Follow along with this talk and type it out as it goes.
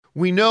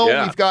We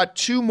know we've got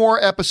 2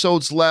 more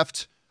episodes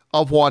left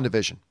of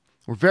WandaVision.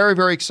 We're very,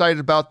 very excited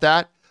about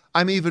that.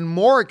 I'm even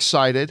more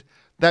excited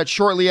that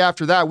shortly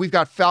after that, we've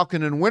got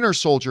Falcon and Winter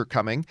Soldier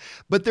coming.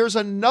 But there's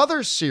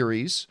another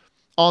series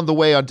on the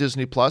way on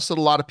Disney Plus that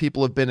a lot of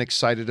people have been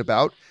excited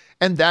about,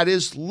 and that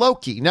is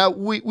Loki. Now,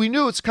 we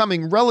knew it's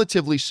coming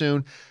relatively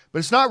soon, but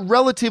it's not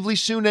relatively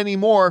soon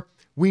anymore.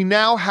 We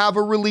now have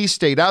a release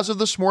date. As of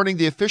this morning,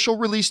 the official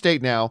release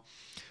date now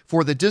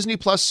for the Disney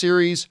Plus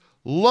series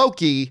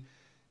Loki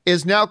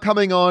is now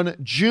coming on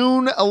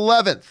June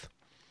 11th.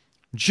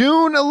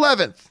 June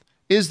 11th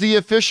is the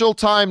official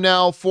time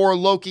now for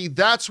Loki.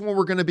 That's when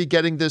we're going to be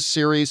getting this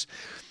series.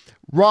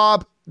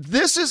 Rob,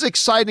 this is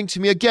exciting to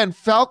me. Again,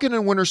 Falcon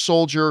and Winter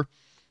Soldier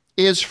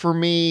is, for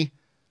me,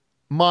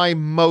 my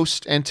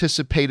most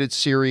anticipated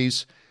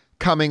series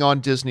coming on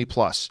Disney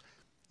Plus.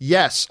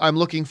 Yes, I'm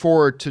looking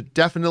forward to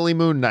definitely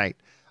Moon Knight.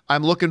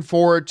 I'm looking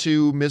forward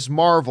to Ms.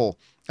 Marvel.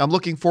 I'm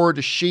looking forward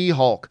to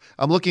She-Hulk.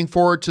 I'm looking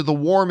forward to the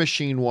War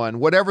Machine one,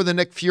 whatever the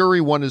Nick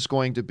Fury one is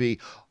going to be.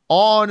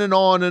 On and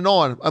on and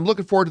on. I'm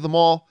looking forward to them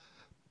all.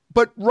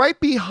 But right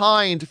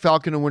behind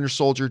Falcon and Winter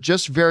Soldier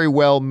just very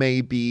well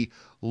may be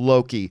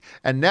Loki.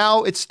 And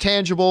now it's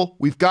tangible.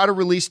 We've got a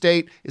release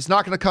date. It's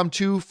not going to come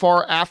too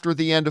far after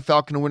the end of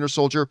Falcon and Winter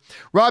Soldier.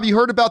 Rob, you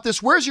heard about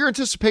this. Where's your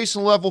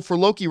anticipation level for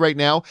Loki right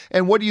now?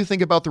 And what do you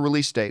think about the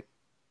release date?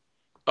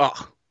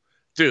 Oh,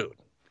 dude.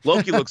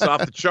 Loki looks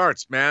off the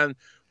charts, man.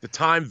 The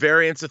Time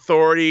Variance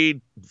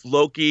Authority,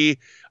 Loki,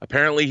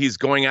 apparently he's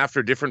going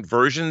after different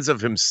versions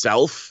of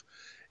himself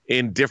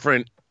in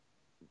different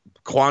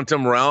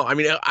quantum realm. I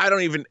mean,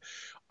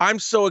 I'm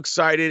so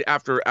excited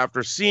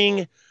after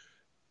seeing,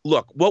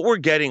 look, what we're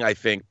getting, I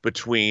think,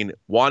 between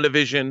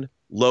WandaVision,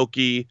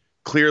 Loki,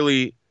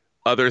 clearly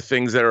other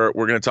things that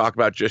we're going to talk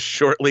about just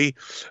shortly.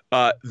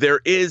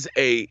 There is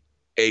a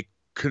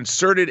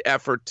concerted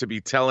effort to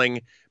be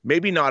telling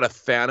maybe not a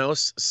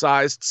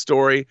Thanos-sized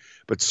story,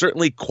 but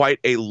certainly quite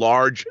a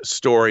large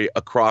story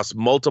across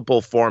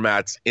multiple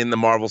formats in the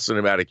Marvel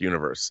Cinematic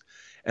Universe.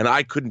 And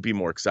I couldn't be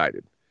more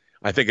excited.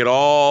 I think it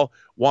all,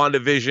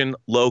 WandaVision,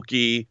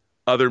 Loki,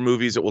 other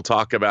movies that we'll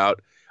talk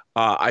about.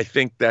 I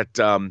think that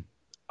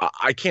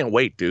I can't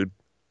wait, dude.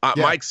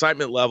 My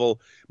excitement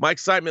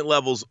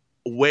level's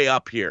way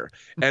up here.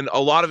 And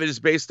a lot of it is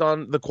based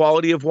on the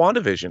quality of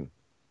WandaVision.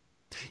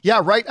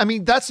 Yeah, right. I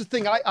mean, that's the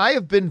thing. I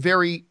have been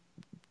very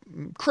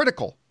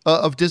critical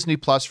of Disney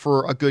Plus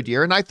for a good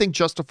year, and I think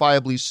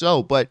justifiably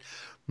so. But,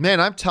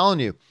 man, I'm telling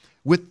you,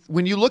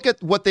 when you look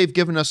at what they've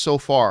given us so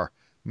far,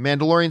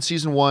 Mandalorian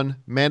Season 1,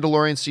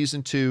 Mandalorian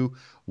Season 2,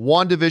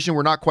 WandaVision.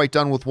 We're not quite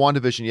done with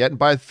WandaVision yet. And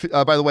by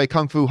the way,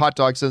 Kung Fu Hot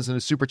Dog sends in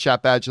a super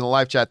chat badge in the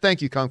live chat.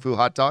 Thank you, Kung Fu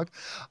Hot Dog.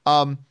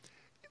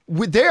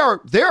 They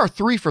are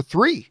 3 for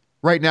 3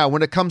 right now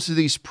when it comes to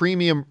these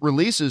premium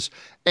releases.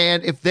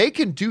 And if they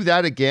can do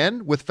that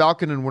again with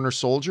Falcon and Winter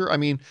Soldier, I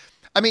mean,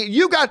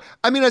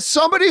 as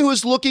somebody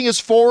who's looking as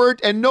forward,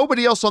 and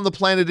nobody else on the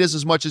planet is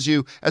as much as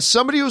you, as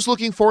somebody who's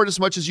looking forward as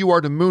much as you are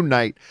to Moon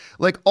Knight,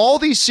 like all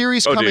these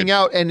series coming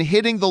out and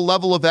hitting the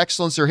level of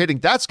excellence they're hitting,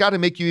 that's got to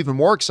make you even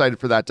more excited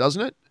for that,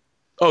 doesn't it?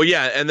 Oh,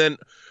 yeah. And then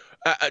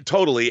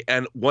totally.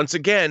 And once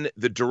again,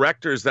 the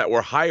directors that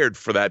were hired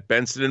for that,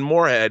 Benson and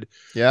Moorhead,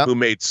 who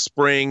made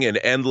Spring and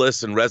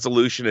Endless and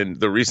Resolution and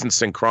the recent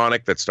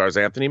Synchronic that stars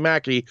Anthony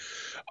Mackie,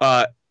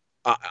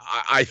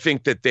 I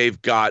think that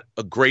they've got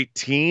a great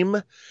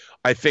team.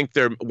 I think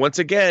they're, once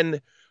again,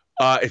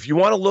 if you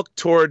want to look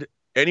toward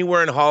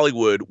anywhere in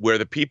Hollywood where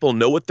the people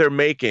know what they're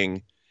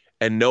making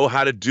and know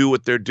how to do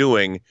what they're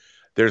doing,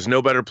 there's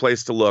no better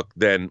place to look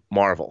than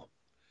Marvel.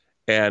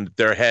 And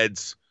their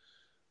heads,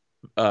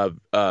 Kevin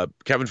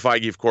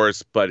Feige, of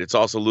course, but it's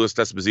also Louis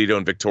D'Esposito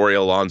and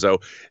Victoria Alonso.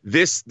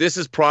 This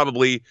is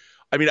probably,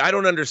 I mean, I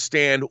don't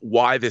understand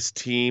why this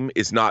team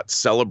is not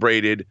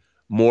celebrated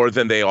more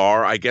than they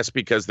are. I guess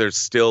because there's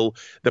still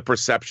the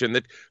perception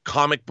that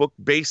comic book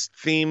based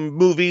theme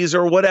movies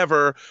or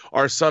whatever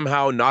are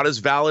somehow not as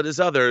valid as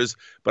others.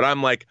 But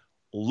I'm like,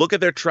 look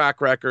at their track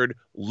record,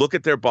 look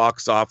at their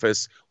box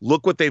office,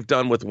 look what they've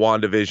done with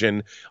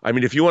WandaVision. I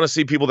mean, if you want to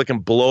see people that can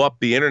blow up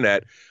the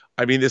internet,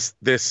 I mean, this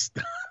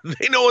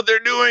they know what they're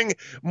doing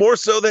more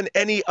so than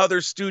any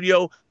other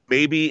studio,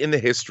 maybe in the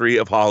history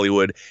of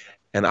Hollywood.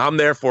 And I'm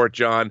there for it,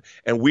 John.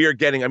 And we are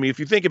getting, I mean, if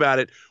you think about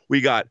it,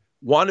 we got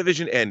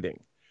WandaVision ending,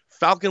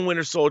 Falcon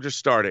Winter Soldier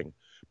starting,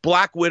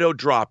 Black Widow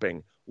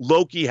dropping,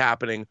 Loki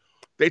happening.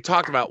 They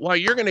talk about, well,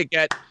 you're gonna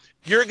get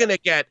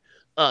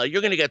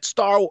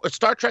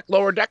Star Trek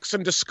Lower Decks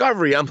and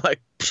Discovery. I'm like,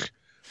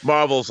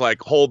 Marvel's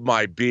like, hold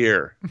my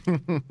beer.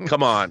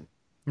 Come on.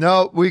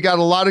 No, we got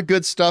a lot of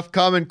good stuff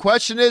coming.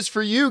 Question is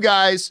for you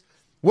guys,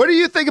 what do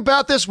you think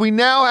about this? We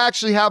now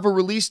actually have a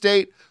release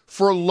date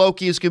for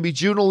Loki. It's going to be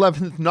June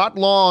 11th,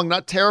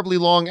 not terribly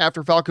long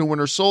after Falcon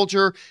Winter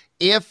Soldier.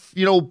 If,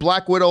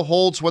 Black Widow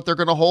holds what they're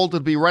going to hold,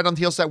 it'll be right on the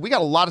heels of that. We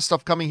got a lot of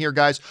stuff coming here,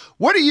 guys.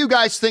 What do you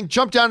guys think?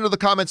 Jump down into the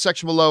comments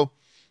section below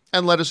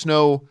and let us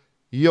know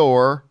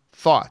your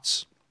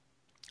thoughts.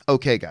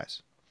 Okay,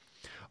 guys.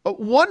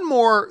 One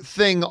more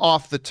thing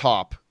off the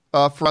top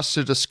for us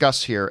to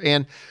discuss here.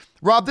 And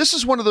Rob, this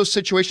is one of those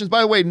situations.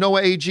 By the way,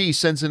 Noah AG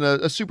sends in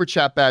a super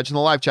chat badge in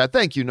the live chat.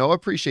 Thank you, Noah.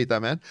 Appreciate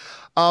that, man.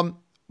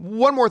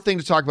 One more thing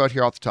to talk about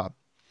here off the top.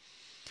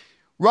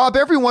 Rob,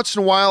 every once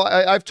in a while,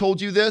 I've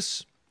told you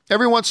this.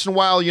 Every once in a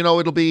while,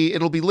 it'll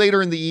be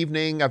later in the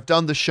evening. I've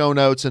done the show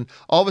notes, and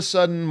all of a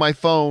sudden, my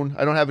phone,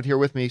 I don't have it here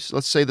with me. So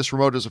let's say this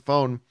remote is a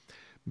phone.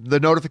 The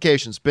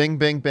notifications, bing,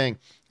 bing, bing.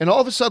 And all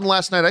of a sudden,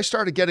 last night, I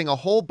started getting a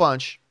whole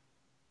bunch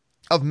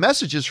of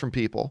messages from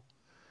people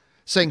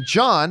saying,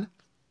 John,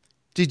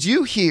 did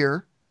you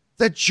hear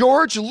that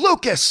George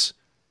Lucas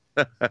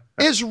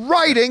is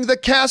writing the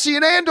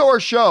Cassian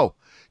Andor show?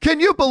 Can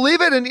you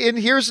believe it? And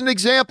here's an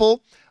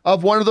example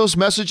of one of those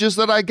messages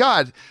that I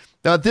got.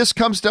 This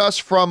comes to us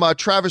from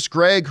Travis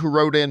Gregg, who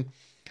wrote in,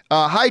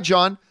 Hi,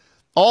 John.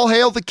 All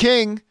hail the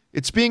king.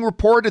 It's being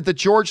reported that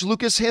George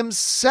Lucas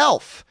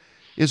himself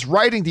is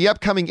writing the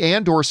upcoming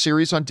Andor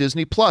series on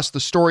Disney+. The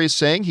story is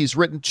saying he's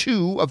written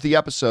 2 of the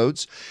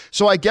episodes.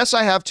 So I guess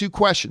I have 2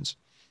 questions.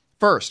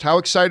 First, how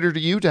excited are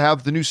you to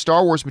have the new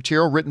Star Wars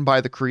material written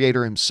by the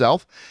creator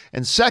himself?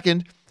 And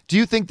second, do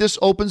you think this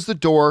opens the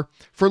door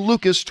for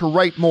Lucas to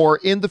write more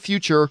in the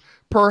future,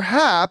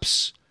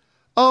 perhaps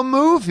a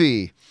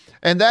movie?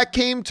 And that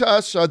came to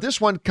us,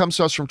 this one comes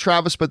to us from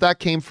Travis, but that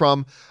came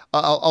from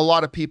a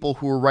lot of people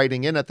who were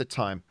writing in at the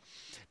time.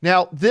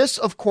 Now, this,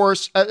 of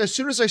course, as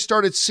soon as I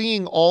started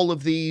seeing all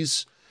of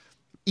these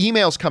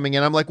emails coming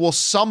in, I'm like, well,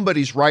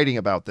 somebody's writing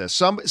about this.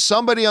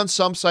 Somebody on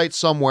some site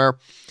somewhere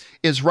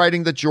is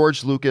writing that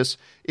George Lucas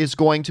is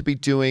going to be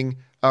doing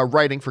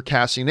writing for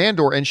Cassian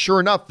Andor. And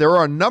sure enough, there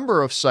are a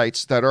number of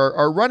sites that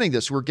are running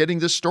this. We're getting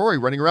this story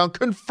running around.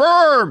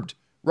 Confirmed,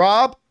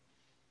 Rob.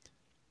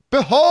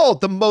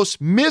 Behold, the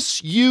most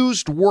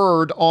misused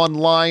word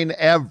online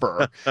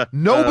ever.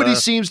 Nobody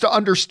seems to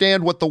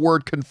understand what the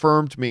word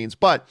confirmed means,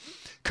 but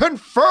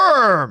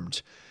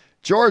confirmed!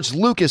 George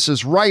Lucas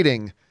is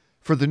writing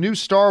for the new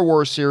Star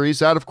Wars series,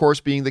 that, of course,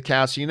 being the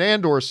Cassian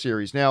Andor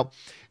series. Now,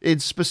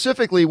 it's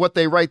specifically what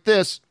they write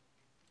this.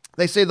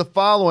 They say the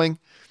following.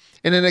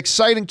 In an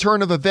exciting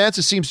turn of events,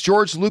 it seems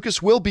George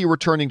Lucas will be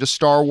returning to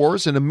Star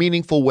Wars in a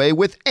meaningful way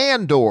with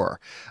Andor,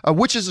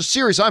 which is a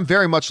series I'm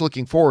very much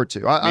looking forward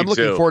to. I'm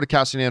looking forward to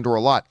Cassian Andor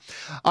a lot.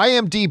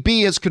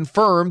 IMDb has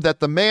confirmed that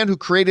the man who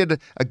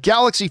created a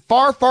galaxy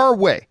far, far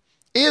away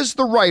is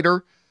the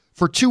writer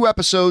for 2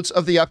 episodes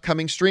of the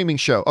upcoming streaming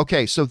show.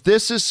 Okay, so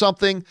this is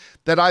something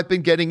that I've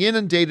been getting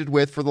inundated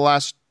with for the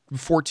last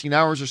 14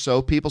 hours or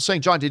so. People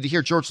saying, John, did you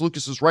hear George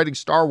Lucas is writing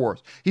Star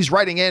Wars? He's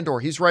writing Andor.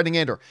 He's writing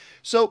Andor.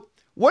 So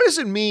what does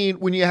it mean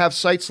when you have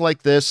sites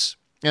like this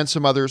and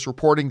some others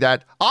reporting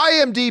that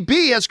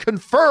IMDb has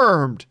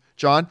confirmed,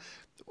 John?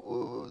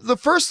 The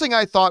first thing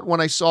I thought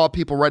when I saw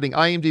people writing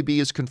IMDb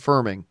is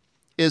confirming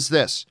is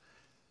this.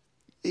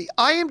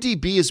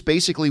 IMDb is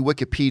basically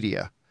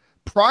Wikipedia.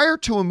 Prior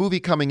to a movie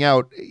coming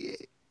out,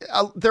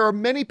 there are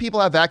many people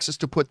have access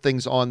to put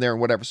things on there and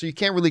whatever, so you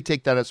can't really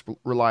take that as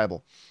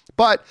reliable.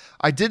 But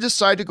I did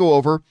decide to go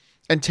over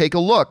and take a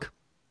look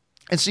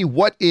and see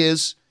what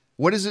is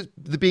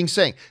it being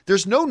saying.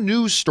 There's no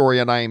news story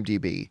on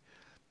IMDb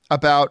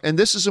about, and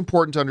this is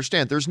important to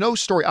understand, there's no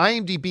story.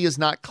 IMDb is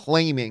not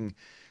claiming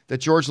that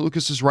George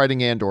Lucas is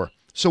writing Andor.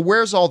 So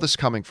where's all this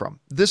coming from?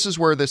 This is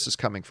where this is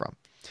coming from.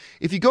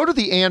 If you go to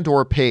the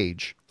Andor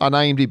page on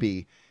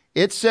IMDb,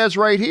 it says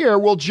right here,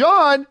 well,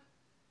 John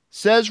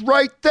says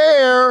right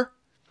there,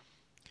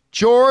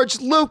 George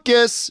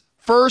Lucas,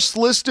 first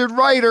listed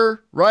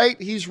writer, right?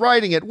 He's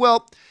writing it.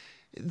 Well,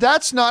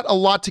 that's not a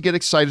lot to get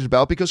excited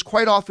about because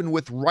quite often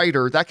with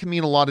writer, that can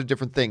mean a lot of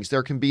different things.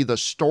 There can be the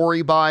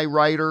story by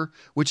writer,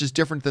 which is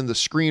different than the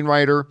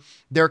screenwriter.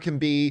 There can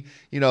be,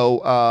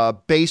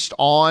 based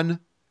on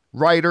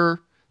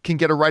writer can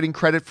get a writing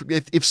credit.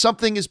 If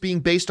something is being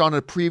based on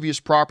a previous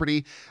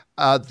property,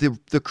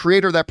 the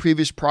creator of that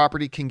previous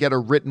property can get a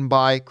written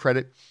by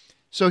credit.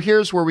 So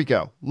here's where we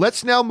go.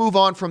 Let's now move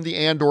on from the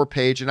Andor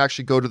page and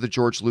actually go to the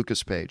George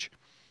Lucas page.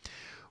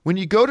 When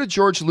you go to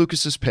George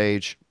Lucas's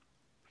page,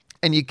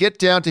 and you get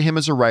down to him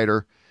as a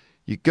writer,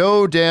 you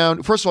go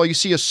down, first of all, you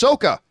see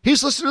Ahsoka.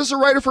 He's listed as a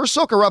writer for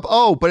Ahsoka, Rob.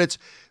 Oh, but it's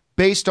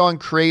based on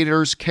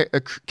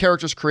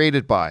characters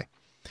created by.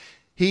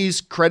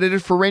 He's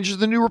credited for Rangers of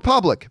the New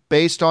Republic,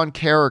 based on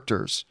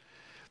characters.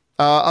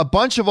 A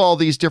bunch of all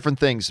these different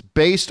things,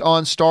 based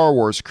on Star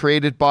Wars,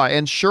 created by.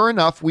 And sure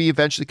enough, we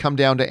eventually come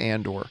down to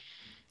Andor.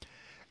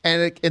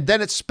 And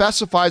then it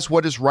specifies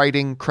what his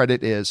writing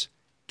credit is,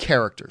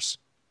 characters.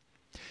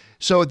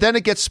 So then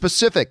it gets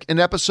specific. In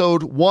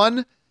episode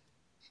 1,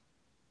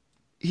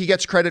 he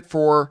gets credit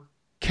for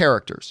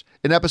characters.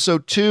 In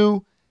episode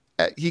 2,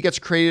 he gets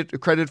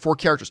credited for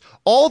characters.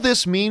 All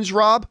this means,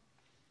 Rob,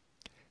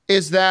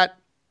 is that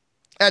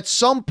at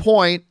some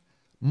point,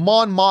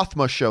 Mon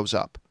Mothma shows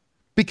up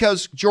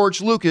because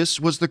George Lucas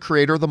was the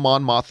creator of the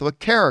Mon Mothma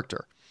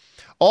character.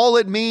 All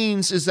it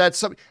means is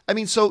that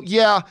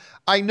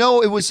I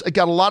know it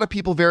got a lot of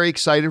people very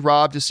excited,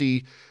 Rob, to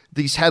see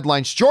these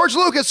headlines. George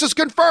Lucas has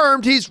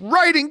confirmed he's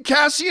writing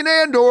Cassian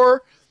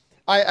Andor.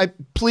 I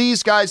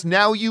please, guys,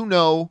 now you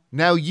know.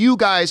 Now you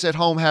guys at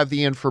home have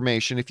the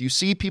information. If you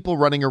see people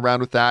running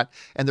around with that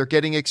and they're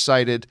getting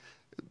excited,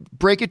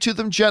 break it to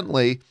them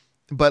gently,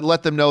 but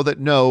let them know that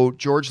no,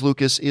 George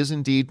Lucas is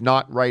indeed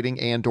not writing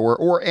Andor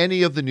or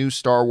any of the new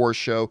Star Wars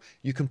show.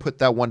 You can put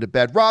that one to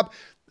bed. Rob,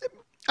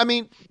 I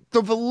mean,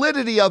 the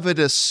validity of it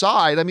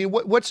aside, I mean,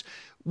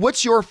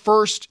 what's your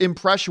first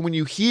impression when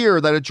you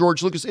hear that a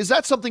George Lucas, is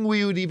that something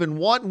we would even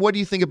want? What do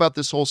you think about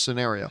this whole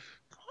scenario?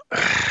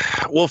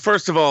 Well,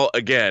 first of all,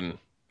 again,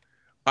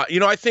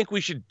 I think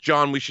we should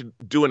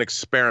do an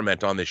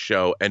experiment on this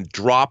show and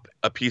drop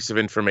a piece of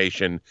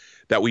information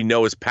that we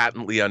know is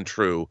patently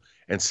untrue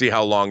and see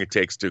how long it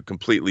takes to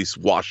completely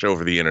wash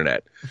over the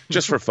internet,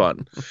 just for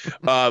fun,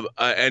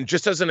 and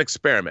just as an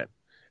experiment.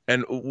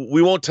 And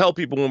we won't tell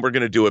people when we're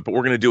going to do it, but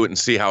we're going to do it and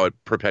see how it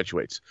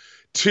perpetuates.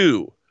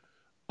 2,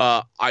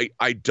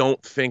 I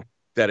don't think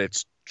that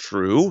it's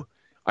true.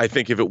 I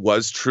think if it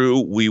was true,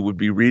 we would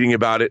be reading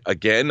about it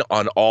again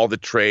on all the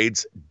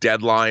trades,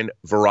 Deadline,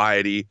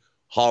 Variety,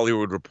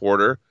 Hollywood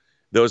Reporter.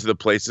 Those are the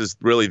places,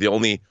 really the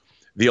only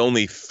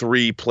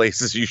 3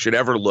 places you should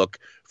ever look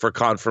for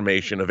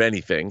confirmation of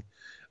anything.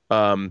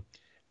 And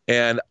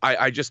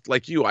I just,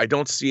 like you, I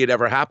don't see it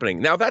ever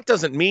happening. Now, that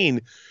doesn't mean,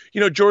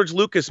 George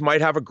Lucas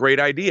might have a great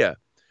idea.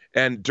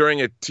 And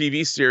during a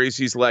TV series,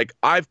 he's like,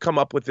 I've come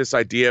up with this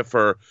idea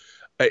for,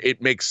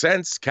 it makes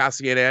sense,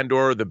 Cassian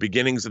Andor, the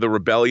beginnings of the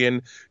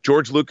rebellion.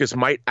 George Lucas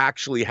might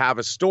actually have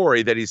a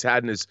story that he's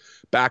had in his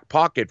back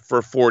pocket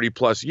for 40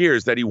 plus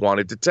years that he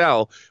wanted to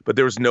tell, but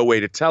there was no way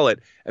to tell it.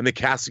 And the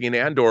Cassian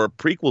Andor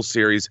prequel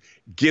series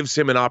gives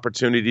him an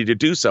opportunity to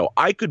do so.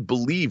 I could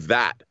believe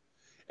that.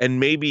 And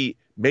maybe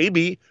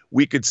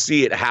we could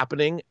see it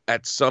happening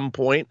at some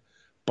point,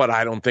 but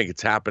I don't think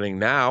it's happening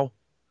now.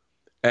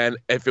 And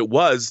if it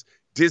was,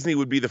 Disney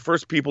would be the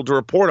first people to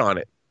report on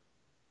it.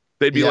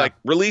 They'd be like,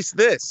 release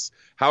this.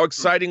 How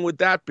exciting would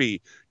that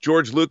be?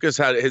 George Lucas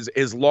had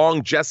his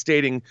long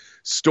gestating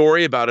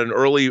story about an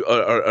early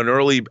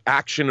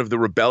action of the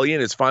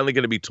rebellion is finally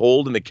going to be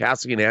told in the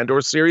Cassian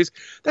Andor series.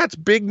 That's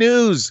big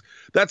news.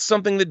 That's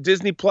something that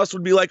Disney Plus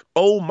would be like,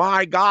 oh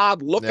my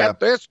God, look at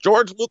this.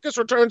 George Lucas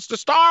returns to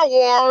Star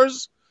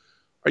Wars.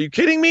 Are you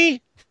kidding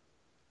me?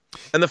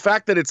 And the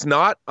fact that it's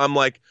not, I'm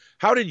like,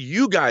 how did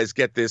you guys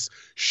get this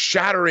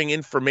shattering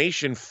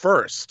information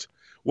first?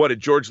 What,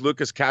 did George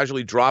Lucas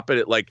casually drop it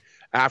at like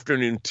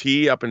afternoon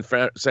tea up in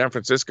San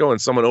Francisco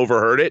and someone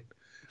overheard it?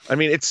 I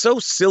mean, it's so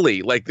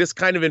silly. Like, this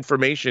kind of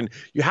information,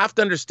 you have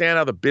to understand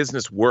how the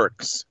business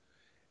works.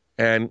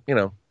 And,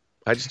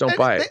 I just don't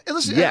buy it.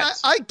 Listen,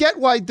 yes. I get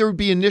why there would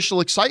be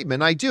initial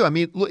excitement. I do. I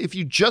mean, look, if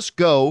you just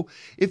go,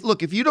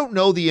 if you don't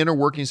know the inner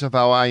workings of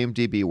how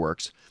IMDb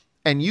works,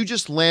 and you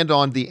just land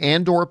on the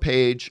Andor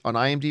page on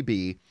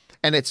IMDb,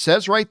 and it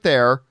says right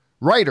there,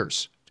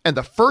 writers, and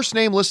the first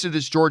name listed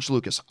is George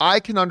Lucas, I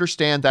can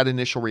understand that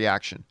initial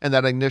reaction and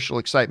that initial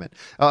excitement.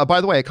 By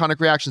the way, Iconic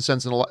Reaction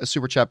sends in a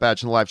super chat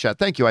badge in the live chat.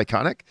 Thank you,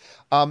 Iconic.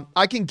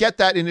 I can get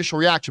that initial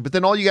reaction, but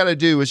then all you got to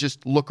do is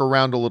just look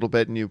around a little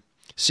bit and you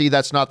see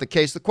that's not the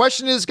case. The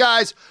question is,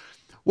 guys,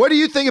 what do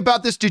you think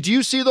about this? Did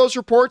you see those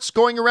reports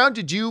going around?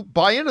 Did you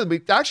buy into them?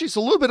 Actually, it's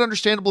a little bit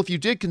understandable if you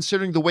did,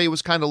 considering the way it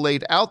was kind of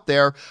laid out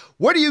there.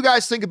 What do you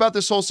guys think about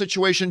this whole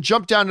situation?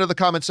 Jump down into the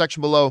comment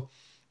section below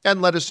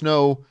and let us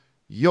know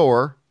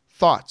your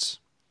thoughts.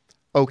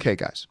 Okay,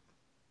 guys.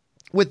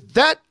 With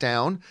that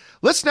down,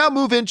 let's now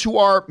move into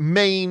our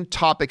main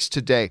topics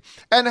today.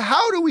 And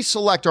how do we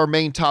select our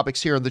main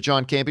topics here on the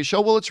John Campea Show?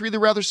 Well, it's really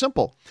rather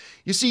simple.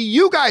 You see,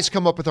 you guys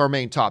come up with our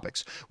main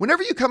topics.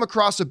 Whenever you come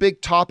across a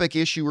big topic,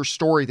 issue, or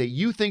story that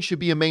you think should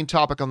be a main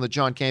topic on the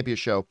John Campea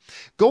Show,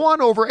 go on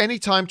over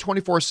anytime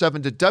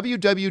 24/7 to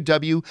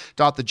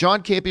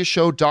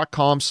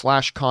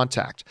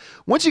www.thejohncampeashow.com/contact.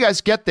 Once you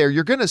guys get there,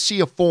 you're going to see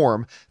a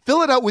form.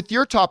 Fill it out with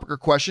your topic or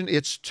question.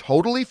 It's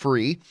totally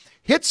free.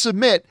 Hit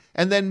submit,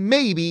 and then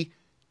maybe,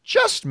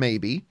 just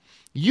maybe,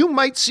 you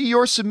might see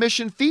your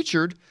submission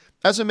featured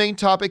as a main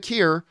topic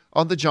here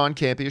on the John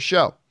Campea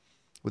Show.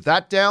 With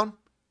that down,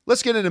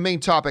 let's get into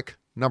main topic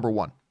number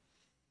 1.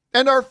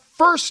 And our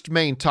first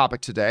main topic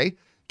today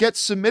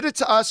gets submitted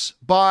to us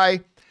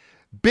by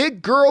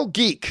Big Girl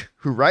Geek,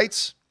 who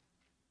writes,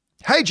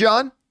 "Hey,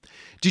 John.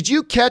 Did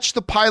you catch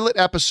the pilot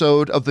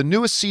episode of the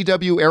newest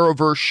CW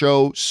Arrowverse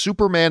show,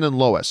 Superman and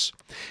Lois?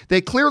 They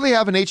clearly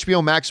have an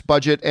HBO Max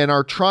budget and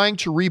are trying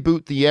to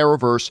reboot the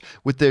Arrowverse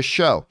with this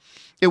show.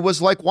 It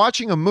was like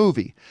watching a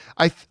movie.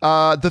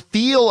 The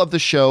feel of the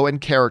show and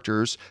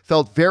characters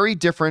felt very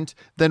different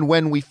than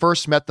when we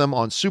first met them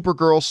on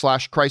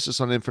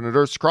Supergirl/Crisis on Infinite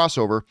Earths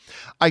crossover.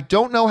 I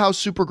don't know how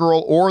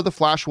Supergirl or The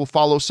Flash will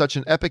follow such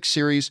an epic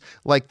series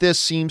like this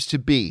seems to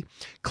be.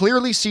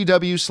 Clearly,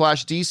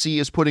 CW/DC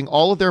is putting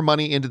all of their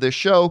money into this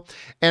show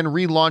and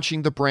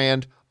relaunching the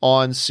brand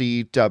on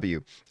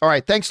CW." All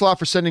right, thanks a lot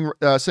for sending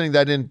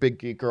that in, Big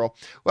Geek Girl.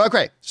 Well,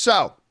 okay,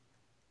 so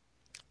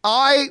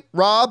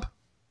Rob,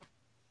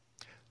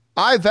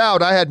 I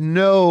vowed I had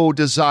no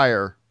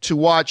desire to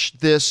watch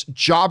this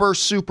jobber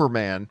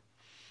Superman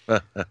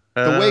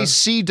The way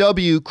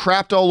CW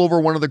crapped all over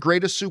one of the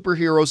greatest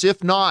superheroes,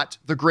 if not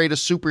the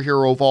greatest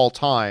superhero of all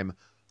time,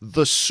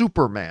 the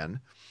Superman.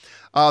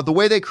 The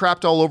way they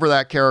crapped all over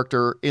that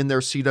character in their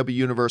CW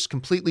universe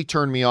completely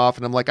turned me off.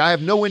 And I'm like, I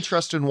have no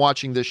interest in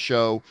watching this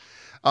show.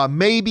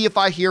 Maybe if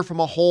I hear from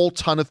a whole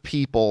ton of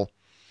people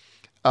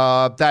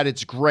that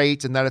it's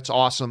great and that it's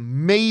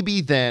awesome,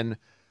 maybe then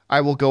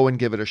I will go and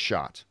give it a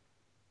shot.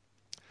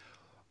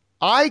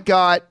 I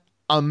got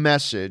a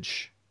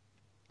message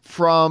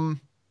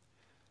from,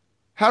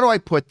 how do I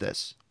put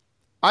this?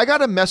 I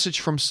got a message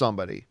from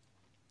somebody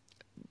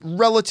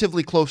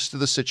relatively close to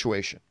the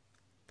situation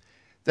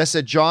that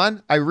said,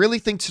 John, I really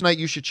think tonight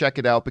you should check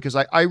it out because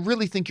I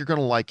really think you're going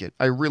to like it.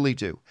 I really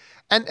do.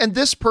 And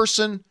this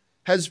person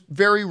has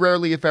very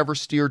rarely, if ever,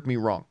 steered me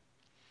wrong.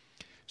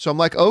 So I'm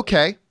like,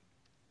 okay,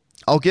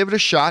 I'll give it a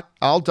shot.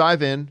 I'll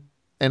dive in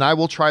and I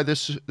will try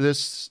this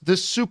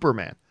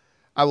Superman.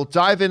 I will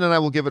dive in and I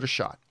will give it a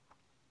shot.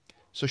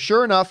 So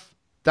sure enough,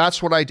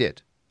 that's what I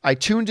did. I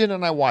tuned in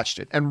and I watched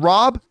it. And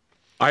Rob?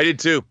 I did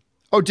too.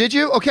 Oh, did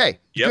you? Okay,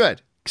 yep.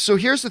 Good. So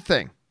here's the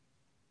thing.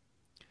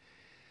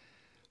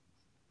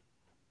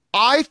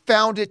 I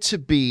found it to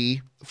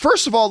be,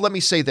 first of all, let me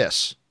say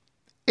this.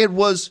 It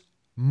was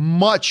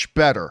much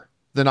better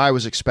than I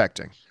was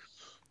expecting.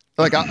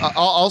 Like,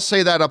 I'll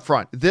say that up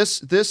front.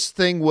 This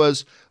thing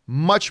was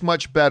much,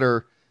 much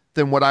better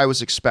than what I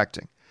was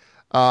expecting.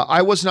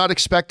 I was not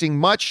expecting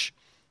much,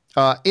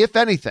 if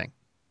anything.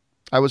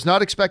 I was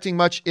not expecting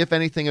much, if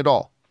anything at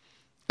all.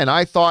 And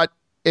I thought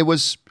it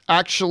was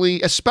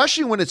actually,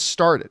 especially when it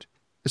started,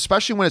 I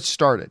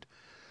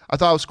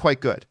thought it was quite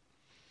good.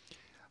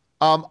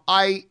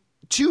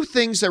 Two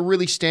things that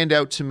really stand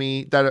out to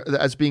me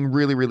as being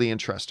really, really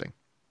interesting.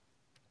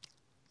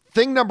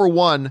 Thing number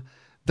one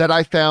that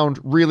I found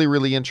really,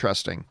 really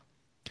interesting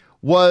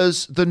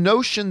was the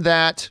notion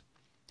that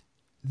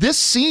this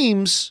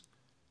seems,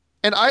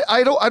 and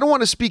I don't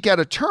want to speak out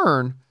of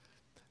turn,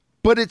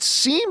 but it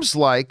seems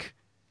like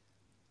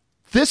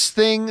this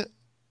thing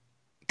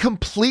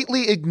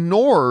completely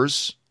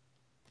ignores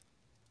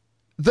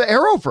the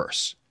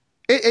Arrowverse.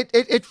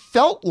 It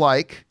felt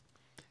like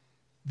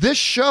this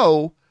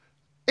show,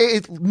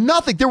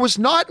 nothing. There was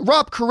not,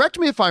 Rob, correct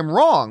me if I'm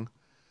wrong,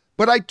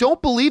 but I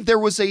don't believe there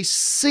was a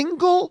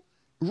single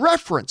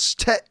reference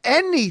to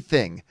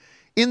anything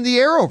in the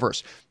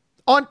Arrowverse.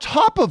 On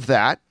top of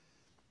that,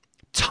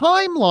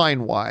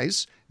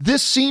 timeline-wise,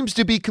 this seems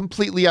to be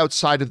completely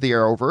outside of the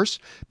Arrowverse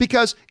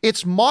because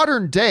it's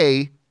modern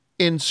day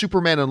in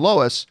Superman and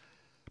Lois,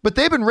 but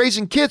they've been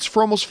raising kids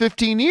for almost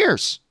 15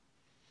 years.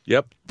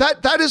 Yep.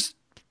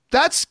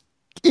 That's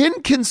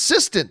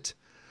inconsistent.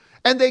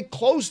 And they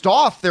closed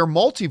off their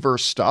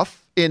multiverse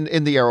stuff in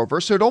the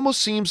Arrowverse. So it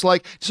almost seems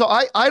like, so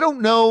I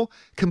don't know,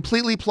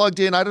 completely plugged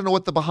in. I don't know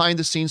what the behind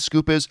the scenes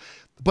scoop is,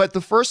 but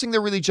the first thing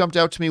that really jumped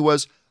out to me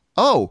was,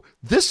 oh,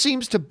 this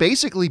seems to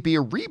basically be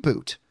a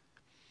reboot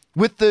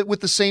with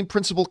the same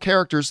principal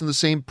characters and the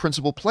same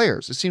principal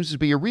players. It seems to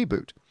be a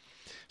reboot.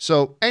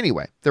 So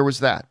anyway, there was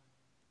that.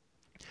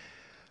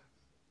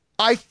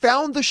 I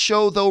found the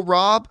show though,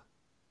 Rob,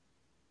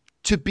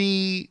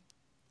 to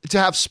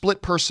have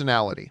split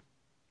personality.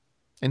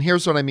 And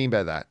here's what I mean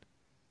by that.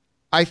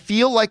 I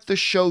feel like the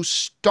show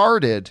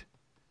started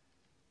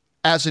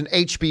as an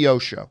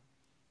HBO show.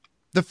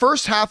 The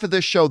first half of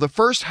this show, the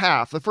first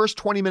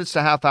 20 minutes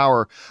to half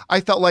hour,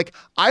 I felt like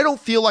I don't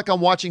feel like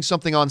I'm watching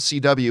something on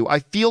CW. I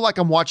feel like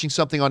I'm watching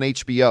something on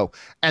HBO.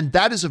 And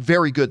that is a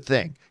very good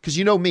thing. Because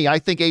you know me, I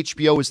think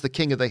HBO is the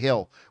king of the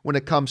hill when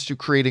it comes to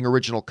creating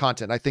original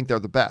content. I think they're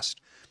the best.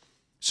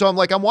 So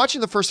I'm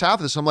watching the first half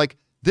of this. I'm like,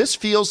 this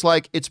feels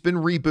like it's been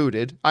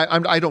rebooted.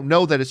 I don't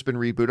know that it's been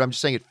rebooted. I'm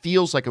just saying it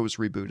feels like it was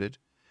rebooted.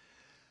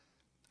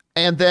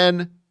 And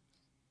then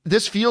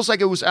this feels like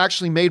it was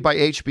actually made by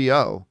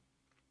HBO.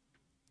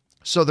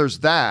 So there's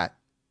that.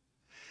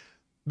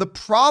 The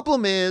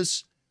problem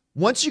is,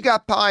 once you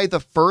got by the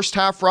first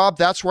half, Rob,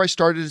 that's where I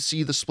started to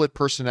see the split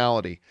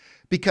personality.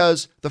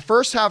 Because the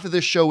first half of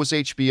this show was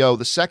HBO.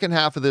 The second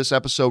half of this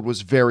episode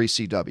was very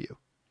CW.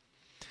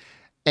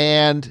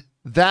 And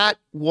that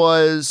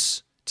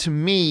was, to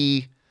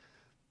me,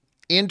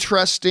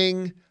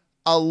 interesting,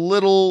 a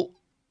little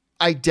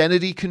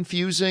identity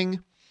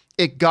confusing.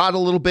 It got a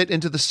little bit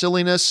into the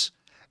silliness.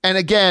 And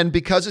again,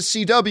 because it's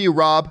CW,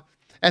 Rob,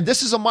 and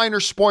this is a minor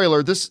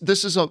spoiler. This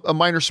is a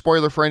minor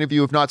spoiler for any of you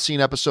who have not seen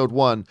episode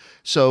 1.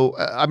 So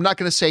I'm not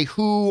going to say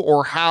who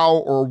or how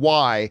or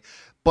why,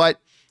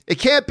 but it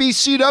can't be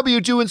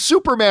CW doing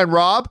Superman,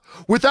 Rob,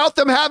 without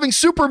them having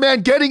Superman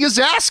getting his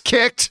ass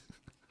kicked.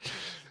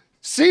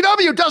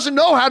 CW doesn't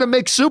know how to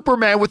make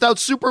Superman without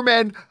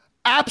Superman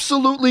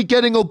absolutely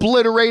getting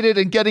obliterated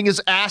and getting his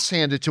ass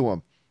handed to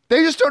him.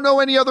 They just don't know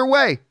any other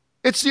way.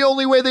 It's the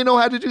only way they know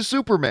how to do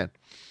Superman.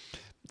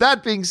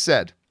 That being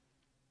said,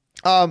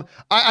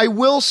 I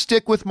will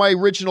stick with my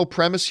original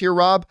premise here,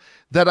 Rob,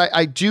 that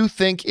I do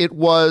think it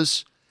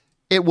was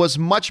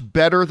much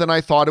better than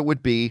I thought it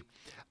would be.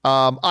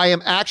 I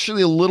am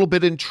actually a little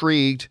bit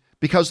intrigued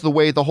because of the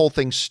way the whole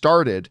thing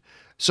started.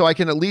 So I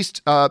can at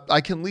least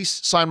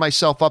sign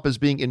myself up as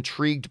being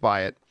intrigued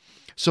by it.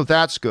 So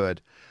that's good.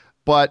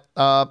 But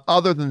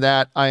other than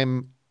that, I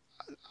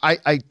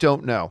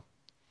don't know.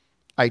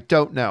 I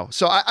don't know.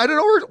 So I don't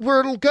know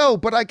where it'll go,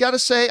 but I got to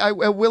say, I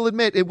will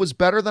admit it was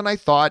better than I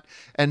thought.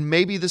 And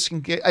maybe this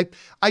can get,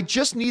 I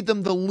just need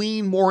them to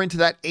lean more into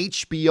that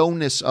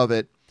HBO-ness of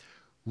it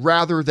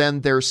rather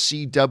than their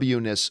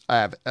CW-ness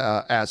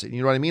as it.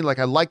 You know what I mean? Like,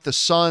 I like the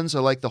Sons.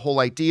 I like the whole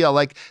idea. I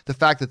like the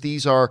fact that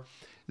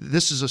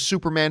this is a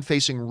Superman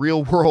facing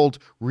real world,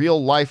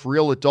 real life,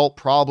 real adult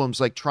problems,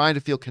 like trying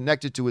to feel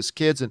connected to his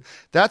kids. And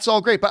that's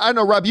all great. But I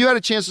know, Rob, you had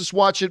a chance to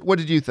watch it. What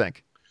did you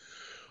think?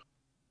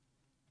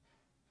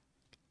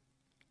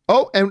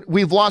 Oh, and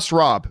we've lost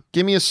Rob.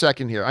 Give me a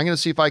second here. I'm going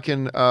to see if I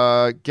can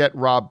get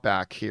Rob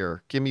back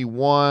here. Give me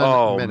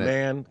 1 minute. Oh,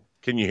 man.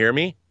 Can you hear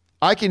me?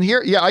 I can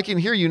hear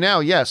you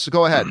now. Yes.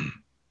 Go ahead.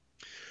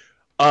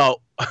 Oh,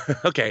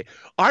 okay.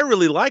 I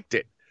really liked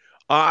it.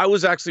 I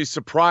was actually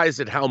surprised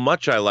at how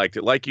much I liked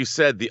it. Like you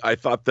said, I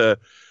thought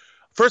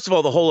first of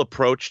all, the whole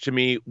approach to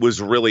me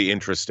was really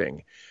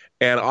interesting.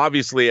 And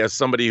obviously, as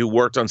somebody who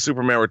worked on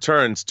Superman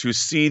Returns, to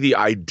see the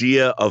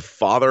idea of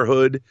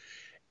fatherhood,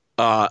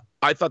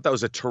 I thought that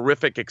was a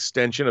terrific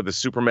extension of the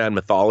Superman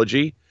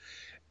mythology.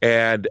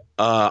 And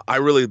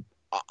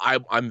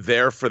I'm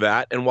there for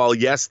that. And while,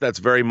 yes, that's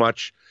very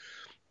much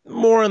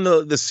more in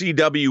the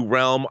CW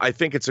realm, I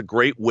think it's a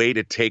great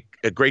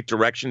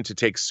direction to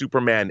take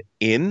Superman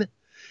in.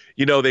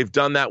 You know, they've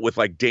done that with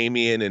like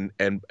Damian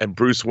and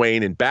Bruce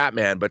Wayne and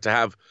Batman, but to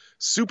have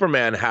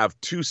Superman have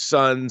two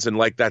sons and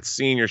like that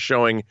scene you're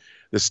showing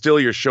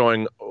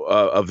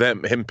of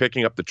him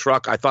picking up the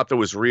truck, I thought there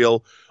was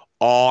real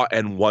awe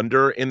and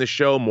wonder in the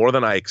show, more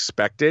than I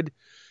expected.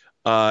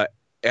 And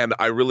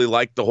I really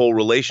liked the whole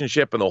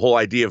relationship, and the whole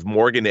idea of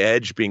Morgan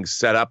Edge being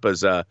set up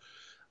as a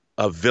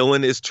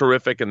villain is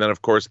terrific. And then,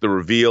 of course, the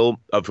reveal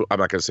of, I'm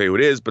not going to say who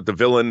it is, but the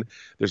villain,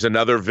 there's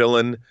another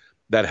villain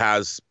that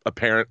has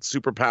apparent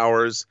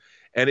superpowers.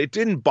 And it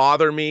didn't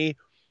bother me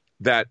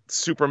that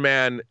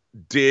Superman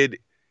he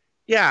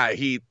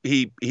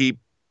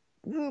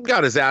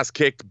got his ass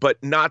kicked,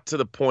 but not to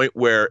the point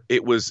where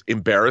it was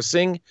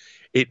embarrassing.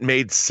 It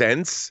made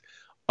sense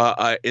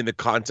in the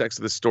context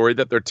of the story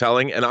that they're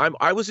telling. And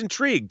I was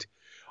intrigued.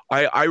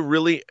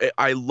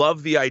 I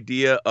love the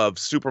idea of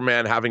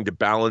Superman having to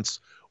balance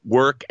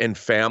work and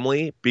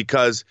family,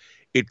 because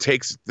it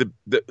takes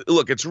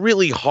look, it's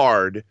really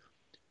hard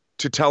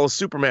to tell a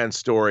Superman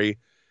story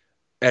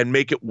and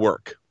make it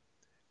work.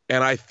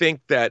 And I think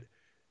that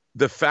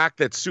the fact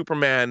that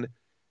Superman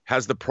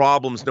has the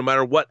problems, no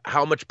matter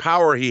how much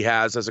power he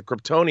has as a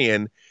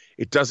Kryptonian,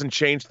 it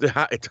doesn't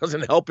it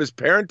doesn't help his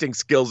parenting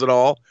skills at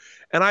all.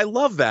 And I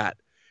love that.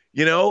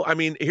 You know, I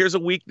mean, here's a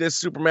weakness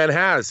Superman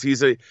has.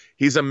 He's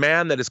a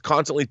man that is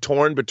constantly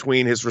torn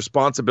between his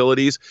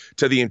responsibilities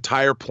to the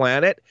entire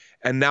planet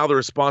and now the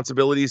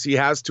responsibilities he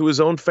has to his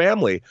own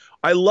family.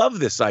 I love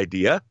this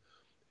idea.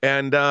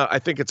 And I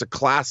think it's a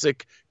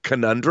classic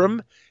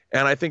conundrum.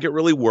 And I think it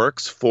really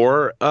works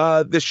for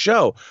this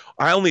show.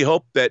 I only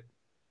hope that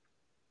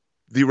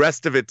the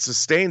rest of it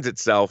sustains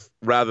itself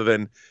rather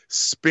than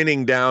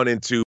spinning down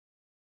into.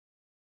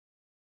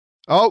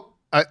 Oh,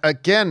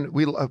 again,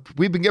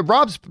 we've been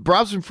Rob's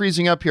been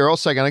freezing up here. All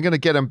second, I'm going to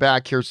get him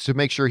back here to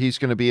make sure he's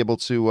going to be able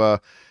to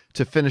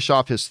finish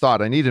off his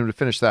thought. I need him to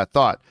finish that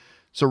thought.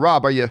 So,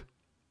 Rob, are you?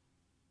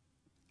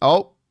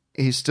 Oh,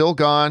 he's still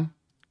gone.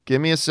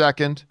 Give me a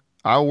second.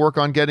 I'll work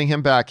on getting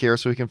him back here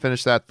so he can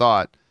finish that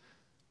thought.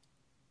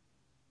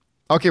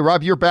 Okay,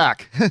 Rob, you're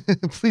back.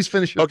 Please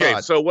finish your thought.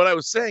 Okay, so what I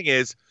was saying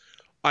is,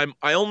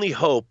 I only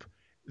hope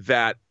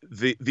that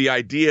the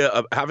idea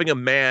of having a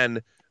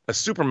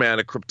Superman,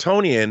 a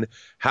Kryptonian,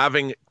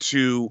 having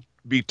to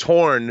be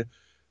torn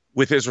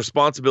with his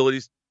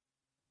responsibilities.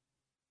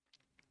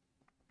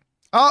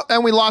 Oh,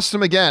 and we lost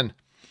him again.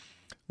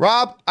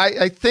 Rob,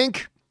 I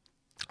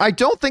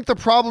don't think the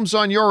problem's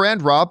on your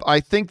end, Rob. I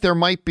think there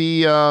might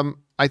be,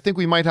 I think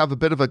we might have a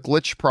bit of a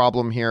glitch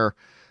problem here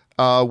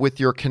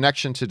with your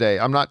connection today.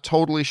 I'm not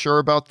totally sure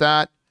about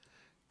that.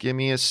 Give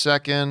me a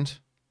second.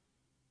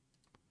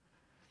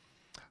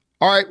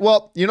 All right,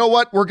 well, you know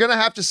what? We're going to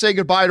have to say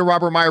goodbye to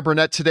Robert Meyer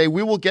Burnett today.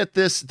 We will get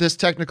this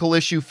technical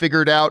issue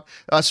figured out.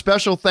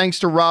 Special thanks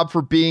to Rob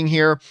for being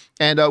here,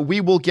 and we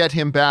will get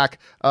him back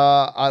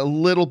a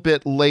little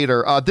bit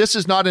later. This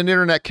is not an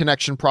internet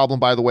connection problem,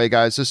 by the way,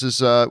 guys. This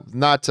is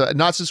not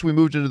since we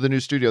moved into the new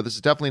studio. This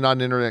is definitely not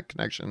an internet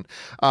connection.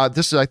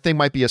 This, I think,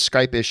 might be a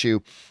Skype issue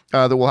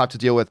that we'll have to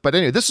deal with. But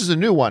anyway, this is a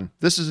new one.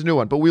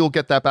 But we will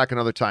get that back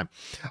another time.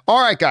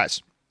 All right,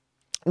 guys.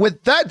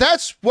 With that,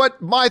 that's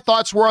what my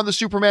thoughts were on the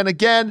Superman.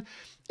 Again,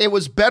 it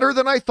was better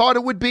than I thought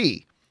it would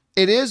be.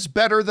 It is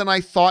better than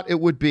I thought it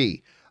would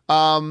be.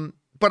 But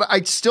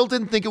I still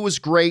didn't think it was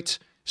great.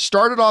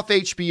 Started off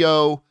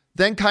HBO,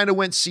 then kind of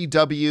went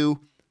CW.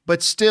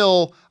 But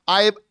still,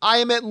 I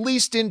am at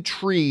least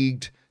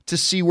intrigued to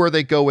see where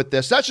they go with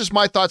this. That's just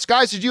my thoughts.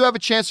 Guys, did you have a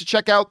chance to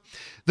check out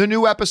the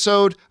new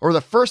episode or the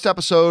first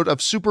episode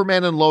of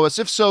Superman and Lois?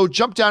 If so,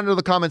 jump down into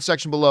the comment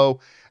section below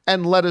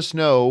and let us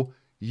know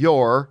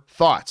your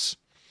thoughts.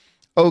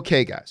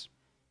 Okay, guys.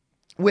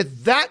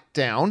 With that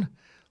down,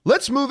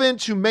 let's move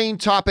into main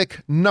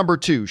topic number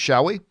 2,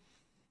 shall we?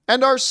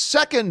 And our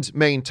second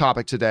main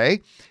topic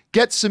today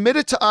gets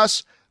submitted to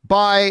us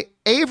by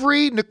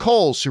Avery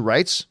Nichols, who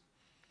writes,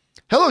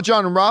 "Hello,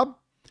 John and Rob.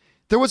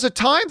 There was a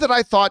time that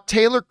I thought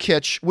Taylor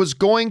Kitsch was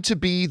going to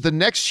be the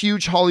next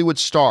huge Hollywood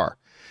star.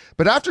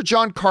 But after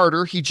John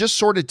Carter, he just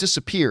sort of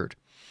disappeared.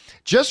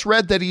 Just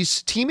read that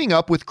he's teaming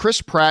up with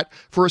Chris Pratt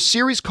for a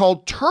series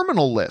called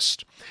Terminal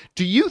List.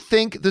 Do you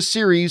think the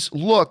series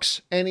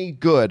looks any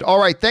good?" All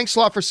right, thanks a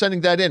lot for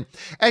sending that in.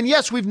 And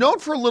yes, we've known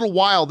for a little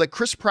while that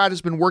Chris Pratt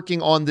has been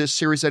working on this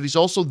series that he's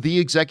also the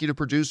executive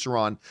producer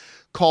on,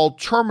 called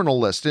Terminal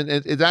List. And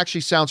it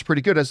actually sounds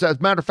pretty good. As a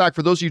matter of fact,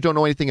 for those of you who don't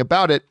know anything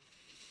about it,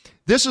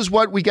 this is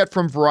what we get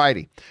from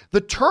Variety.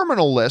 The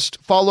Terminal List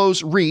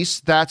follows Reese,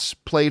 that's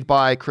played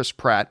by Chris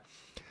Pratt,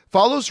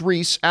 follows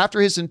Reese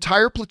after his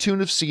entire platoon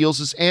of SEALs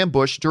is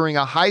ambushed during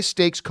a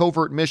high-stakes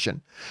covert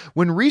mission.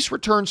 When Reese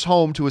returns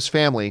home to his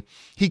family,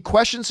 he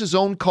questions his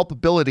own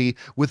culpability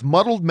with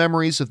muddled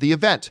memories of the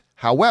event.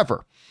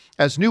 However,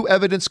 as new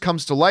evidence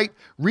comes to light,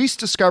 Reese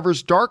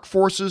discovers dark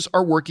forces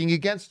are working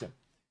against him.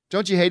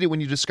 Don't you hate it when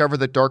you discover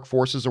that dark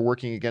forces are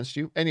working against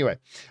you? Anyway,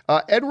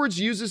 Edwards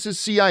uses his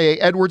CIA.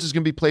 Edwards is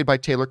going to be played by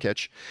Taylor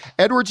Kitsch.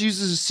 Edwards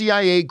uses his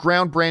CIA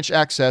ground branch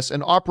access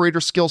and operator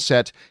skill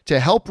set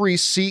to help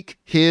Reese seek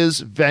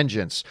his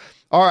vengeance.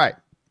 All right.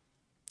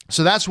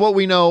 So that's what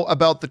we know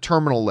about the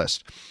Terminal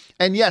List.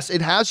 And yes,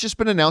 it has just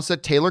been announced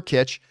that Taylor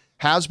Kitsch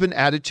has been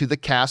added to the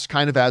cast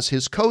kind of as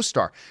his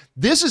co-star.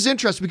 This is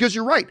interesting because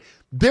you're right.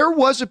 There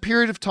was a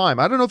period of time,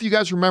 I don't know if you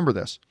guys remember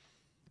this,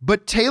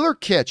 but Taylor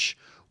Kitsch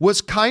was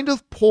kind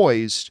of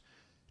poised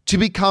to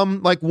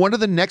become like one of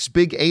the next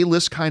big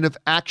A-list kind of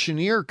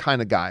actioneer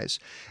kind of guys.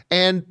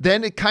 And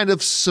then it kind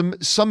of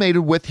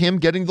summated with him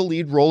getting the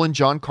lead role in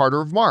John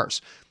Carter of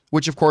Mars,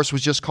 which of course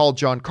was just called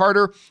John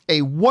Carter,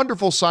 a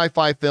wonderful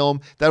sci-fi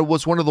film that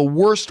was one of the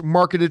worst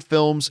marketed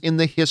films in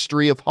the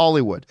history of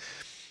Hollywood.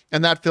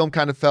 And that film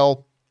kind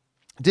of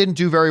didn't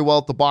do very well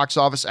at the box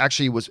office.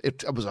 Actually,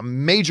 it was a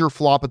major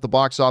flop at the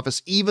box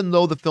office, even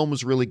though the film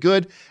was really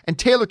good. And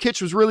Taylor Kitsch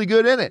was really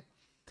good in it.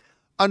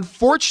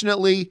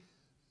 Unfortunately,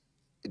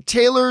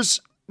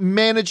 Taylor's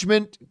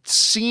management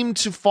seemed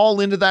to fall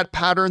into that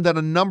pattern that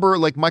a number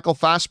like Michael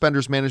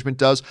Fassbender's management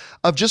does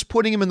of just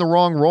putting him in the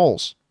wrong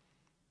roles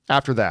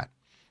after that.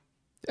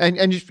 And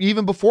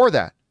even before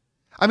that.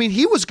 I mean,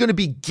 he was going to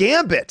be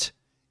Gambit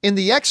in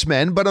the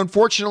X-Men, but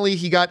unfortunately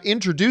he got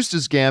introduced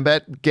as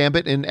Gambit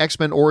in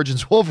X-Men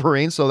Origins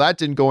Wolverine, so that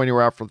didn't go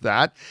anywhere after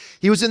that.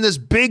 He was in this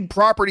big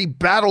property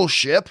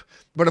Battleship,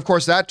 but of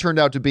course that turned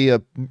out to be a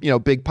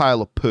big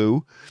pile of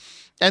poo.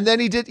 And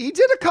then he did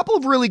a couple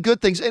of really good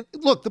things. And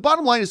look, the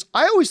bottom line is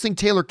I always think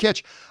Taylor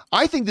Kitsch,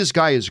 I think this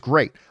guy is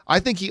great.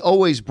 I think he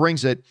always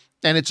brings it.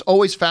 And it's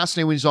always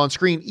fascinating when he's on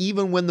screen,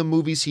 even when the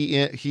movies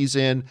he's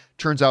in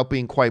turns out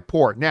being quite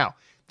poor. Now,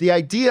 the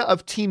idea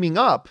of teaming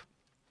up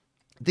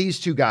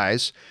these two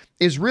guys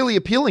is really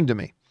appealing to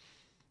me.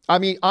 I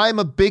mean, I'm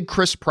a big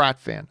Chris Pratt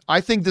fan. I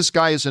think this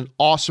guy is an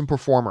awesome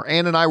performer.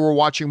 Ann and I were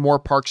watching more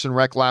Parks and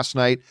Rec last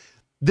night.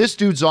 This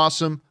dude's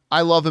awesome.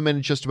 I love him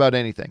in just about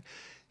anything.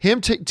 Him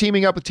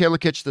teaming up with Taylor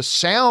Kitsch, the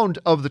sound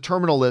of the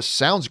Terminal List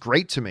sounds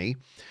great to me.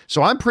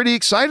 So I'm pretty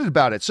excited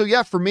about it. So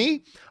yeah, for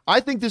me, I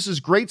think this is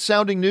great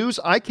sounding news.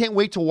 I can't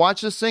wait to watch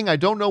this thing. I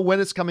don't know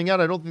when it's coming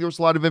out. I don't think there's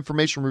a lot of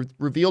information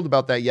revealed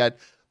about that yet,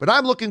 but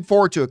I'm looking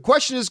forward to it.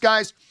 Question is,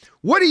 guys,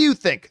 what do you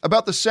think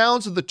about the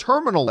sounds of the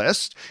Terminal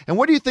List? And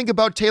what do you think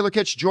about Taylor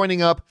Kitsch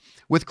joining up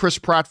with Chris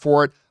Pratt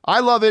for it?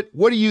 I love it.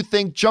 What do you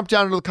think? Jump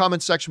down into the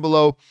comment section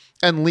below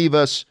and leave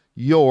us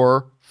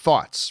your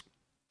thoughts.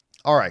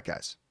 All right,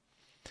 guys.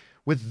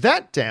 With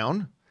that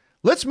down,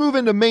 let's move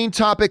into main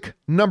topic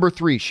number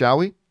 3, shall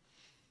we?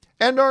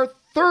 And our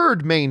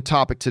third main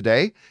topic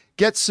today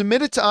gets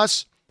submitted to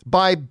us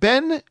by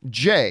Ben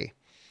J.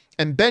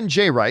 And Ben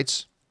J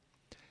writes,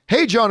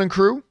 "Hey, John and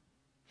crew.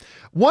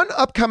 One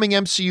upcoming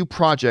MCU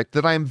project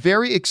that I am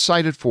very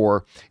excited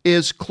for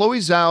is Chloe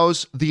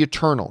Zhao's The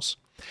Eternals.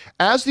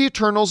 As The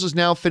Eternals is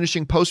now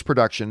finishing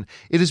post-production,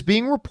 it is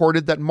being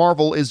reported that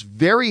Marvel is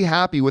very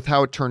happy with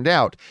how it turned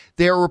out.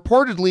 They are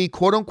reportedly,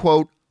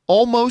 quote-unquote,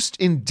 almost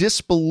in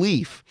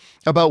disbelief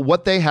about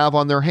what they have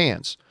on their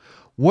hands.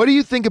 What do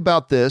you think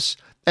about this?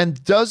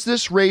 And does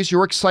this raise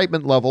your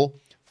excitement level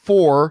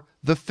for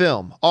the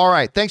film?" All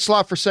right. Thanks a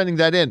lot for sending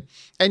that in.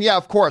 And yeah,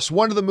 of course,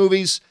 one of the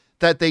movies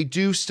that they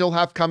do still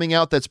have coming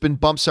out that's been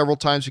bumped several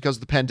times because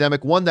of the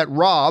pandemic, one that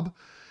Rob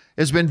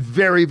has been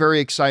very, very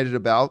excited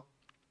about,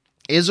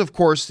 is, of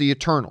course, The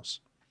Eternals.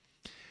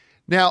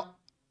 Now,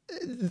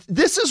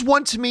 this is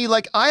one to me,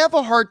 like, I have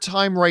a hard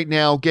time right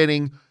now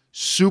getting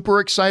super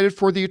excited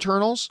for The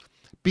Eternals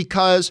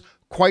because,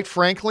 quite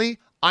frankly,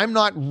 I'm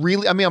not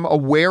really, I'm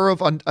aware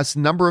of a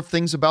number of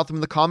things about them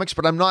in the comics,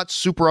 but I'm not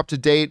super up to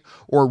date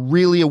or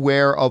really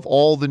aware of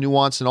all the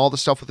nuance and all the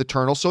stuff with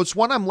Eternals. So it's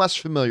one I'm less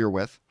familiar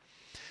with.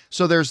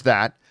 So there's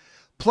that.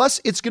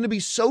 Plus, it's going to be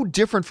so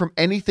different from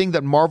anything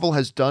that Marvel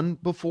has done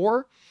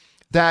before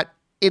that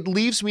it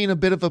leaves me in a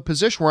bit of a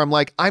position where I'm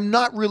like, I'm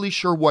not really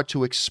sure what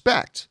to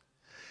expect.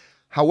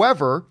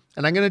 However,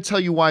 and I'm going to tell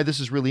you why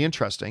this is really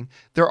interesting,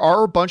 there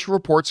are a bunch of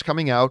reports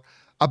coming out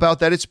about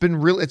that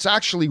it's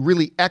actually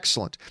really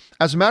excellent.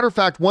 As a matter of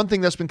fact, one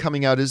thing that's been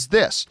coming out is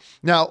this.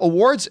 Now,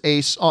 Awards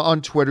Ace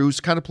on Twitter, who's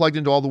kind of plugged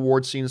into all the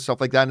award scene and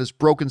stuff like that and has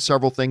broken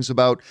several things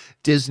about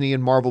Disney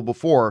and Marvel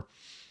before,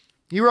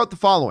 he wrote the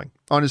following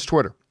on his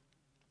Twitter.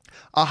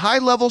 A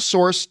high-level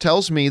source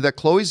tells me that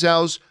Chloe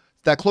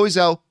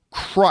Zhao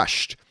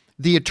crushed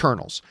the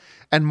Eternals.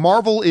 And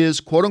Marvel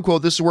is, quote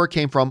unquote, this is where it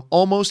came from,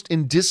 almost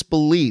in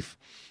disbelief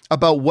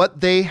about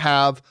what they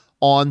have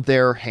on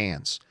their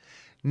hands.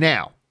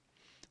 Now,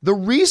 the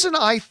reason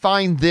I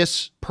find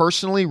this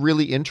personally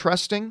really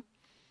interesting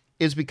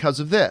is because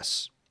of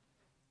this.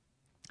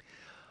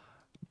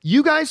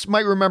 You guys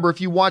might remember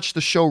if you watch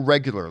the show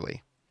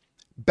regularly,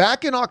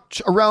 back in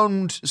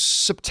around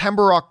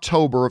September,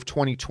 October of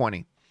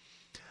 2020,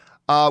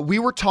 we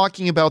were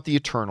talking about the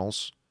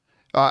Eternals.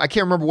 I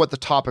can't remember what the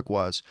topic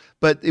was,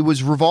 but it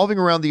was revolving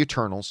around the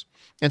Eternals.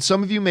 And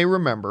some of you may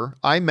remember,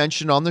 I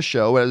mentioned on the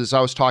show, as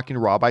I was talking to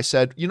Rob, I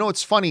said,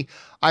 it's funny.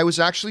 I was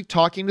actually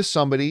talking to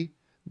somebody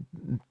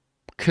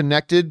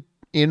connected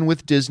in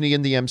with Disney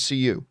and the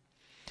MCU.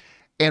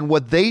 And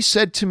what they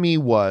said to me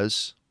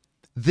was,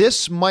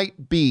 this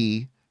might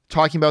be,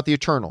 talking about the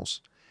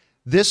Eternals,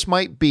 this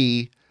might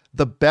be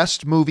the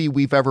best movie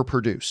we've ever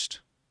produced.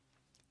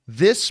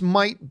 This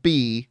might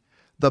be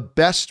the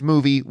best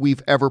movie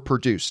we've ever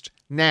produced.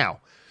 Now,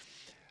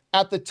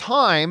 at the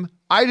time,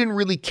 I didn't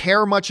really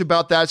care much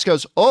about that. It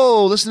goes,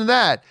 oh, listen to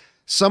that.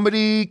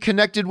 Somebody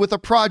connected with a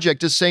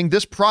project is saying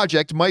this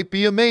project might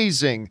be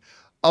amazing.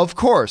 Of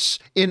course,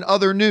 in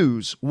other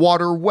news,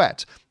 water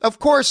wet. Of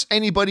course,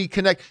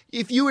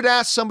 if you had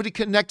asked somebody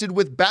connected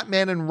with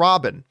Batman and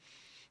Robin,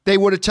 they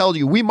would have told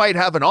you, we might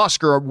have an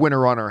Oscar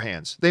winner on our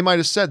hands. They might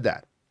have said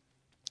that.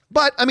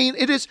 But,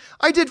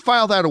 I did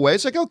file that away.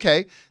 It's like,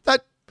 okay,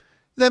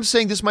 them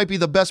saying this might be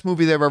the best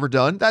movie they've ever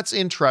done, that's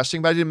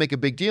interesting, but I didn't make a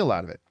big deal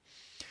out of it.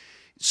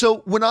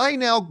 So when I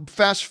now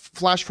flash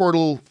forward a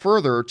little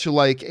further to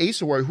like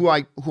Ace Award, who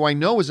I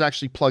know is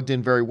actually plugged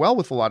in very well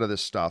with a lot of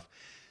this stuff,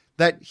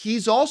 that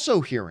he's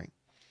also hearing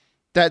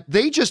that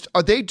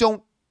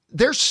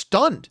they're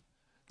stunned.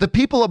 The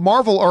people at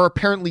Marvel are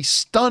apparently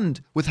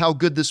stunned with how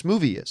good this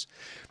movie is.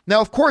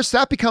 Now, of course,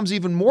 that becomes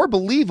even more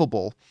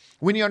believable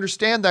when you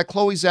understand that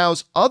Chloe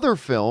Zhao's other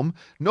film,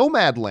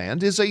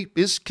 Nomadland,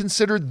 is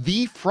considered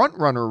the front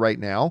runner right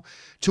now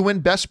to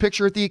win Best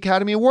Picture at the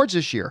Academy Awards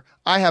this year.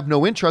 I have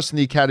no interest in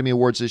the Academy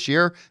Awards this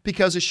year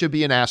because it should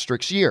be an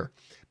asterisk year.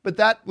 But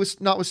that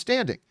was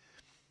notwithstanding.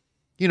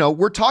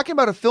 We're talking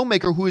about a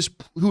filmmaker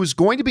who is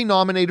going to be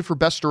nominated for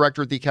Best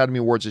Director at the Academy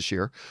Awards this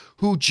year,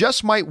 who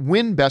just might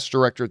win Best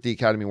Director at the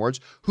Academy Awards,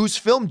 whose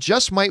film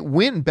just might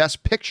win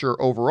Best Picture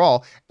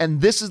overall, and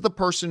this is the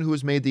person who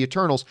has made the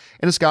Eternals,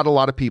 and it's got a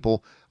lot of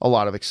people, a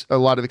lot of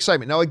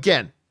excitement. Now,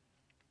 again,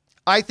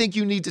 I think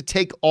you need to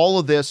take all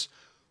of this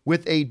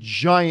with a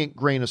giant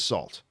grain of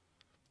salt.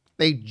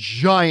 A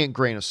giant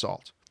grain of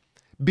salt.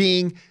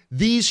 Being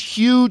these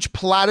huge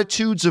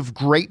platitudes of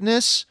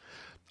greatness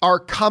are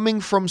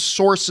coming from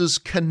sources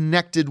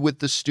connected with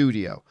the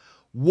studio.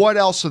 What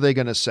else are they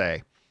going to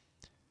say?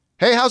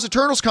 Hey, how's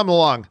Eternals coming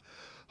along?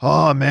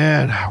 Oh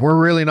man,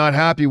 we're really not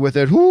happy with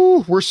it.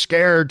 We're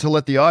scared to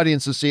let the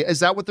audiences see it.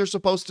 Is that what they're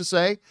supposed to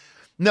say?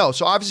 No,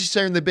 so obviously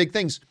saying the big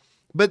things.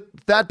 But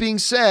that being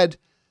said,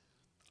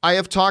 I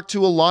have talked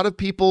to a lot of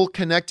people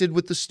connected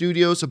with the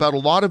studios about a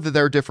lot of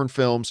their different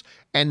films,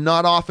 and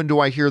not often do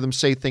I hear them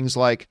say things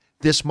like,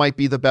 this might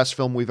be the best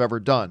film we've ever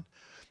done.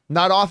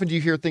 Not often do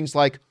you hear things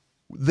like,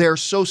 they're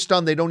so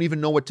stunned they don't even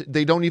know what to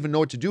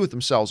do with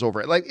themselves over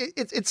it. Like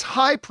it's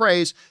high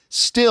praise.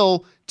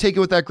 Still, take it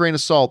with that grain of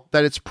salt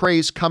that it's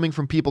praise coming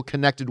from people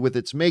connected with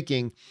its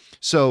making.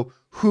 So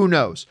who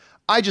knows?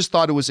 I just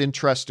thought it was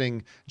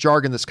interesting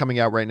jargon that's coming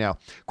out right now.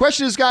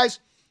 Question is,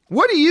 guys,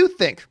 what do you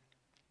think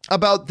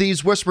about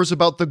these whispers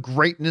about the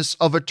greatness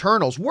of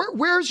Eternals?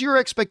 Where's your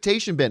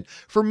expectation been?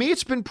 For me,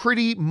 it's been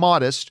pretty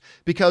modest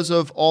because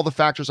of all the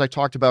factors I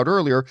talked about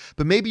earlier,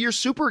 but maybe you're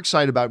super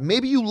excited about it.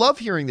 Maybe you love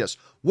hearing this.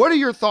 What are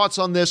your thoughts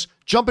on this?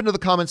 Jump into the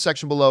comment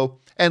section below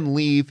and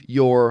leave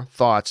your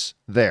thoughts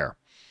there.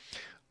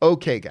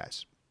 Okay,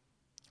 guys.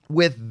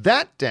 With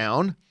that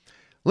down,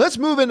 let's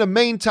move into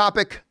main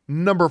topic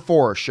number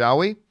 4, shall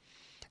we?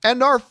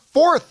 And our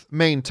fourth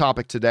main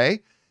topic today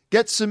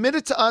gets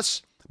submitted to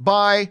us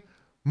by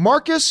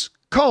Marcus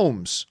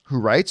Combs, who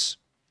writes,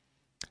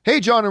 Hey,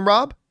 John and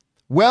Rob.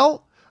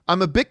 Well,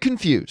 I'm a bit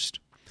confused.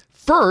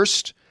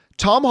 First,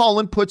 Tom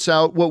Holland puts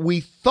out what we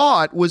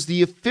thought was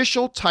the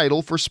official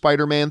title for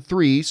Spider-Man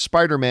 3,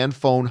 Spider-Man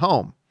Phone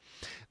Home.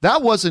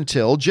 That was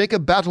until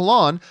Jacob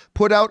Batalon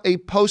put out a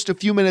post a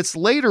few minutes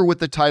later with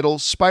the title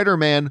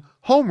Spider-Man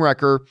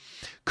Homewrecker.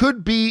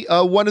 Could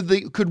one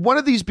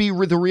of these be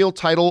the real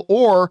title,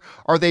 or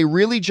are they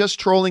really just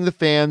trolling the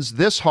fans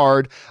this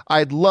hard?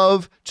 I'd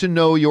love to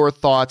know your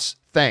thoughts.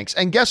 Thanks.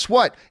 And guess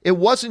what? It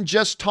wasn't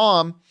just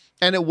Tom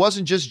and it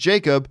wasn't just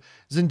Jacob.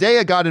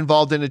 Zendaya got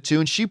involved in it too,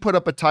 and she put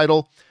up a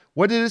title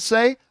What did it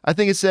say? I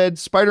think it said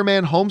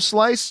Spider-Man Home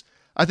Slice.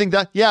 I think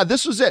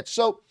this was it.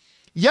 So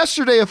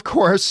yesterday, of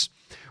course,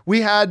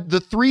 we had the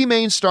three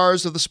main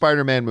stars of the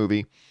Spider-Man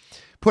movie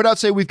put out,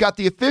 say, we've got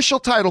the official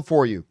title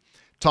for you.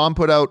 Tom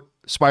put out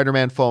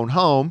Spider-Man Phone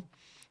Home.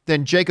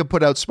 Then Jacob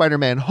put out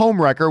Spider-Man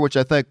Homewrecker, which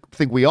I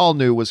think we all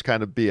knew was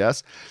kind of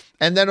BS.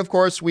 And then, of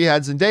course, we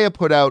had Zendaya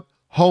put out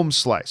Home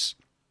Slice.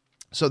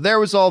 So there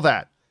was all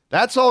that.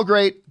 That's all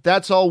great.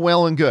 That's all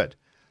well and good.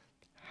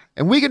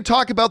 And we can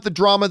talk about the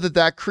drama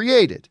that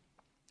created.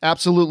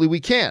 Absolutely, we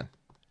can.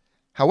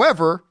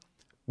 However,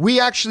 we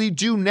actually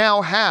do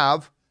now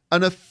have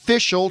an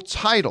official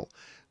title.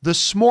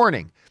 This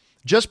morning,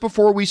 just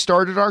before we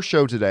started our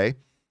show today,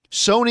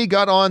 Sony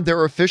got on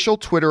their official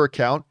Twitter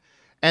account,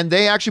 and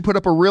they actually put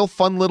up a real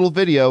fun little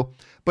video,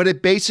 but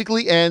it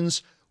basically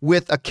ends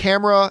with a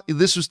camera.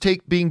 This was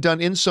being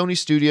done in Sony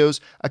Studios.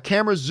 A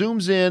camera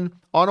zooms in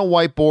on a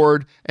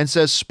whiteboard and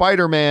says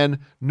Spider-Man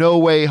No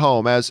Way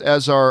Home. As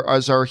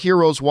our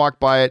heroes walk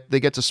by it,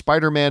 they get to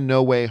Spider-Man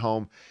No Way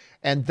Home.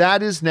 And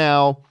that is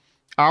now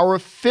our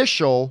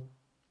official.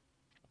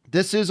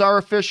 This is our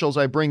officials.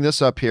 I bring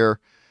this up here.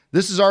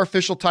 This is our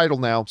official title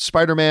now,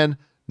 Spider-Man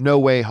No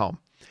Way Home.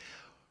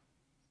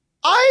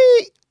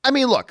 I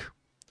mean, look,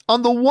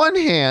 on the one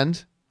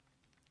hand,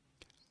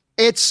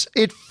 it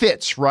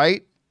fits,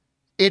 right?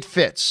 It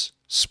fits.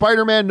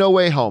 Spider-Man No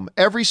Way Home.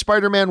 Every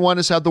Spider-Man one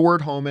has had the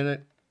word home in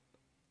it.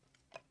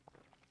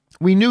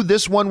 We knew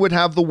this one would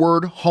have the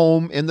word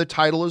home in the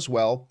title as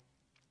well.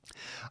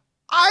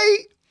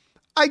 I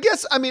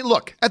guess, I mean,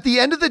 look, at the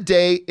end of the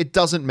day, it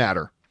doesn't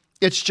matter.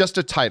 It's just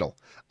a title.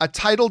 A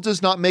title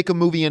does not make a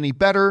movie any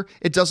better.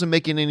 It doesn't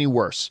make it any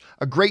worse.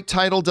 A great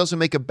title doesn't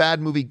make a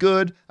bad movie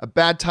good. A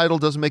bad title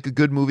doesn't make a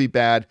good movie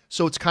bad.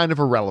 So it's kind of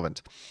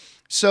irrelevant.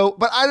 So,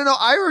 but I don't know.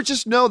 I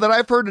just know that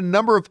I've heard a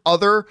number of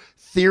other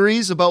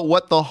theories about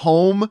what the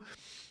home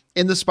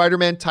in the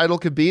Spider-Man title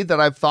could be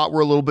that I've thought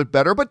were a little bit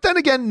better. But then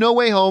again, No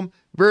Way Home,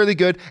 really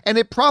good. And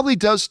it probably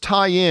does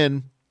tie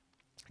in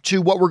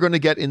to what we're going to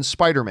get in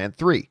Spider-Man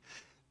 3.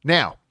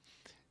 Now,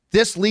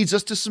 this leads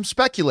us to some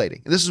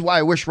speculating. This is why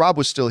I wish Rob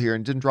was still here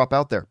and didn't drop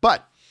out there.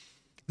 But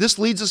this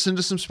leads us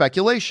into some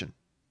speculation.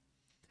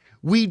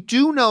 We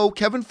do know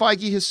Kevin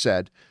Feige has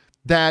said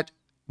that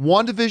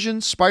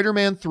WandaVision,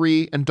 Spider-Man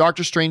 3, and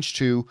Doctor Strange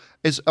 2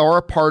 are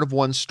a part of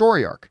one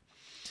story arc.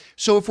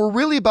 So if we're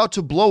really about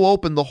to blow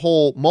open the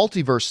whole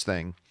multiverse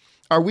thing,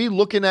 are we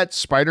looking at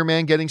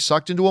Spider-Man getting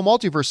sucked into a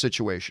multiverse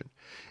situation?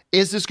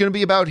 Is this going to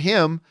be about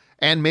him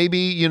and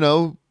maybe,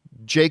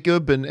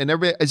 Jacob and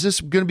everybody? Is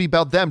this going to be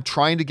about them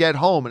trying to get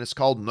home and it's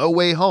called No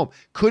Way Home?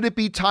 Could it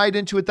be tied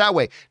into it that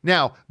way?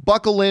 Now,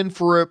 buckle in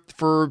for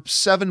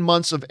 7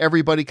 months of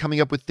everybody coming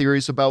up with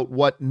theories about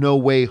what No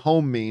Way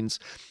Home means,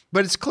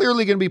 but it's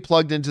clearly going to be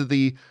plugged into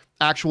the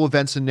actual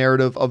events and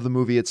narrative of the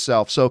movie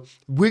itself. So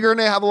we're going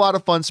to have a lot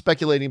of fun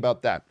speculating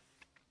about that.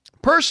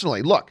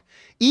 Personally, look,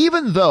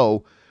 even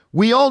though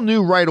we all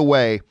knew right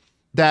away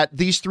that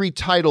these three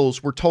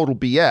titles were total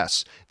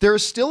BS, there are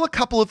still a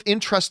couple of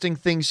interesting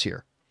things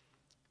here.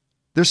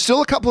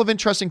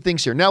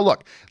 Now,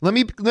 look, let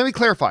me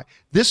clarify.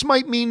 This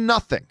might mean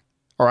nothing,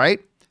 all right?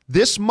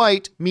 This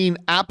might mean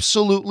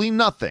absolutely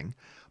nothing,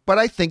 but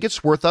I think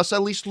it's worth us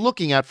at least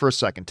looking at for a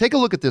second. Take a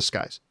look at this,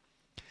 guys.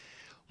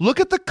 Look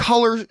at the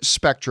color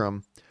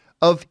spectrum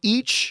of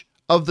each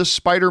of the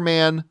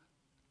Spider-Man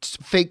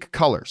fake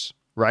colors,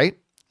 right?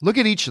 Look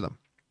at each of them.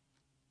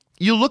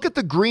 You look at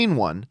the green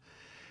one,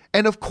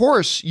 and of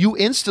course, you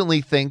instantly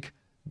think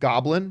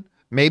Goblin,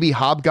 maybe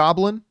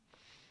Hobgoblin.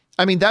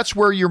 I mean, that's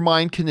where your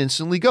mind can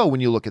instantly go when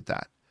you look at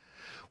that.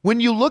 When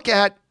you look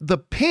at the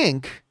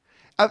pink,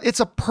 it's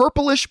a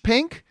purplish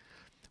pink.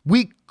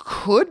 We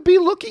could be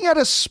looking at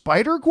a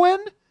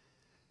Spider-Gwen.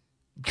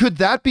 Could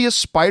that be a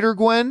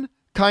Spider-Gwen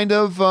kind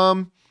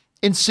of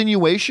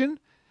insinuation?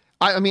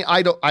 I mean,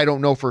 I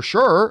don't know for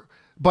sure,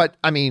 but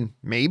I mean,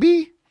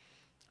 maybe.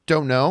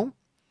 Don't know.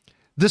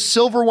 The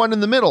silver one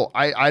in the middle,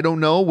 I don't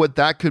know what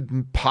that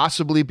could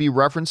possibly be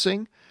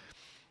referencing.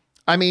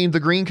 I mean, the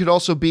green could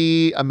also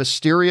be a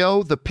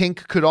Mysterio. The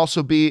pink could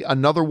also be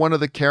another one of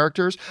the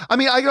characters. I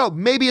mean, I don't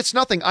know, maybe it's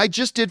nothing. I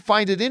just did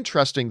find it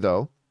interesting,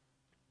 though,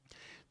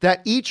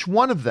 that each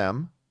one of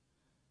them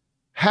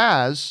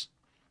has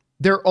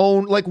their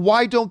own, like,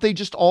 why don't they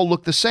just all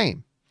look the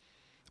same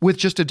with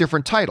just a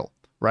different title,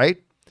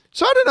 right?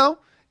 So I don't know.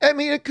 I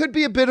mean, it could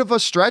be a bit of a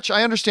stretch.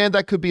 I understand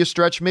that could be a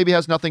stretch. Maybe it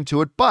has nothing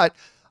to it, but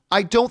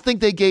I don't think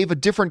they gave a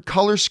different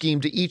color scheme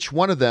to each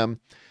one of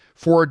them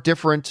for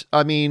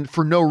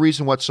no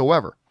reason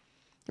whatsoever,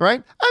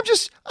 right?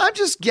 I'm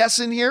just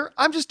guessing here.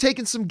 I'm just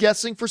taking some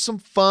guessing for some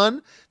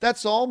fun.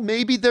 That's all.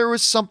 Maybe there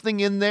was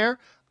something in there.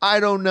 I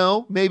don't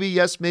know. Maybe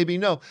yes, maybe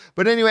no.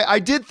 But anyway, I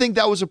did think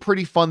that was a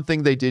pretty fun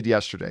thing they did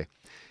yesterday.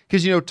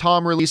 Because,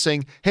 Tom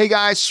releasing, hey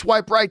guys,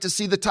 swipe right to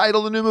see the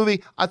title of the new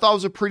movie. I thought it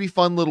was a pretty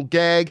fun little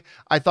gag.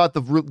 I thought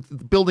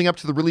building up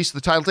to the release of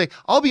the title today,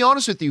 I'll be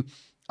honest with you,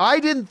 I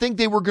didn't think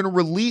they were going to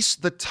release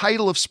the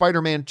title of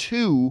Spider-Man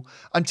 2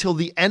 until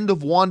the end of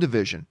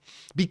WandaVision.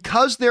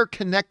 Because they're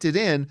connected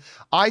in,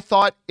 I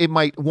thought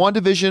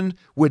WandaVision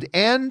would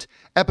end,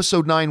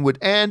 episode 9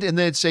 would end, and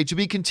then it'd say, to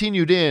be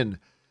continued in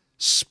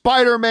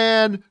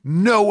Spider-Man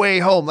No Way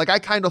Home. Like, I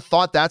kind of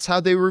thought that's how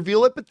they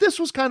reveal it, but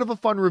this was kind of a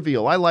fun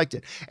reveal. I liked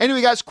it.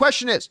 Anyway, guys,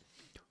 question is,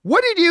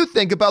 what did you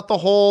think about the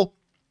whole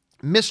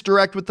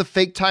misdirect with the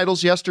fake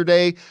titles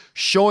yesterday,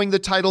 showing the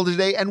title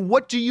today, and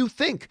what do you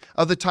think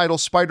of the title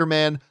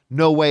Spider-Man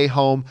No Way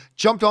Home?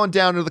 Jump on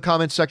down to the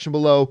comment section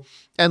below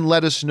and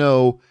let us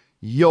know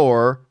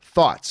your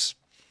thoughts.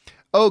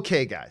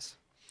 Okay, guys.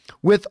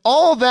 With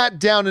all that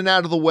down and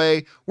out of the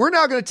way, we're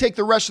now going to take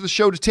the rest of the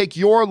show to take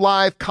your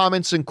live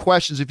comments and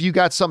questions. If you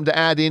got something to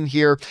add in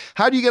here,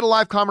 how do you get a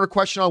live comment or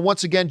question on?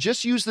 Once again,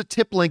 just use the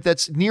tip link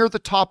that's near the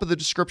top of the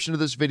description of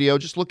this video.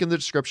 Just look in the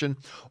description,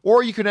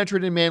 or you can enter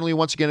it in manually.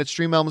 Once again, at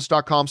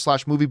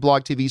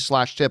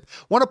streamelements.com/movieblogtv/tip.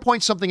 Want to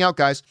point something out,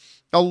 guys.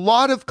 A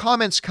lot of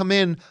comments come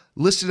in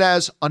listed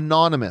as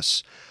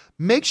anonymous.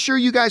 Make sure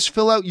you guys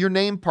fill out your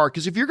name part,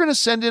 because if you're going to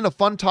send in a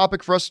fun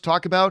topic for us to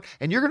talk about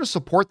and you're going to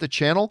support the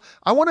channel,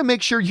 I want to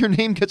make sure your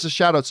name gets a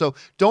shout out. So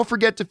don't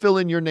forget to fill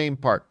in your name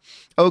part.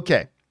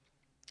 Okay.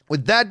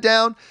 With that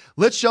down,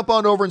 let's jump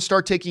on over and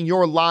start taking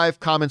your live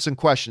comments and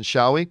questions,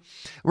 shall we?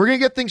 We're going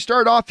to get things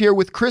started off here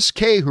with Chris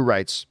K, who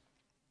writes,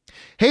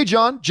 "Hey,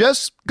 John,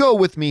 just go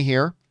with me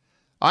here.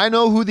 I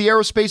know who the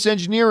aerospace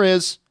engineer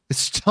is.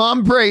 It's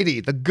Tom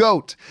Brady, the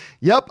GOAT.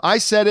 Yep, I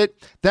said it.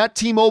 That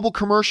T-Mobile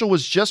commercial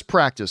was just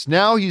practice.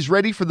 Now he's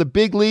ready for the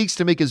big leagues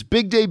to make his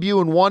big debut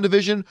in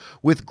WandaVision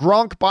with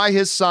Gronk by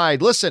his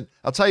side. Listen,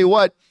 I'll tell you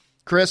what,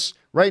 Chris,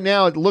 right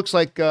now it looks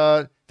like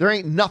there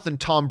ain't nothing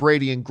Tom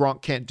Brady and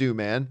Gronk can't do,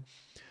 man.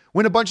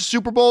 Win a bunch of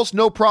Super Bowls?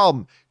 No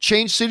problem.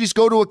 Change cities,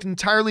 go to an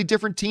entirely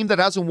different team that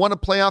hasn't won a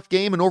playoff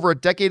game in over a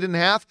decade and a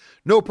half?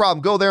 No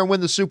problem. Go there and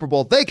win the Super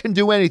Bowl. They can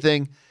do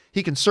anything.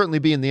 He can certainly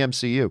be in the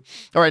MCU.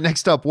 All right,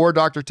 next up, War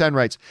Doctor 10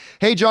 writes,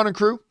 "Hey, John and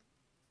crew,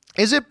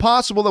 is it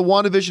possible that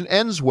WandaVision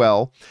ends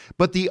well,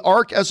 but the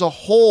arc as a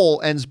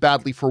whole ends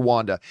badly for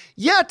Wanda?"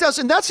 Yeah, it does.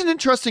 And that's an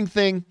interesting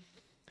thing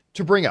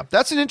to bring up.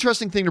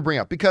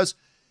 Because,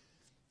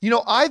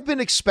 I've been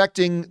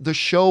expecting the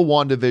show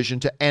WandaVision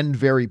to end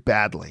very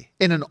badly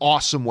in an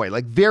awesome way,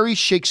 like very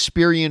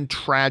Shakespearean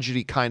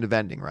tragedy kind of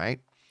ending, right?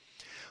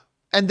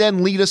 And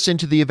then lead us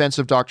into the events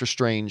of Doctor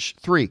Strange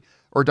 3.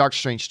 Or Doctor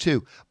Strange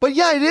 2. But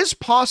yeah, it is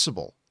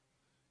possible.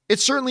 It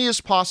certainly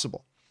is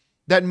possible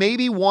that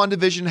maybe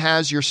WandaVision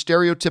has your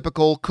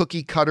stereotypical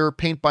cookie cutter,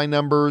 paint by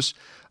numbers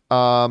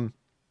thing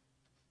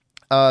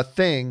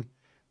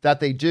that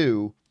they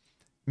do.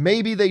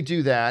 Maybe they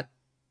do that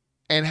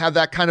and have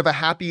that kind of a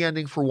happy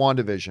ending for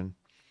WandaVision.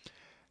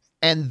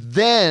 And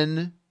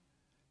then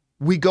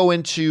we go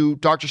into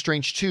Doctor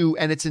Strange 2,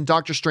 and it's in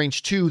Doctor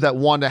Strange 2 that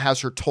Wanda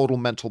has her total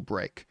mental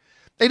break.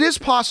 It is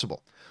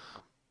possible.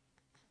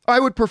 I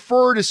would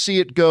prefer to see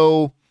it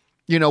go,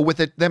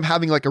 with them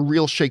having like a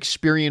real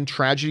Shakespearean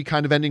tragedy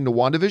kind of ending to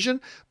WandaVision.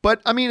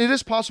 But I mean, it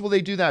is possible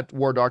they do that,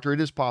 War Doctor.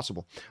 It is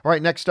possible. All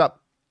right, next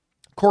up,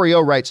 Corey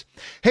O writes,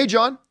 "Hey,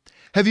 John,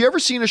 have you ever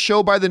seen a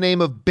show by the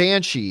name of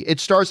Banshee? It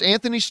stars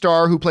Anthony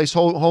Starr, who plays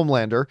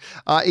Homelander.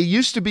 It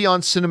used to be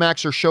on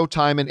Cinemax or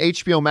Showtime, and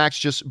HBO Max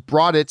just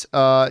brought it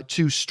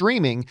to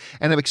streaming,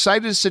 and I'm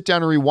excited to sit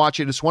down and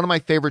rewatch it. It's one of my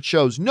favorite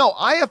shows." No,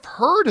 I have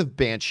heard of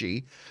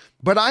Banshee,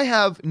 but I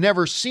have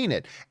never seen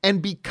it.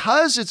 And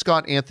because it's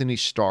got Anthony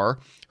Starr,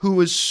 who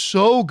is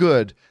so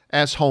good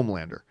as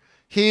Homelander.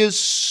 He is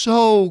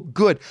so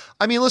good.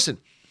 I mean, listen,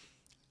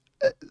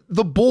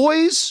 The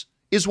Boys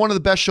is one of the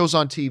best shows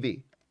on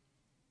TV.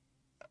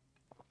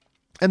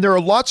 And there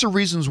are lots of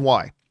reasons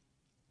why.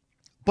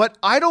 But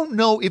I don't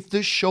know if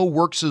this show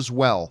works as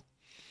well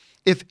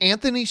if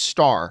Anthony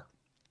Starr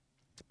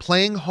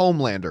playing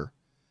Homelander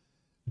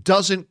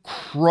doesn't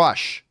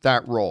crush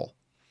that role.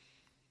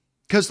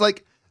 Because,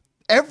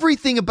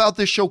 everything about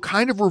this show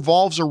kind of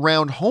revolves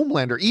around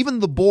Homelander. Even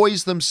the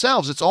boys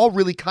themselves, it's all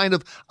really kind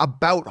of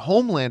about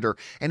Homelander.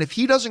 And if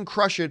he doesn't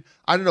crush it,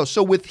 I don't know.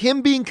 So with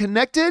him being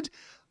connected,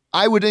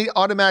 I would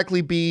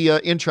automatically be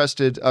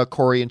interested,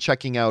 Corey, in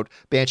checking out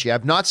Banshee.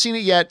 I've not seen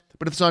it yet,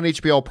 but if it's on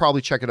HBO, I'll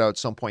probably check it out at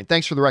some point.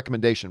 Thanks for the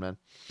recommendation, man.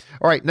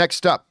 All right,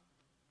 next up.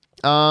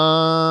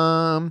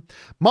 Mom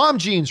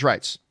Jeans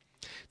writes,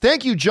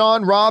 "Thank you,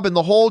 John, Rob, and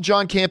the whole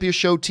John Campea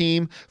Show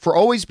team for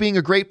always being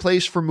a great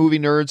place for movie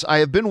nerds. I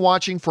have been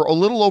watching for a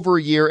little over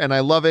a year, and I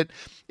love it.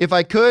 If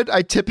I could,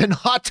 I'd tip in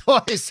hot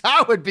toys.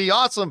 That would be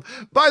awesome."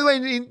 By the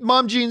way,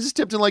 Mom Jeans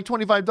tipped in like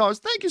 $25.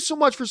 Thank you so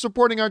much for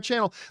supporting our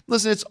channel.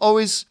 Listen, it's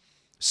always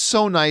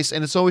so nice,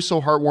 and it's always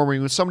so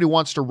heartwarming when somebody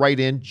wants to write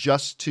in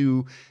just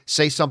to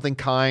say something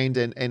kind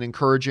and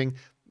encouraging.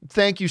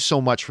 Thank you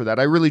so much for that.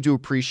 I really do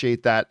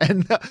appreciate that.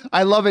 And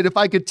I love it. If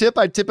I could tip,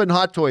 I'd tip in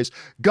hot toys.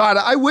 God,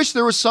 I wish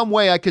there was some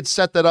way I could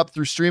set that up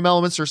through Stream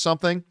Elements or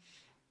something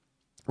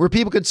where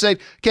people could say,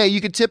 okay,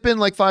 you could tip in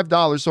like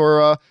 $5,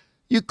 or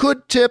you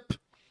could tip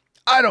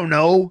I don't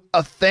know,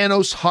 a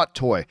Thanos hot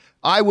toy.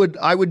 I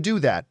would do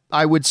that.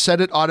 I would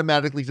set it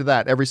automatically to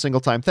that every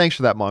single time. Thanks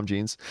for that, Mom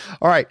Jeans.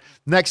 All right,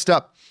 next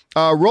up,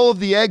 Roll of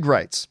the Egg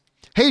writes,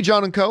 hey,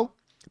 John and Co.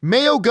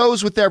 Mayo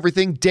goes with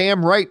everything.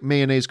 Damn right,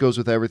 mayonnaise goes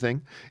with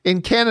everything. In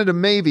Canada,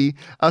 maybe.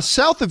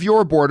 South of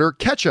your border,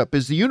 ketchup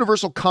is the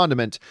universal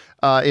condiment,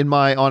 in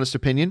my honest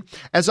opinion.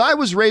 As I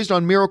was raised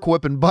on Miracle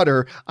Whip and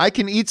butter, I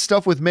can eat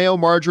stuff with mayo,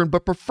 margarine,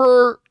 but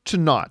prefer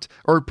not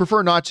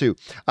to.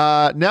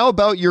 Now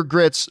about your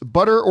grits,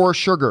 butter or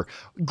sugar.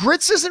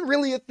 Grits isn't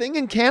really a thing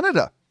in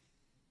Canada.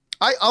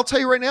 I'll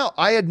tell you right now,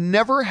 I had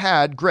never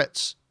had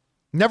grits.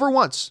 Never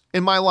once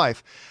in my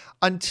life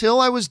until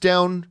I was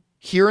down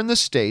here in the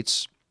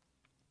States.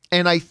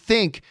 And I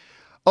think,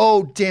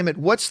 oh, damn it,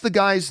 what's the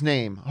guy's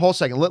name? Hold a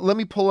second. Let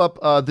me pull up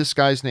this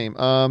guy's name.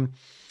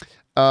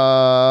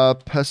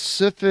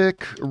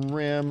 Pacific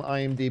Rim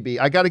IMDb.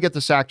 I got to get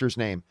this actor's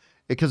name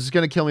because it's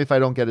going to kill me if I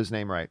don't get his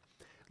name right.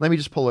 Let me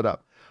just pull it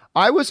up.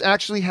 I was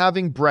actually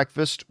having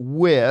breakfast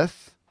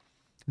with,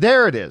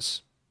 there it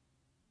is.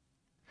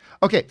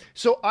 Okay,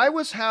 so I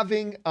was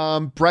having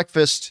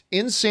breakfast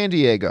in San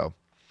Diego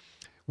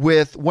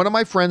with one of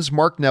my friends,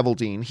 Mark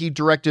Neveldine. He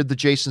directed the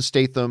Jason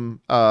Statham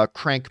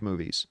Crank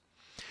movies.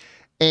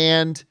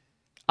 And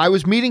I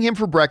was meeting him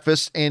for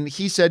breakfast, and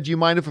he said, do you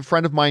mind if a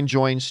friend of mine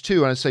joins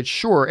too? And I said,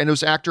 sure. And it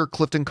was actor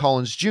Clifton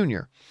Collins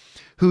Jr.,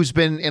 who's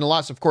been in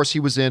lots. Of course, he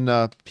was in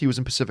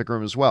Pacific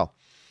Rim as well.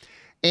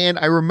 And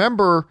I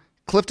remember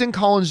Clifton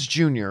Collins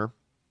Jr.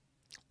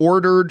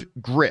 ordered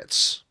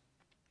grits.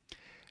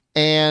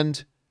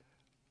 And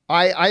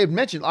I had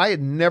mentioned I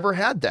had never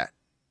had that.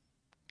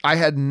 I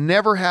had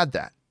never had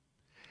that.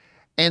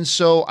 And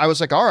so I was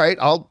like, all right,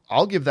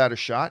 I'll give that a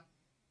shot.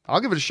 I'll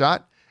give it a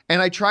shot.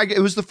 And I tried. It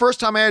was the first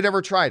time I had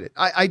ever tried it.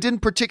 I didn't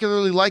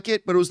particularly like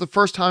it, but it was the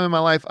first time in my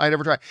life I'd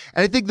ever tried.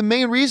 And I think the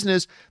main reason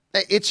is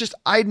it's just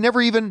I'd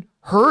never even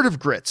heard of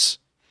grits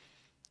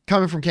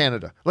coming from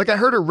Canada. Like I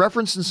heard it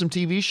referenced in some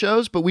TV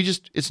shows, but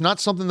it's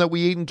not something that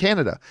we eat in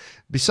Canada.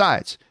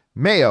 Besides,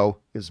 mayo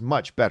is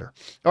much better.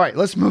 All right,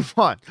 let's move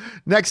on.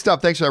 Next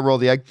up, thanks for that roll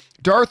of the egg.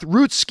 Darth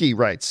Rootsky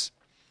writes,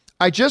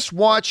 I just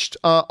watched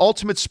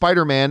Ultimate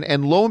Spider-Man,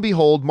 and lo and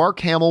behold,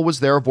 Mark Hamill was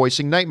there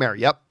voicing Nightmare.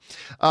 Yep.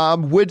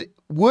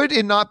 Would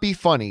it not be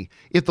funny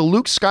if the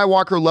Luke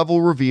Skywalker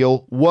level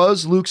reveal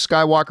was Luke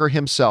Skywalker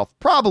himself?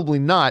 Probably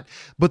not,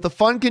 but the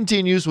fun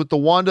continues with the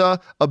Wanda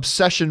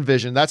obsession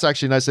vision. That's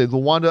actually nice to say, the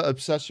Wanda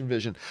obsession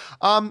vision.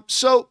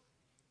 So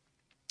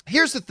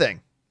here's the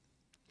thing.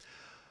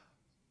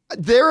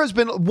 There has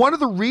been one of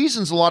the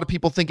reasons a lot of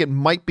people think it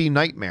might be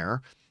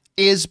Nightmare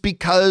is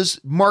because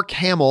Mark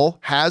Hamill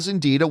has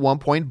indeed at one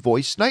point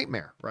voiced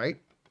Nightmare, right?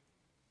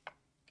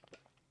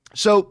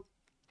 So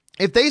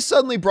if they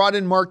suddenly brought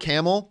in Mark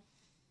Hamill,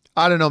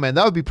 I don't know, man,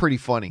 that would be pretty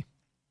funny.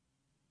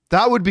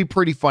 That would be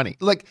pretty funny.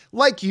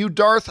 Like you,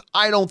 Darth,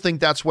 I don't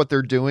think that's what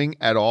they're doing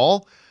at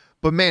all.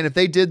 But man, if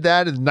they did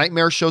that and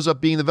Nightmare shows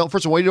up being the villain,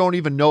 first of all, we don't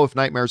even know if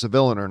Nightmare's a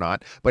villain or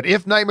not. But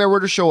if Nightmare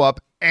were to show up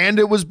and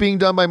it was being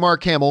done by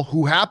Mark Hamill,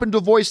 who happened to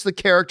voice the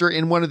character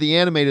in one of the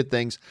animated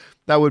things,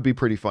 that would be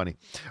pretty funny.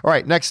 All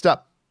right, next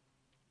up,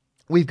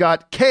 we've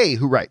got Kay,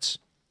 who writes,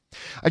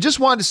 I just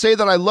wanted to say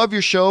that I love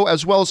your show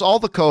as well as all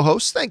the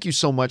co-hosts. Thank you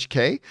so much,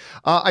 Kay.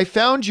 I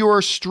found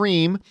your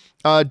stream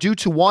due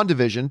to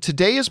WandaVision.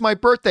 Today is my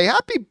birthday.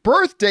 Happy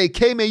birthday,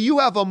 Kay. May you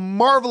have a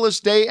marvelous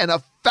day and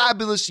a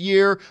fabulous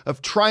year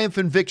of triumph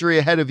and victory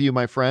ahead of you,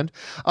 my friend.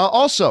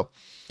 Also,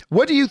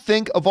 what do you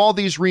think of all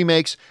these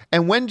remakes,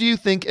 and when do you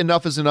think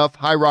enough is enough?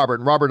 Hi,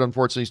 Robert. And Robert,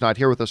 unfortunately, is not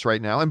here with us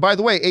right now. And by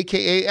the way,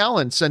 a.k.a.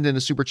 Alan, send in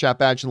a super chat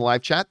badge in the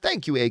live chat.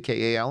 Thank you,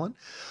 a.k.a. Alan.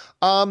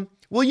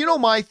 Well, you know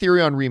my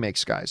theory on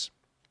remakes, guys.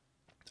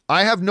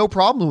 I have no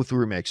problem with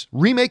remakes.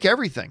 Remake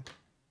everything.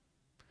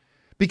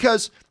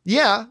 Because,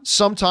 yeah,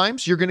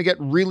 sometimes you're going to get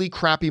really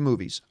crappy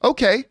movies.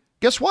 Okay,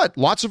 guess what?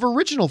 Lots of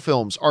original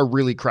films are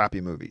really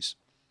crappy movies.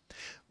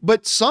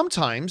 But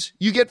sometimes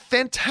you get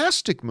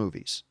fantastic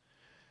movies.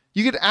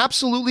 You get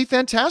absolutely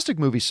fantastic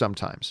movies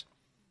sometimes.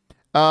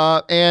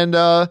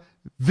 Visvi,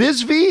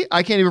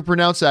 I can't even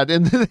pronounce that.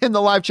 In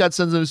the live chat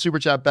sends in a super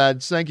chat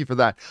badge. Thank you for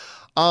that.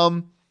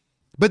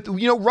 But,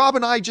 you know, Rob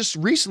and I just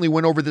recently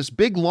went over this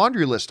big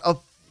laundry list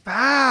of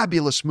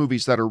fabulous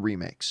movies that are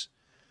remakes.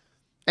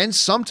 And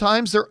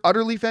sometimes they're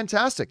utterly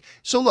fantastic.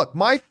 So look,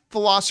 my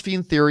philosophy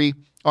and theory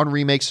on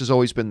remakes has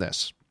always been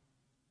this.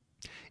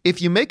 If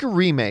you make a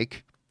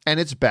remake and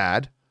it's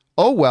bad,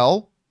 oh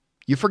well,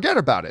 you forget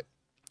about it.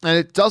 And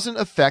it doesn't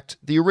affect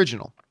the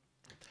original.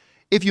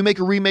 If you make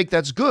a remake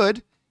that's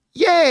good,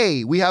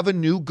 yay, we have a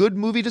new good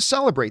movie to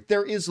celebrate.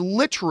 There is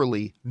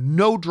literally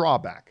no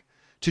drawback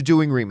to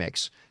doing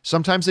remakes.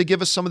 Sometimes they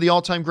give us some of the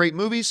all-time great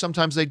movies,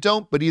 sometimes they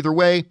don't, but either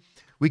way,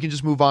 we can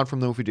just move on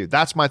from them if we do.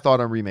 That's my thought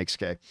on remakes,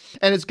 Kay.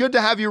 And it's good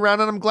to have you around,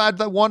 and I'm glad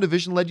that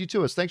WandaVision led you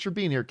to us. Thanks for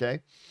being here,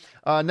 Kay.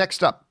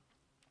 Next up,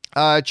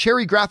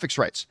 Cherry Graphics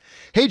writes,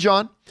 hey,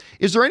 John,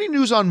 is there any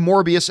news on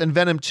Morbius and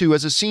Venom 2,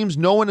 as it seems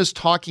no one is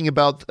talking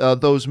about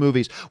those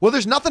movies? Well,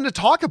 there's nothing to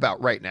talk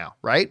about right now,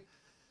 right?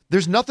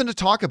 There's nothing to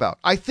talk about.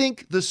 I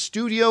think the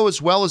studio, as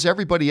well as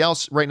everybody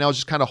else right now, is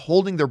just kind of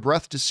holding their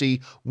breath to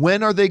see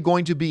when are they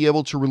going to be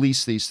able to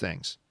release these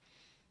things,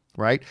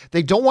 right?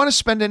 They don't want to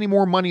spend any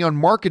more money on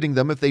marketing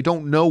them if they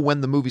don't know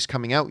when the movie's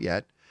coming out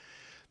yet.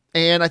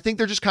 And I think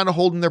they're just kind of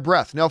holding their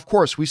breath. Now, of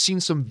course, we've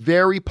seen some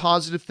very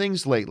positive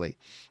things lately.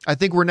 I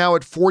think we're now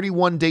at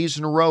 41 days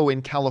in a row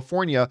in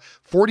California,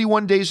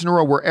 41 days in a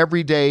row where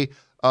every day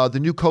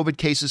the new COVID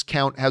cases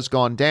count has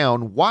gone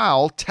down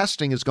while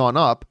testing has gone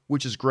up,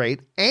 which is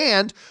great.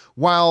 And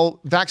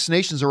while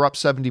vaccinations are up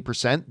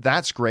 70%,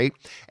 that's great.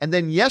 And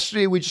then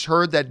yesterday we just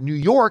heard that New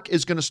York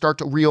is going to start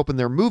to reopen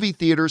their movie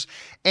theaters.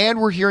 And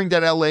we're hearing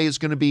that LA is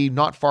going to be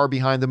not far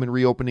behind them in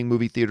reopening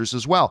movie theaters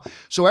as well.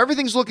 So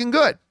everything's looking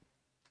good.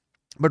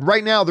 But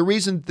right now, the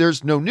reason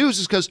there's no news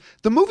is because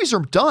the movies are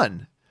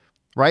done,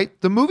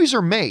 right? The movies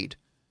are made.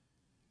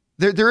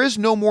 There is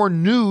no more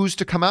news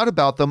to come out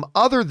about them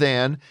other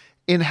than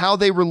in how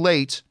they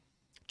relate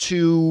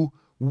to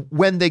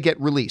when they get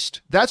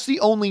released. That's the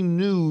only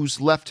news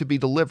left to be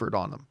delivered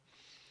on them.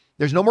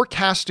 There's no more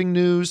casting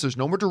news. There's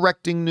no more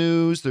directing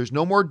news. There's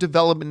no more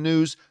development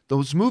news.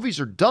 Those movies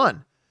are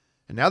done.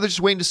 And now they're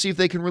just waiting to see if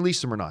they can release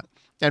them or not,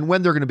 and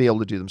when they're going to be able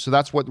to do them. So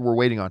that's what we're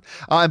waiting on.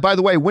 And by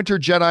the way, Winter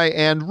Jedi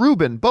and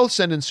Ruben both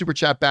send in super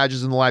chat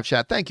badges in the live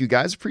chat. Thank you,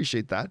 guys.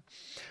 Appreciate that.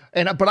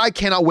 But I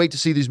cannot wait to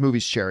see these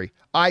movies, Cherry.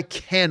 I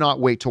cannot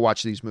wait to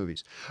watch these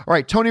movies. All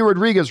right, Tony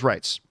Rodriguez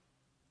writes,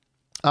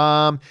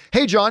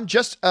 hey John,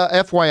 just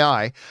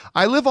FYI,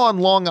 I live on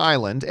Long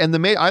Island, and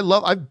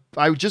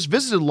I just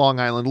visited Long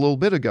Island a little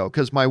bit ago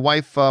because my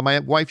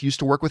wife used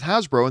to work with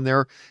Hasbro, and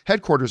their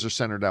headquarters are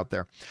centered out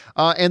there.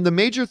 And the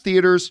major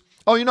theaters.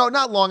 Oh,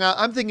 not Long Island.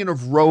 I'm thinking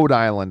of Rhode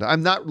Island.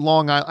 I'm not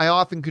Long Island. I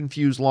often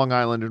confuse Long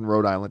Island and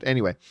Rhode Island.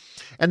 Anyway,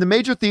 and the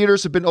major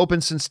theaters have been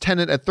open since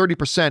Tenet at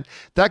 30%.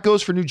 That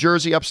goes for New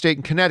Jersey, upstate,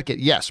 and Connecticut.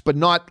 Yes, but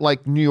not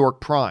like New York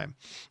Prime.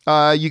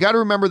 You got to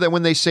remember that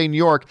when they say New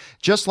York,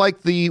 just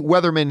like the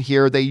weathermen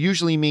here, they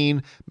usually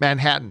mean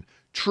Manhattan.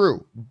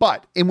 True.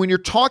 But when you're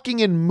talking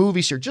in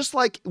movies here, just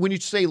like when you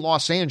say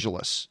Los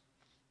Angeles,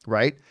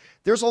 right?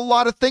 There's a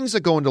lot of things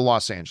that go into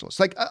Los Angeles.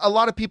 Like a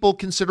lot of people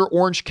consider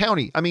Orange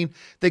County. I mean,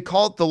 they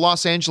call it the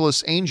Los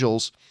Angeles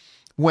Angels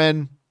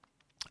when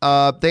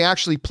they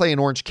actually play in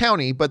Orange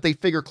County, but they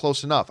figure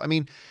close enough. I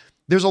mean,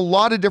 there's a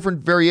lot of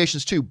different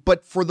variations too.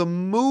 But for the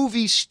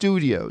movie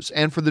studios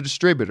and for the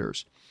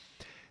distributors,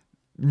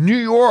 New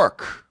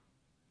York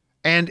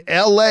and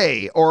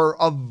LA are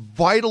of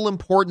vital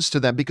importance to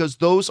them because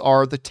those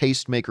are the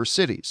tastemaker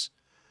cities.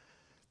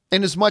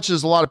 And as much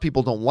as a lot of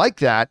people don't like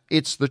that,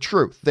 it's the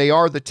truth. They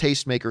are the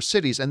tastemaker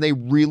cities, and they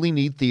really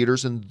need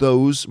theaters in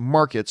those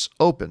markets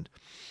opened.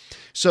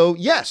 So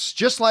yes,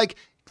 just like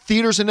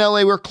theaters in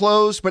LA were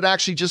closed, but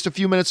actually just a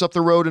few minutes up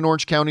the road in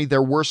Orange County,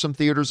 there were some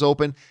theaters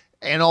open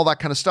and all that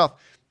kind of stuff.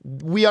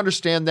 We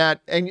understand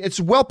that, and it's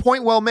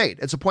point well made.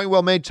 It's a point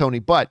well made, Tony,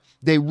 but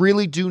they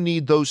really do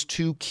need those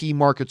two key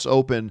markets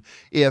open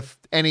if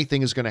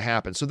anything is going to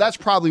happen. So that's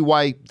probably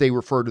why they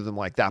refer to them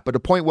like that, but a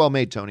point well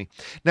made, Tony.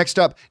 Next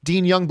up,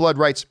 Dean Youngblood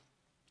writes,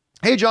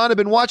 hey, John, I've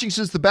been watching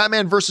since the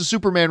Batman vs.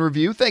 Superman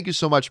review. Thank you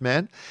so much,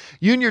 man.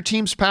 You and your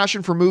team's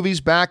passion for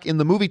movies back in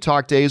the Movie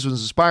Talk days was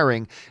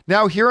inspiring.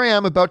 Now here I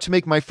am about to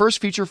make my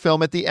first feature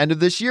film at the end of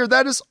this year.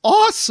 That is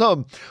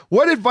awesome.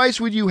 What advice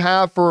would you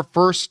have for a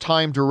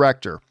first-time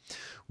director?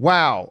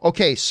 Wow.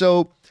 Okay,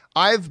 so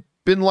I've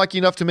been lucky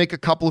enough to make a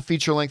couple of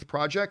feature-length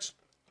projects.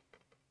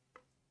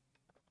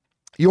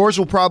 Yours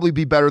will probably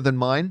be better than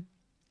mine,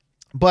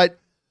 but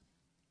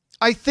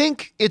I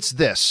think it's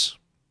this.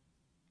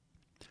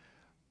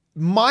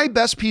 My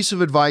best piece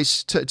of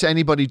advice to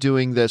anybody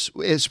doing this,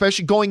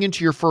 especially going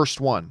into your first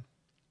one,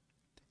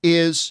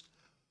 is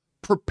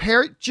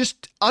prepare,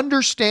 just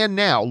understand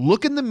now,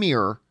 look in the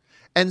mirror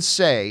and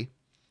say,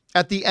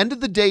 at the end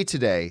of the day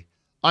today,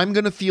 I'm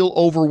going to feel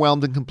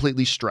overwhelmed and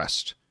completely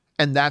stressed.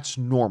 And that's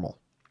normal.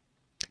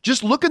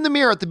 Just look in the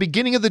mirror at the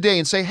beginning of the day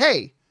and say,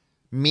 hey,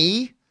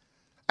 me,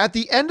 at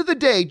the end of the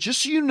day,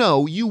 just so you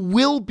know, you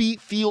will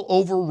feel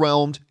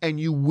overwhelmed and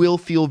you will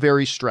feel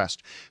very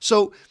stressed.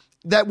 So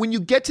that when you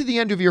get to the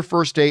end of your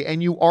first day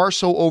and you are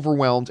so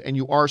overwhelmed and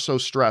you are so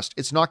stressed,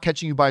 it's not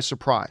catching you by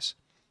surprise.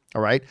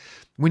 All right.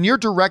 When you're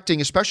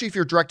directing, especially if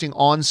you're directing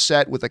on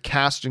set with a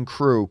cast and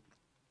crew,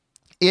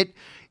 it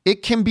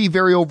can be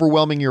very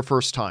overwhelming your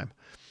first time.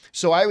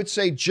 So I would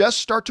say just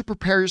start to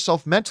prepare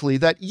yourself mentally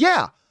that,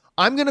 yeah,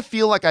 I'm going to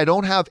feel like I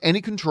don't have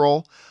any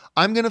control.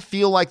 I'm going to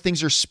feel like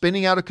things are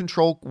spinning out of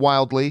control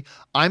wildly.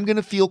 I'm going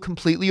to feel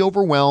completely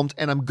overwhelmed,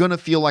 and I'm going to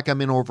feel like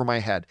I'm in over my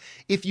head.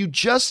 If you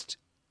just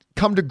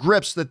come to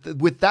grips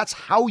with that's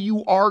how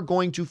you are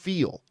going to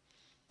feel,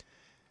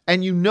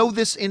 and you know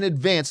this in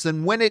advance,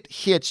 then when it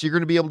hits, you're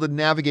going to be able to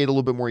navigate a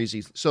little bit more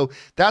easy. So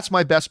that's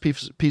my best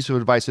piece of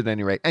advice at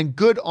any rate. And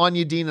good on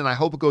you, Dean, and I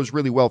hope it goes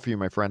really well for you,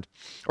 my friend.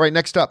 All right,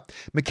 next up,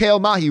 Mikhail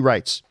Mahi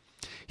writes,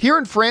 here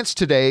in France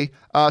today,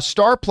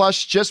 Star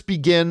Plus just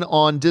began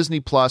on Disney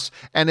Plus,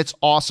 and it's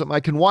awesome. I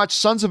can watch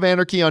Sons of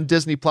Anarchy on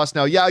Disney Plus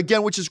now. Yeah,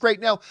 again, which is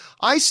great. Now,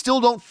 I still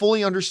don't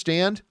fully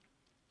understand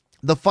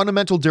the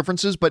fundamental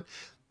differences, but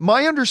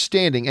my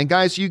understanding, and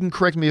guys, you can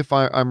correct me if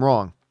I'm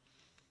wrong,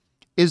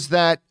 is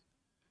that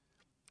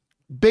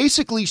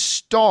basically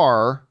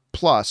Star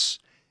Plus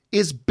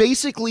is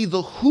basically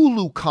the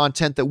Hulu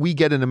content that we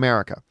get in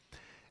America.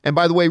 And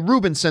by the way,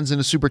 Ruben sends in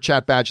a super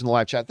chat badge in the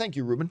live chat. Thank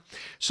you, Ruben.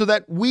 So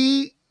that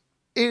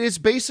it is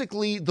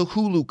basically the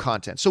Hulu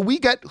content. So we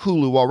get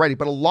Hulu already,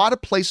 but a lot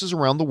of places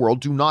around the world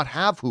do not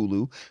have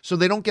Hulu. So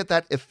they don't get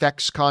that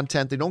effects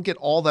content. They don't get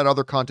all that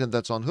other content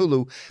that's on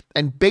Hulu.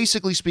 And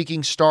basically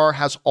speaking, Star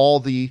has all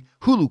the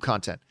Hulu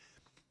content.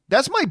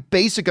 That's my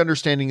basic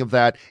understanding of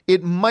that.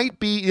 It might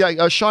be,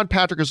 Sean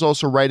Patrick is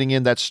also writing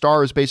in that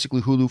Star is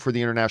basically Hulu for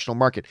the international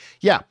market.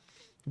 Yeah.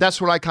 That's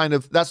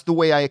the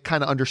way I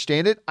kind of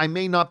understand it. I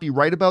may not be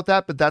right about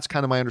that, but that's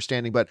kind of my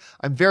understanding. But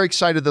I'm very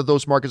excited that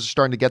those markets are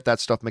starting to get that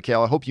stuff,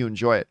 Mikhail. I hope you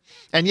enjoy it.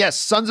 And yes,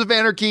 Sons of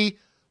Anarchy,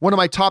 one of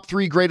my top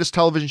 3 greatest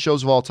television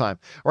shows of all time.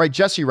 All right,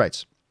 Jesse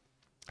writes,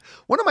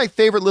 one of my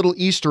favorite little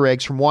Easter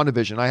eggs from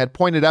WandaVision I had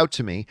pointed out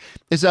to me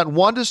is that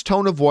Wanda's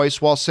tone of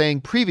voice while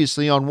saying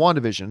previously on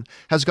WandaVision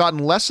has gotten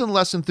less and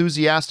less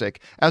enthusiastic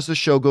as the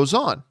show goes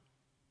on.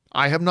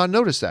 I have not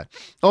noticed that.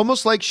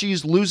 Almost like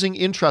she's losing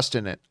interest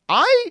in it.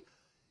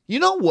 You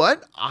know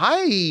what?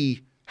 I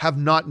have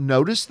not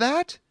noticed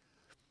that.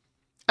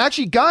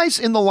 Actually, guys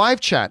in the live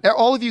chat,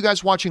 all of you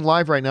guys watching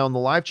live right now in the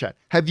live chat,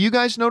 have you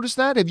guys noticed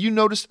that? Have you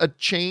noticed a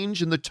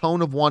change in the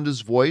tone of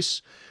Wanda's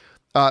voice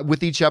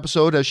with each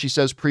episode, as she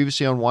says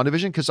previously on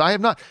WandaVision? Because I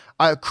have not.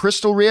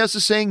 Crystal Reyes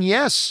is saying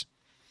yes,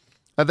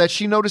 that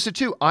she noticed it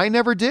too. I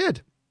never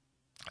did.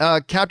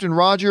 Captain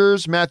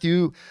Rogers,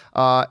 Matthew,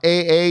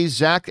 AA,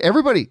 Zach,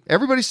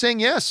 everybody's saying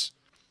yes.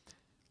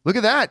 Look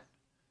at that.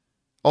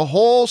 A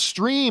whole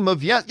stream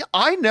of yes.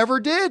 I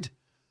never did.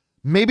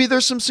 Maybe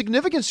there's some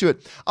significance to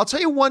it. I'll tell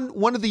you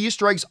one of the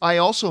Easter eggs I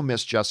also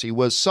missed, Jesse,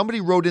 was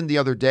somebody wrote in the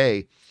other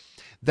day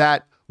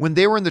that when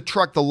they were in the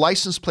truck, the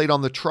license plate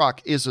on the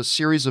truck is a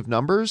series of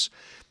numbers.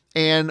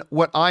 And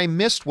what I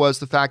missed was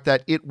the fact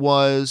that it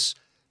was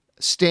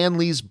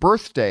Stanley's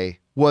birthday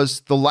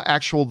was the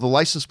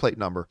license plate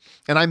number.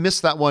 And I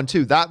missed that one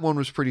too. That one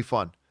was pretty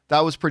fun. That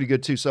was pretty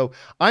good too. So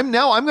I'm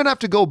going to have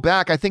to go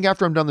back. I think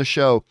after I'm done the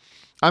show,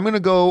 I'm going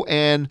to go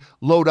and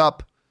load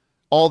up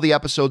all the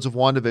episodes of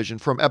WandaVision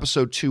from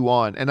episode 2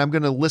 on, and I'm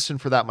going to listen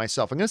for that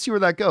myself. I'm going to see where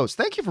that goes.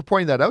 Thank you for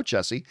pointing that out,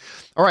 Jesse.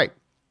 All right.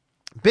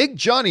 Big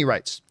Johnny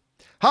writes,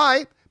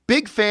 hi,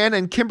 big fan,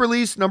 and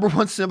Kimberly's number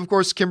one sim, of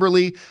course.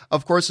 Kimberly,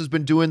 of course, has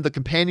been doing the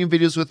companion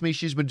videos with me.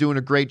 She's been doing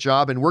a great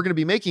job, and we're going to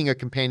be making a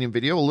companion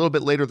video a little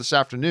bit later this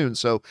afternoon,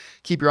 so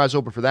keep your eyes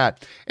open for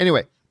that.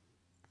 Anyway,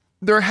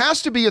 there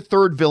has to be a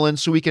third villain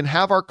so we can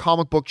have our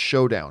comic book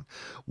showdown.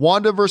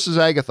 Wanda versus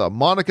Agatha,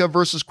 Monica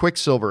versus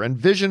Quicksilver, and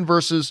Vision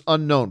versus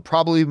Unknown,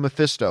 probably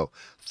Mephisto.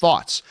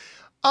 Thoughts?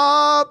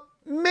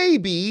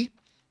 Maybe,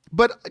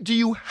 but do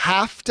you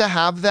have to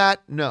have that?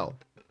 No.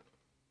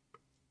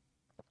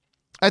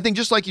 I think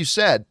just like you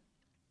said,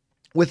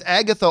 with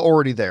Agatha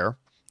already there,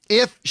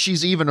 if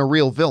she's even a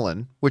real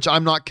villain, which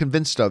I'm not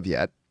convinced of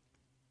yet,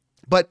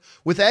 but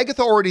with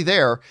Agatha already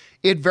there,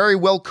 it very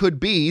well could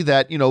be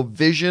that,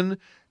 Vision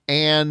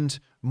and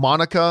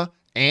Monica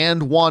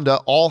and Wanda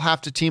all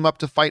have to team up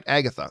to fight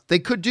Agatha. They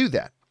could do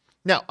that.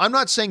 Now, I'm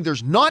not saying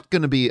there's not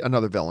going to be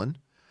another villain.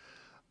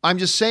 I'm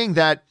just saying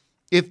that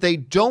if they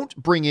don't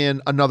bring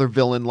in another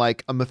villain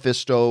like a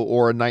Mephisto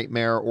or a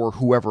Nightmare or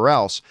whoever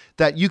else,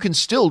 that you can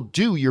still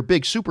do your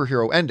big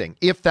superhero ending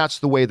if that's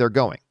the way they're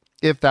going.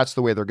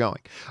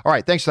 All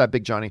right, thanks for that,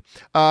 Big Johnny.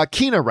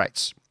 Keena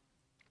writes,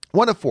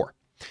 1 of 4.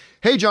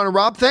 Hey, John and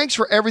Rob, thanks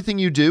for everything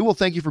you do. Well,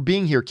 thank you for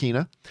being here,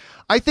 Keena.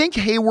 I think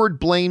Hayward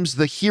blames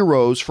the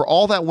heroes for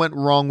all that went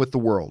wrong with the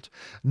world.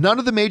 None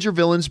of the major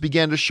villains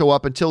began to show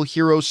up until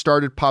heroes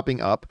started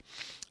popping up.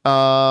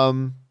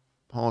 Hold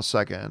on a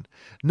second.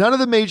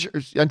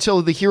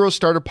 Until the heroes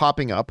started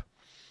popping up.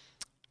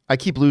 I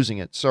keep losing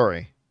it.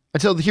 Sorry.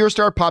 Until the heroes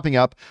started popping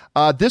up.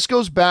 This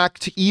goes back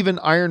to even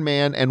Iron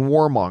Man and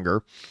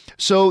Warmonger.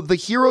 So the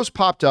heroes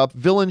popped up,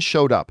 villains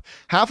showed up.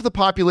 Half of the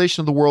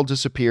population of the world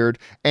disappeared,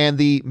 and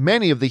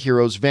many of the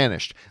heroes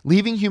vanished,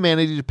 leaving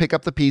humanity to pick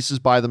up the pieces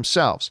by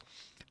themselves.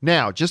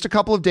 Now, just a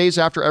couple of days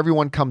after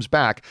everyone comes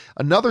back,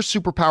 another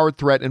superpowered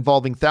threat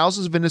involving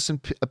thousands of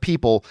innocent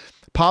people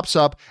pops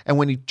up, and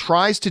when he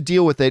tries to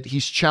deal with it,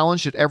 he's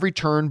challenged at every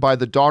turn by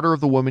the daughter of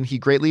the woman he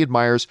greatly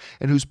admires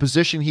and whose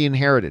position he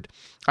inherited.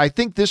 I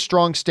think this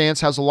strong stance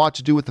has a lot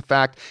to do with the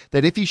fact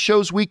that if he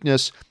shows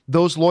weakness,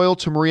 those loyal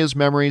to Maria's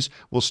memories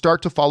will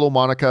start to follow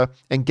Monica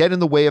and get in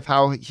the way of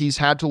how he's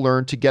had to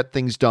learn to get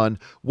things done.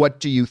 What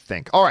do you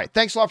think? All right,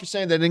 thanks a lot for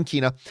saying that in,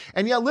 Keena.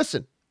 And yeah,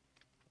 listen,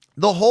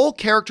 the whole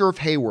character of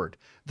Hayward,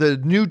 the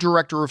new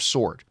director of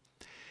S.W.O.R.D.,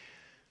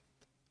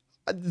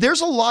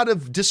 there's a lot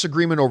of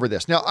disagreement over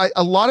this. Now,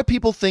 a lot of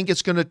people think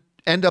it's going to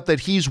end up that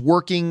he's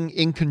working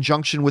in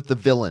conjunction with the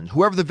villain.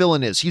 Whoever the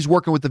villain is, he's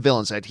working with the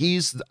villains, that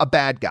he's a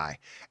bad guy.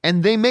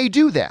 And they may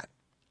do that.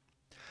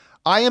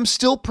 I am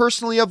still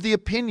personally of the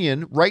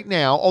opinion right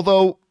now,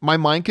 although my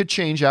mind could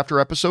change after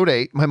episode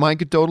 8. My mind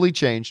could totally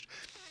change.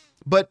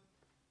 But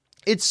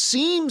it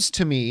seems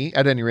to me,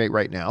 at any rate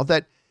right now,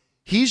 that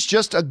he's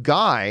just a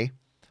guy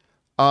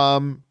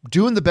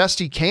doing the best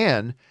he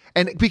can.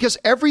 And because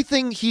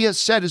everything he has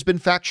said has been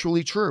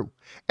factually true.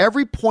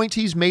 Every point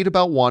he's made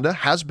about Wanda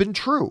has been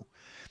true.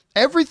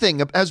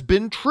 Everything has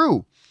been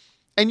true.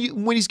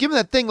 And when he's given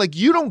that thing, like,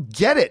 you don't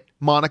get it,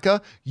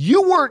 Monica.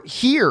 You weren't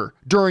here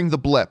during the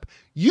blip.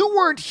 You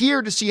weren't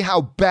here to see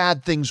how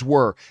bad things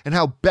were and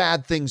how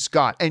bad things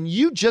got. And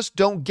you just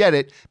don't get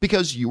it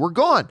because you were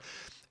gone.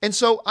 And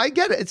so I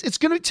get it. It's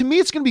going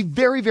to be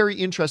very, very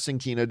interesting,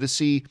 Tina, to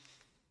see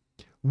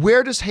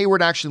where does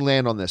Hayward actually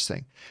land on this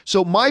thing.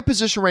 So my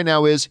position right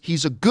now is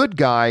he's a good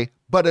guy,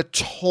 but a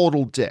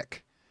total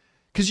dick.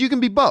 Because you can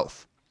be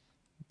both.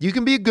 You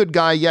can be a good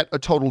guy, yet a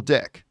total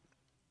dick.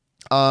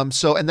 And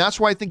that's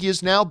where I think he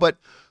is now, but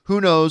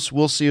who knows?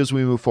 We'll see as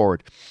we move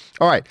forward.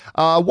 All right.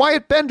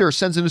 Wyatt Bender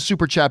sends in a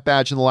super chat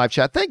badge in the live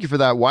chat. Thank you for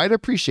that, Wyatt. I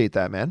appreciate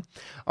that, man.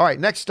 All right.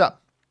 Next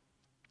up,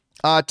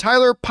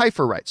 Tyler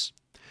Pfeiffer writes,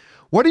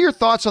 what are your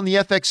thoughts on the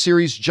FX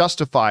series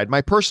Justified?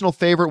 My personal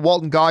favorite,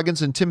 Walton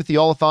Goggins and Timothy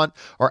Olyphant,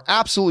 are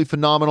absolutely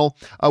phenomenal.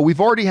 We've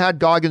already had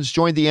Goggins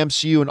join the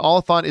MCU, and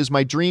Olyphant is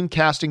my dream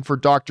casting for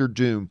Doctor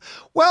Doom.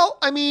 Well,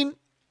 I mean,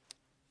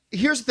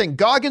 here's the thing.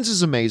 Goggins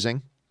is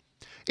amazing.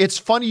 It's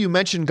funny you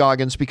mentioned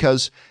Goggins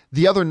because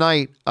the other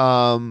night,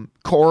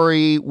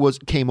 Corey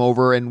came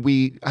over and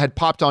we had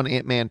popped on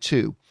Ant-Man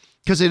 2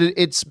 because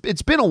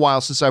it's been a while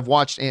since I've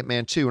watched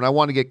Ant-Man 2 and I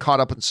want to get caught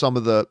up in some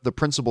of the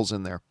principles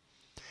in there.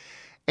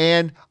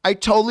 And I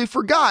totally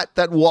forgot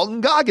that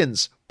Walton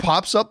Goggins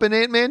pops up in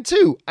Ant-Man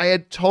 2. I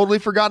had totally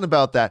forgotten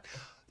about that.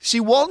 See,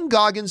 Walton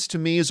Goggins to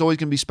me is always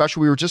going to be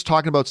special. We were just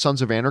talking about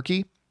Sons of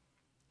Anarchy.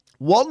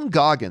 Walton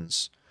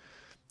Goggins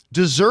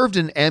deserved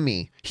an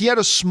Emmy. He had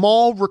a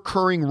small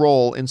recurring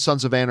role in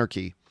Sons of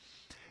Anarchy,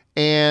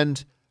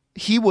 and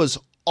he was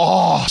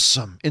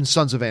awesome in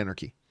Sons of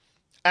Anarchy.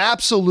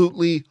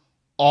 Absolutely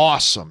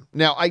awesome.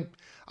 Now,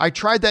 I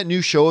tried that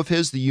new show of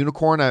his, The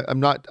Unicorn. I'm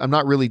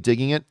not really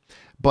digging it,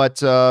 but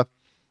there's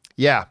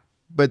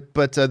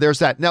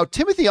that. Now,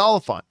 Timothy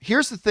Olyphant,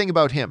 here's the thing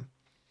about him.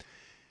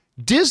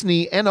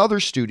 Disney and other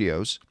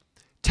studios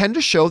tend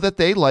to show that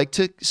they like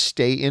to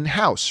stay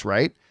in-house,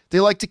 right? They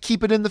like to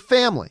keep it in the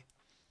family.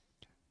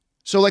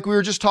 So like we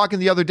were just talking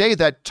the other day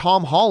that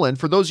Tom Holland,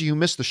 for those of you who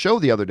missed the show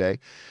the other day,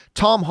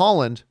 Tom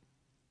Holland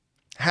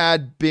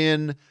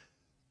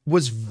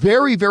was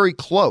very, very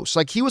close.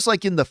 Like he was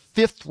like in the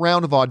 5th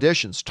round of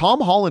auditions.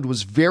 Tom Holland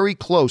was very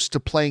close to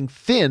playing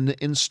Finn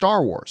in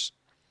Star Wars.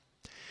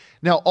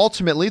 Now,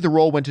 ultimately, the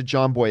role went to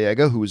John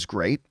Boyega, who was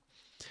great.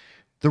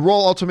 The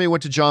role ultimately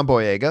went to John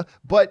Boyega,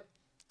 but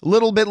a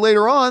little bit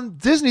later on,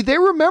 Disney, they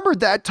remembered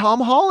that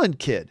Tom Holland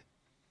kid.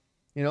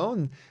 You know,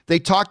 and they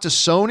talked to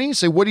Sony,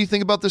 say, what do you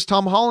think about this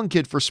Tom Holland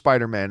kid for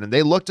Spider-Man? And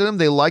they looked at him,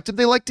 they liked him,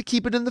 they like to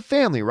keep it in the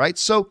family, right?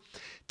 So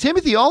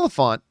Timothy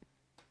Olyphant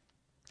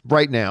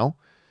right now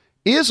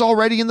is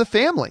already in the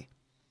family.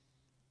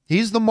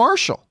 He's the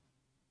Marshal.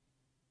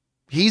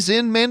 He's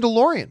in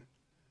Mandalorian.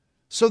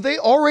 So they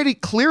already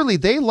clearly,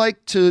 they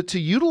like to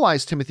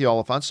utilize Timothy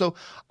Olyphant. So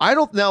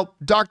now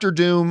Doctor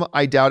Doom,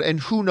 I doubt,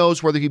 and who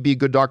knows whether he'd be a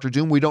good Doctor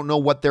Doom. We don't know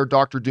what their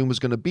Doctor Doom is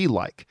going to be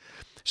like.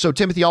 So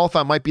Timothy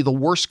Olyphant might be the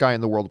worst guy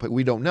in the world, but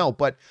we don't know.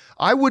 But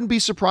I wouldn't be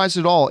surprised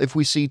at all if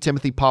we see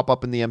Timothy pop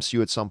up in the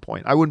MCU at some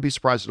point. I wouldn't be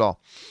surprised at all.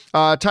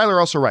 Tyler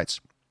also writes,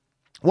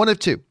 one of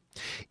two.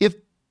 If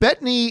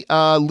Bettany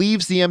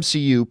leaves the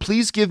MCU,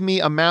 please give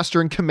me a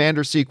Master and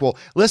Commander sequel.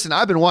 Listen,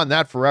 I've been wanting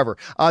that forever.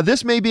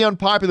 This may be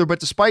unpopular, but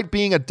despite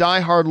being a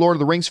diehard Lord of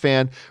the Rings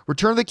fan,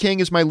 Return of the King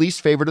is my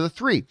least favorite of the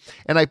three.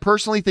 And I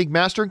personally think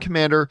Master and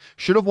Commander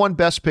should have won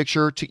Best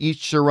Picture, to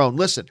each their own.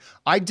 Listen,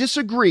 I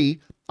disagree.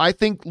 I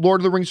think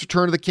Lord of the Rings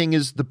Return of the King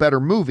is the better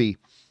movie,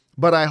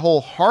 but I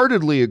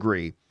wholeheartedly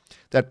agree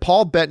that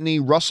Paul Bettany,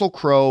 Russell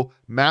Crowe,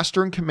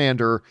 Master and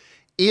Commander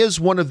is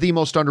one of the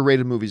most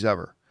underrated movies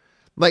ever.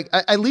 Like,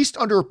 at least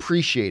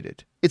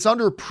underappreciated.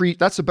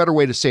 That's a better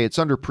way to say it. It's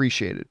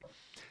underappreciated.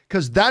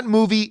 Because that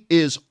movie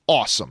is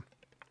awesome.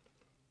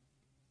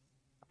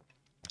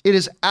 It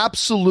is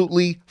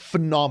absolutely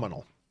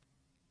phenomenal.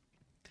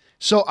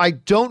 So I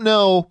don't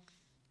know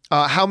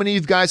how many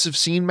of you guys have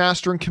seen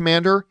Master and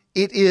Commander.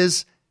 It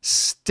is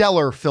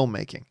stellar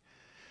filmmaking.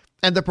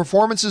 And the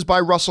performances by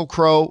Russell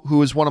Crowe,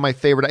 who is one of my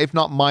favorite, if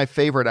not my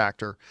favorite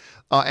actor,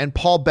 and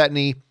Paul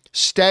Bettany,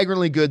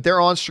 staggeringly good.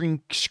 They're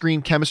on-screen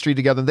chemistry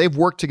together. They've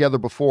worked together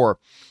before.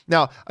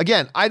 Now,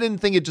 again, I didn't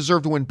think it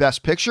deserved to win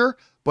Best Picture,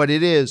 but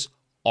it is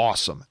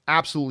awesome.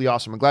 Absolutely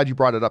awesome. I'm glad you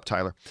brought it up,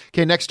 Tyler.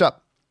 Okay, next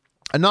up.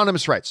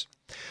 Anonymous writes,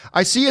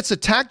 I see it's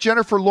Attack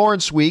Jennifer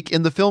Lawrence week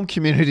in the film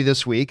community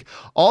this week,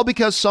 all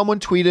because someone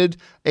tweeted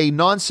a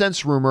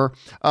nonsense rumor.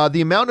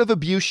 The amount of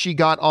abuse she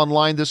got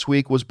online this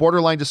week was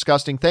borderline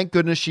disgusting. Thank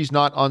goodness she's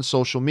not on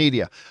social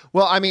media.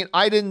 Well, I mean,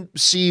 I didn't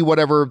see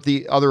whatever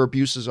the other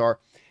abuses are.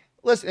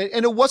 Listen,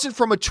 and it wasn't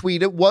from a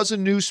tweet. It was a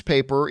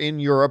newspaper in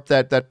Europe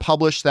that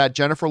published that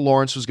Jennifer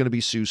Lawrence was going to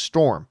be Sue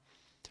Storm.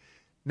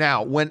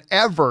 Now,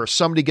 whenever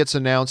somebody gets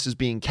announced as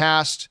being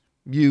cast,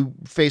 you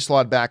face a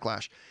lot of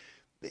backlash.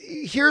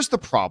 Here's the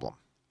problem.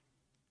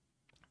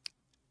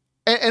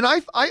 And I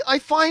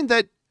find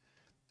that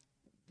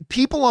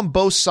people on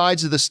both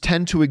sides of this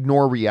tend to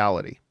ignore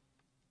reality.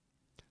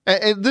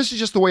 And this is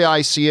just the way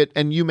I see it,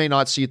 and you may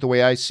not see it the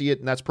way I see it,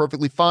 and that's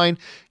perfectly fine.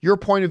 Your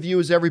point of view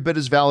is every bit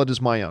as valid as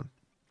my own.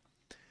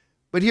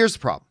 But here's the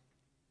problem.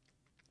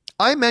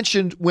 I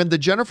mentioned when the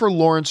Jennifer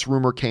Lawrence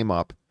rumor came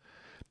up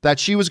that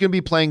she was going to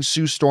be playing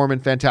Sue Storm in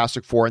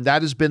Fantastic Four, and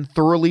that has been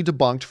thoroughly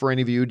debunked for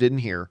any of you who didn't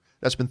hear.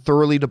 That's been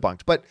thoroughly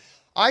debunked. But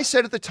I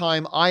said at the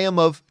time, I am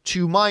of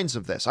two minds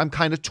of this. I'm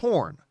kind of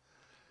torn.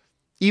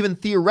 Even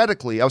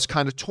theoretically, I was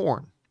kind of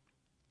torn.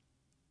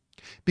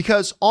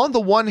 Because on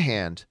the one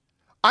hand,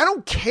 I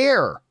don't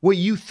care what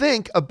you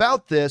think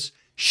about this.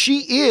 She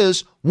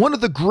is one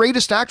of the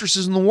greatest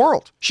actresses in the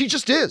world. She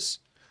just is.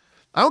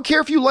 I don't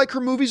care if you like her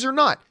movies or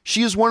not.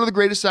 She is one of the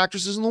greatest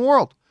actresses in the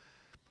world.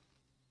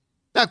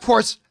 Now, of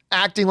course,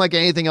 acting like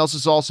anything else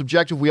is all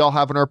subjective. We all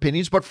have our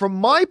opinions. But from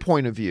my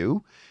point of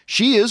view,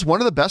 she is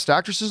one of the best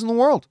actresses in the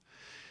world.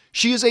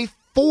 She is a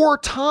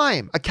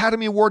 4-time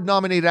Academy Award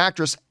nominated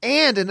actress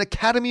and an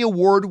Academy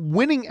Award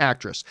winning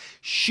actress.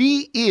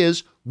 She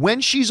is,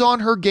 when she's on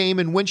her game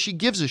and when she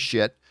gives a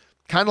shit,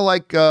 kind of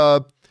like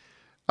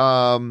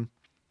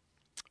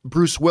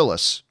Bruce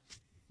Willis.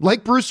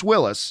 Like Bruce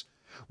Willis,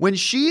 when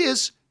she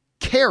is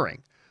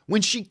caring,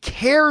 when she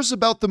cares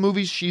about the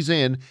movies she's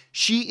in,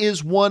 she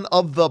is one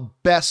of the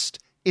best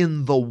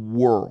in the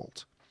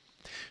world.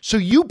 So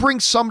you bring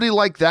somebody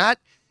like that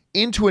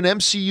into an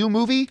MCU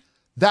movie,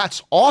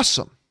 that's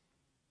awesome.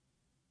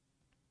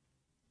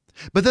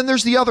 But then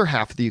there's the other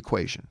half of the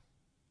equation.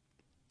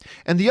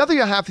 And the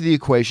other half of the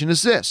equation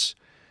is this.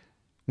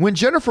 When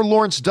Jennifer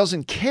Lawrence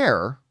doesn't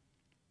care,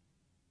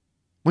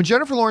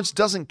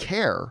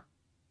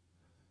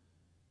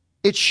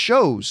 it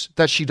shows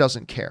that she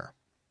doesn't care.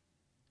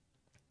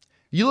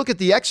 You look at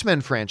the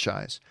X-Men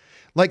franchise,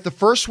 like the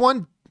first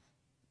one,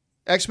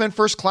 X-Men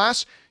First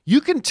Class,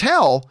 you can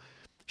tell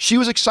she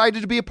was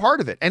excited to be a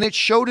part of it, and it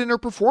showed in her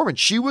performance.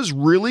 She was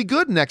really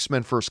good in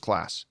X-Men First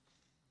Class.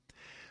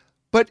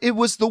 But it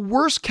was the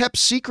worst kept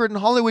secret in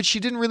Hollywood. She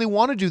didn't really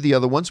want to do the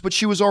other ones, but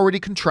she was already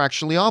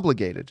contractually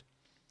obligated.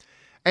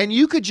 And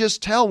you could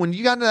just tell when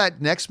you got into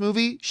that next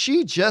movie,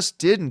 she just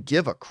didn't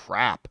give a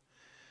crap.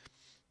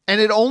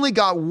 And it only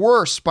got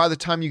worse by the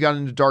time you got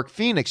into Dark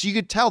Phoenix. You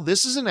could tell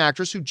this is an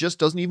actress who just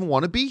doesn't even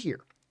want to be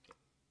here.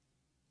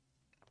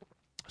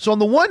 So on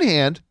the one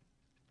hand,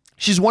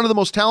 she's one of the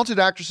most talented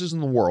actresses in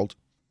the world.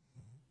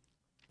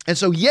 And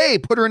so, yay,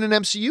 put her in an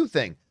MCU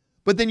thing.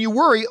 But then you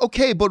worry,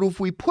 okay, but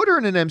if we put her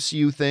in an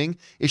MCU thing,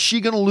 is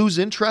she going to lose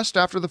interest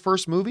after the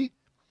first movie?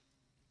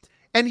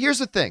 And here's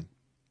the thing.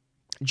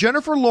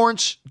 Jennifer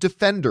Lawrence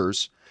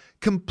defenders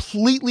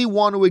completely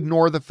want to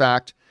ignore the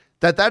fact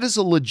that that is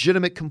a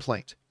legitimate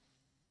complaint.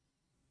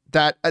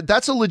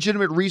 That's a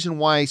legitimate reason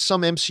why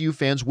some MCU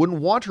fans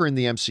wouldn't want her in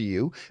the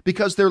MCU,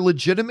 because they're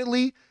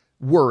legitimately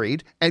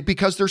worried, and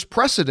because there's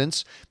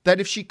precedence that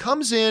if she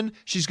comes in,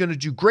 she's going to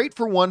do great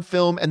for one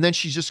film and then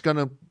she's just going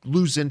to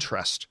lose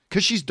interest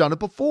because she's done it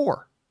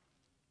before.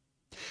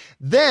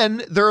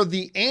 Then there are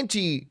the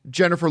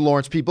anti-Jennifer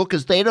Lawrence people,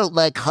 because they don't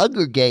like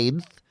Hunger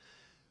Games,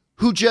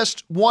 who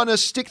just want to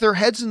stick their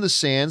heads in the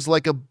sands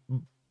like a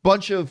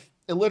bunch of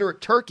illiterate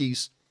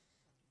turkeys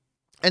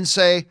and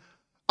say,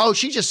 oh,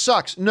 she just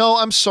sucks. No,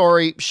 I'm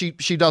sorry. She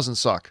doesn't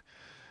suck.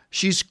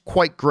 She's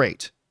quite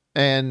great.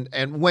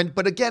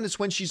 But again, it's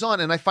when she's on,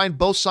 and I find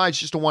both sides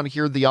just don't want to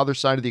hear the other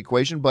side of the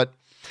equation. But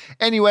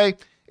anyway,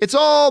 it's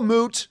all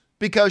moot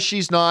because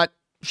she's not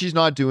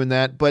doing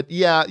that. But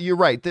yeah, you're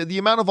right. The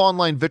amount of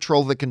online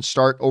vitriol that can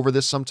start over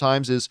this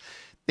sometimes is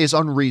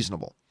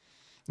unreasonable.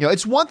 You know,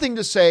 it's one thing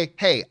to say,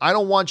 hey, I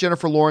don't want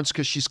Jennifer Lawrence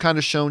because she's kind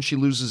of shown she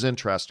loses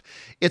interest.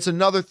 It's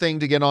another thing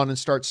to get on and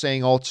start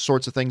saying all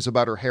sorts of things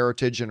about her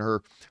heritage and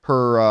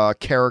her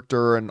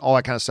character and all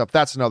that kind of stuff.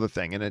 That's another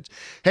thing. And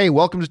hey,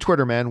 welcome to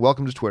Twitter, man.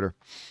 Welcome to Twitter.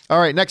 All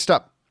right, next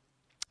up.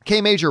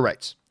 K Major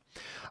writes,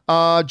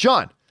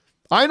 John,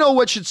 I know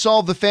what should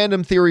solve the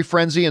fandom theory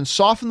frenzy and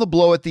soften the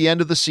blow at the end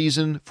of the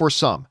season for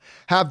some.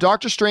 Have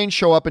Doctor Strange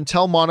show up and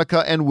tell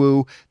Monica and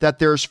Wu that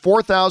there's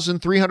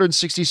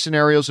 4,360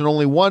 scenarios and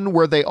only one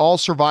where they all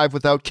survive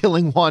without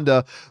killing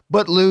Wanda,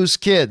 but lose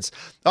kids.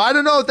 I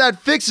don't know if that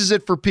fixes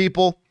it for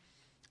people.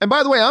 And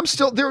by the way,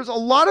 there's a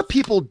lot of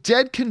people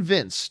dead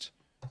convinced,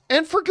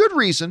 and for good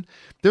reason,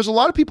 there's a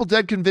lot of people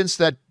dead convinced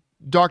that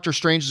Doctor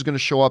Strange is going to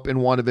show up in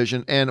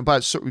WandaVision.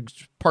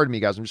 Pardon me,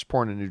 guys, I'm just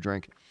pouring a new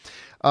drink.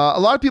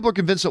 A lot of people are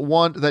convinced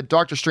that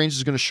Doctor Strange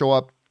is going to show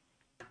up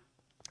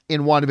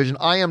in WandaVision.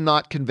 I am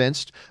not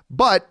convinced,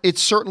 but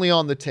it's certainly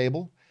on the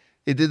table.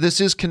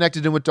 This is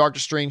connected in with Doctor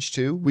Strange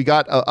too. We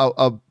got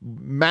a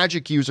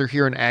magic user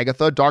here in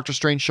Agatha. Doctor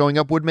Strange showing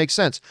up would make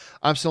sense.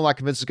 I'm still not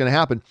convinced it's going to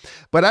happen,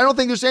 but I don't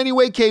think there's any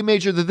way, K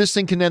Major, that this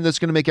thing can end that's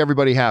going to make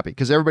everybody happy,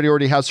 because everybody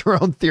already has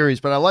their own theories,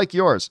 but I like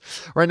yours.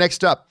 All right,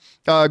 next up,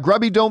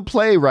 Grubby Don't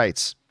Play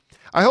writes,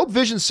 I hope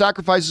Vision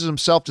sacrifices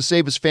himself to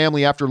save his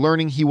family after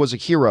learning he was a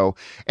hero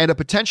and a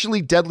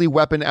potentially deadly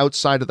weapon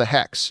outside of the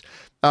Hex.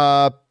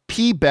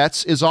 P.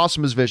 Betts is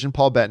awesome as Vision,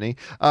 Paul Bettany.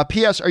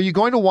 P.S. Are you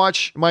going to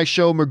watch my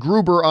show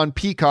MacGruber on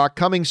Peacock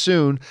coming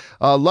soon?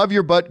 Love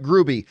your butt,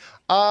 Grooby.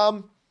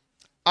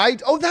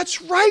 Oh,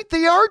 that's right.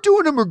 They are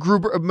doing a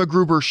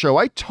MacGruber show.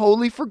 I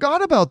totally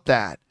forgot about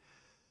that.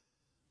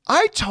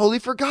 I totally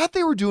forgot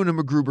they were doing a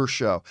MacGruber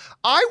show.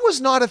 I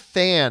was not a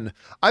fan.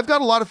 I've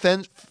got a lot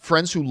of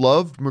friends who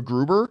loved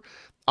MacGruber.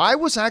 I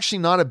was actually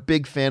not a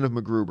big fan of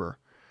MacGruber.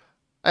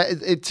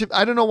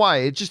 I don't know why.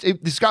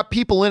 It's got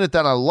people in it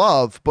that I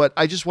love, but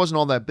I just wasn't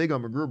all that big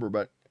on MacGruber.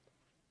 But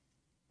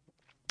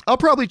I'll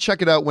probably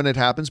check it out when it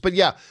happens. But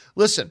yeah,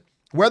 listen,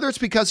 whether it's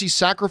because he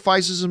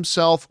sacrifices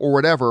himself or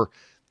whatever,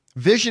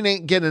 Vision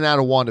ain't getting out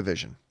of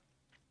WandaVision.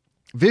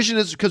 Vision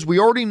is, because we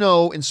already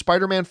know in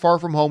Spider-Man Far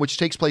From Home, which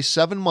takes place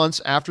 7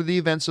 months after the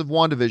events of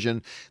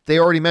WandaVision, they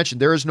already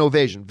mentioned there is no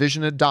Vision.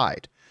 Vision had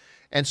died.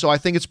 And so I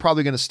think it's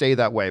probably going to stay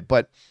that way,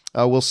 but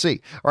we'll see.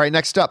 All right,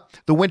 next up,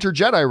 The Winter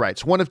Jedi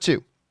writes, 1 of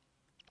 2.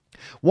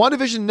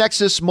 WandaVision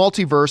Nexus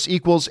Multiverse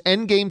equals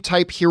Endgame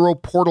type hero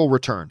portal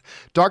return.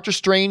 Doctor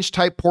Strange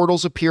type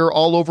portals appear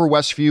all over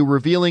Westview,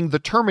 revealing the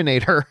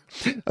Terminator.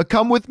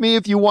 Come with me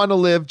if you want to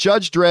live.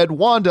 Judge Dredd,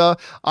 Wanda,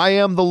 I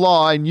am the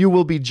law and you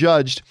will be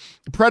judged.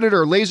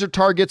 Predator laser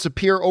targets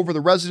appear over the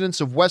residents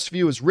of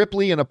Westview as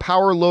Ripley and a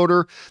power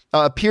loader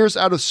appears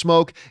out of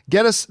smoke.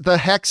 Get out the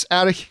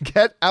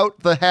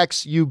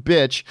hex, you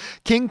bitch.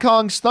 King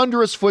Kong's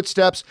thunderous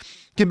footsteps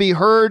can be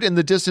heard in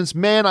the distance.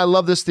 Man, I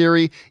love this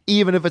theory,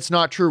 even if it's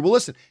not true. Well,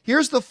 listen,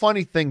 here's the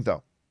funny thing,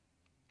 though.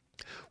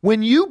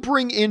 When you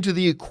bring into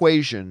the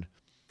equation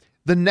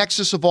the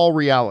nexus of all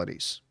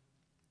realities,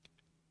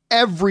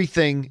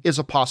 everything is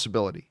a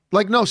possibility.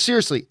 Like, no,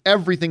 seriously,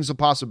 everything's a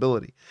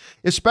possibility.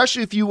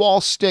 Especially if you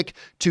all stick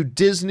to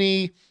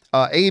Disney,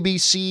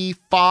 ABC,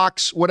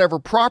 Fox, whatever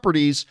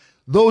properties,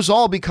 those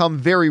all become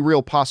very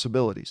real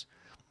possibilities.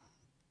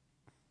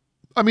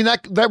 I mean,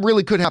 that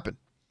really could happen.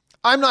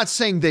 I'm not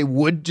saying they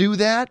would do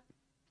that,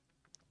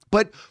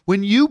 but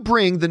when you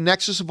bring the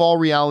nexus of all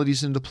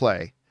realities into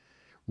play,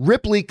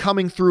 Ripley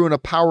coming through in a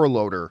power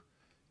loader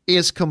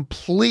is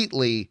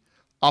completely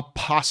a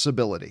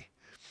possibility.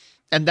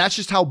 And that's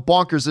just how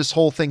bonkers this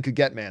whole thing could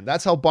get, man.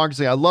 That's how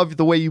bonkers. I love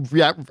the way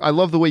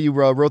you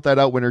wrote that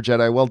out, Winter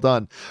Jedi. Well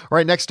done. All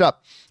right, next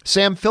up,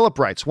 Sam Phillip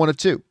writes, 1 of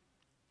 2.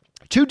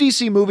 2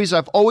 DC movies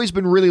I've always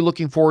been really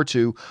looking forward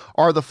to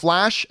are The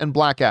Flash and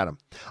Black Adam.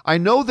 I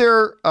know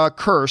they're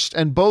cursed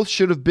and both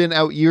should have been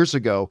out years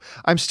ago.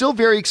 I'm still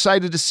very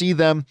excited to see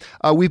them.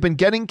 We've been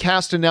getting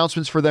cast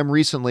announcements for them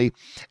recently,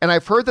 and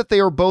I've heard that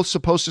they are both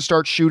supposed to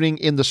start shooting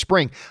in the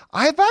spring.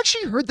 I've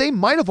actually heard they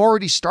might have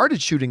already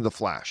started shooting The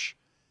Flash.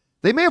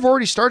 They may have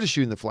already started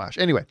shooting The Flash.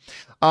 Anyway,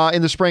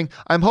 in the spring,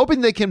 I'm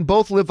hoping they can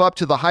both live up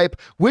to the hype.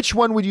 Which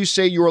one would you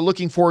say you are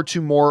looking forward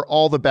to more?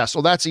 All the best.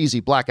 Oh, that's easy.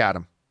 Black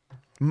Adam.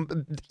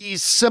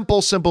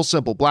 Simple.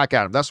 Black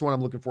Adam. That's what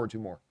I'm looking forward to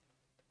more.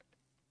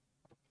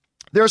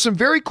 There are some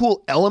very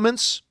cool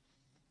elements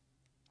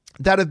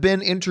that have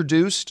been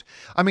introduced.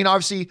 I mean,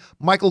 obviously,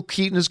 Michael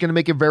Keaton is going to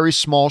make a very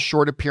small,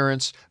 short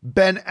appearance.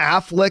 Ben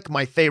Affleck,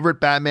 my favorite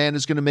Batman,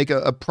 is going to make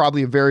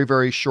probably a very,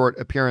 very short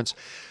appearance.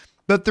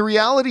 But the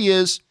reality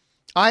is,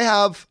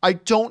 I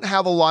don't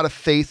have a lot of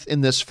faith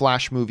in this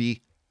Flash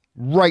movie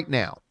right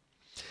now.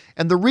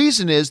 And the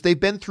reason is they've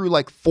been through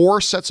like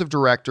 4 sets of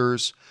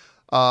directors,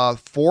 4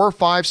 or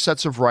 5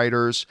 sets of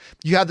writers.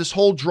 You had this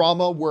whole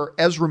drama where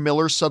Ezra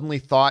Miller suddenly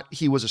thought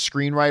he was a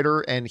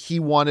screenwriter and he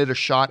wanted a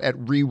shot at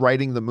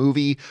rewriting the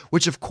movie,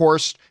 which of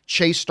course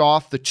chased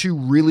off the 2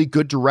 really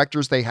good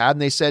directors they had.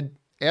 And they said,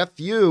 F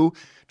you,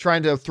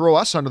 trying to throw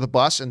us under the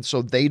bus. And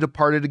so they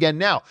departed again.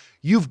 Now,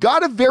 you've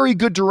got a very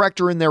good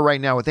director in there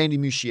right now with Andy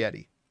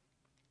Muschietti.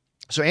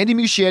 So Andy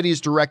Muschietti is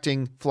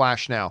directing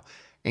Flash now,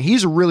 and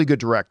he's a really good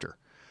director.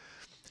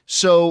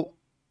 So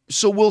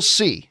we'll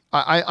see.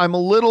 I'm a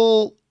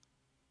little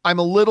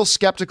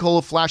skeptical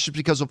of Flash just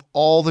because of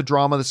all the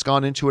drama that's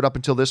gone into it up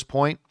until this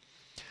point.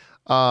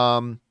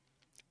 But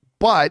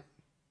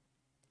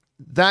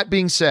that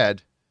being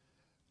said,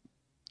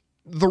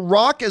 The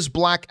Rock as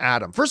Black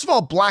Adam. First of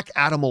all, Black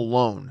Adam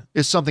alone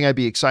is something I'd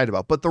be excited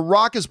about. But The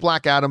Rock as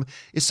Black Adam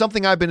is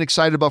something I've been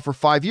excited about for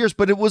 5 years.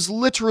 But it was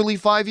literally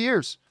 5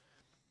 years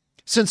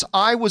since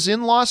I was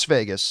in Las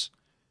Vegas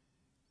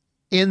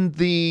in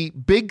the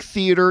big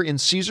theater in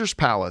Caesar's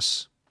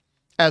Palace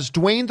as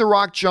Dwayne The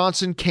Rock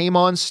Johnson came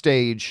on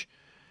stage.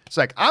 It's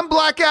like, I'm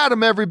Black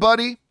Adam,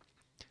 everybody.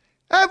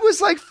 That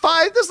was like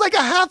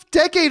a half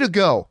decade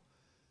ago.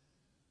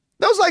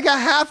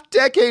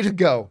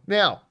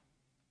 Now,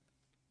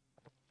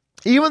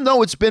 even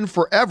though it's been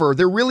forever,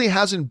 there really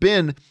hasn't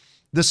been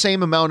the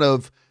same amount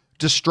of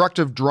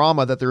destructive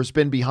drama that there's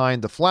been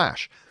behind The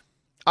Flash.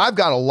 I've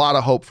got a lot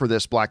of hope for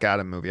this Black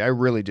Adam movie. I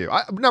really do.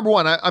 Number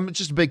one, I'm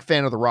just a big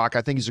fan of The Rock.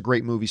 I think he's a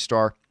great movie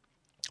star.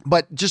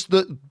 But just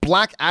the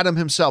Black Adam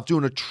himself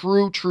doing a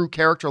true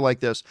character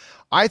like this,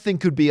 I think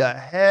could be a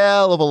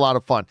hell of a lot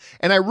of fun.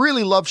 And I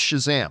really love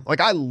Shazam. Like,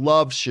 I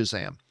love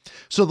Shazam.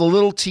 So the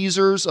little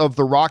teasers of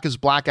The Rock as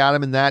Black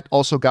Adam and that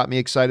also got me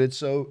excited.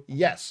 So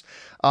yes,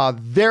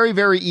 very,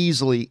 very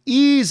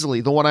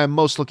easily, the one I'm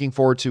most looking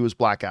forward to is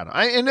Black Adam.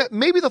 And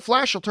maybe The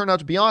Flash will turn out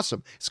to be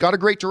awesome. It's got a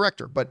great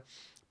director, but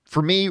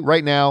for me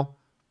right now,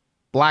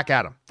 Black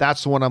Adam.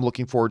 That's the one I'm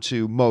looking forward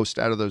to most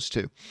out of those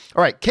two.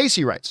 All right,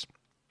 Casey writes,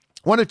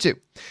 1 of 2.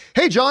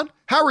 Hey, John,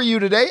 how are you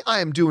today? I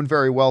am doing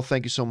very well.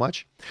 Thank you so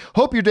much.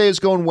 Hope your day is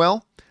going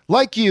well.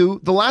 Like you,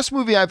 the last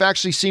movie I've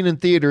actually seen in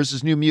theaters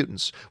is New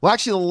Mutants. Well,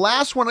 actually, the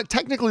last one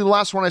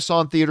I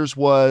saw in theaters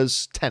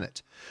was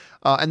Tenet.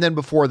 And then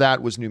before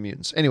that was New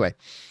Mutants. Anyway,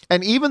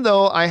 and even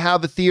though I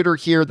have a theater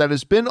here that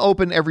has been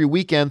open every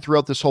weekend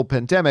throughout this whole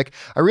pandemic,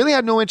 I really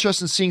had no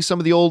interest in seeing some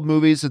of the old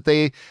movies that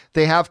they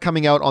have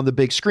coming out on the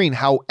big screen.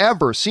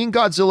 However, seeing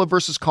Godzilla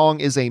vs.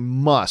 Kong is a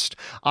must.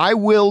 I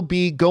will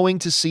be going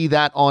to see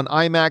that on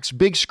IMAX,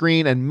 big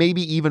screen, and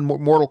maybe even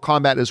Mortal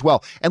Kombat as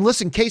well. And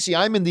listen, Casey,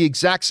 I'm in the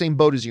exact same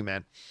boat as you,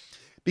 man.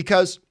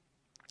 Because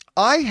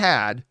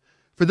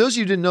for those of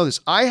you who didn't know this,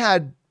 I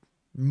had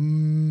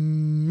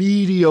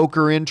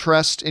mediocre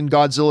interest in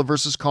Godzilla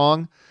vs.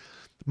 Kong,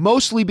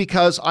 mostly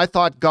because I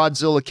thought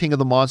Godzilla King of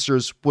the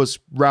Monsters was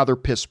rather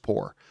piss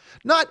poor.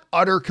 Not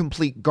utter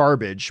complete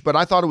garbage, but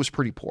I thought it was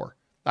pretty poor.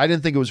 I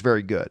didn't think it was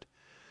very good.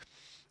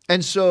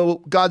 And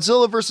so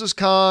Godzilla vs.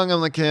 Kong, I'm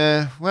like,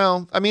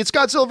 well, I mean, it's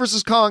Godzilla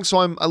vs. Kong, so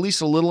I'm at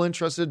least a little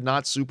interested,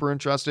 not super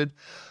interested.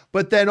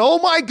 But then, oh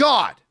my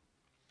God,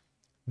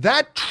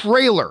 that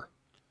trailer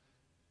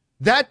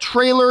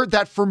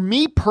that for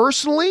me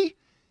personally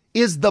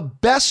is the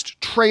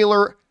best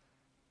trailer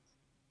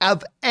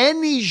of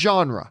any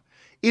genre.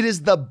 It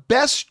is the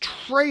best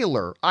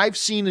trailer I've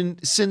seen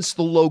since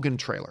the Logan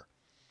trailer.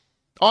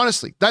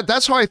 Honestly,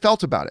 that's how I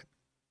felt about it.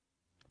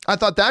 I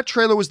thought that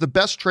trailer was the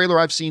best trailer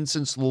I've seen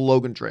since the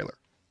Logan trailer.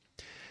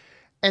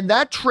 And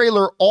that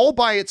trailer all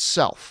by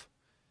itself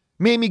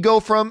made me go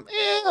from,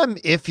 I'm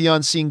iffy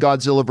on seeing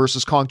Godzilla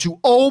vs. Kong to,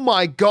 oh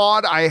my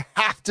God, I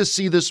have to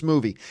see this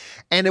movie.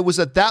 And it was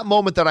at that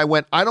moment that I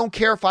went, I don't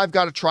care if I've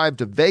got to drive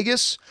to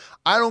Vegas.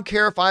 I don't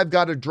care if I've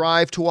got to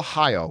drive to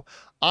Ohio.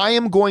 I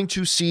am going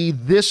to see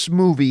this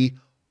movie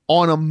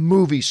on a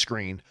movie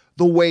screen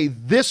the way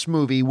this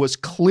movie was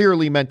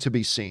clearly meant to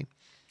be seen.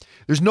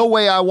 There's no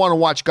way I want to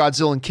watch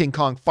Godzilla and King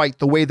Kong fight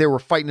the way they were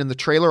fighting in the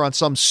trailer on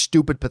some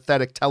stupid,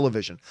 pathetic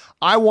television.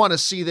 I want to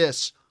see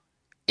this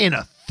in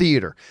a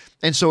theater.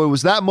 And so it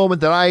was that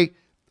moment that I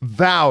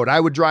vowed I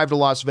would drive to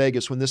Las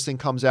Vegas when this thing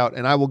comes out,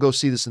 and I will go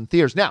see this in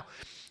theaters. Now,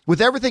 with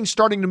everything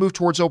starting to move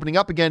towards opening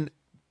up again,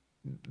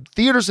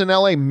 theaters in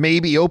LA may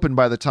be open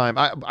by the time.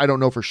 I don't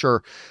know for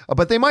sure,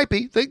 but they might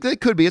be. They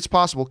could be. It's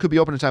possible. Could be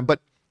open in time.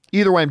 But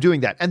either way, I'm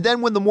doing that. And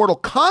then when the Mortal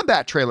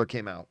Kombat trailer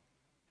came out,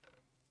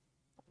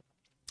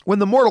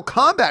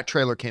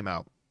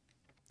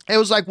 it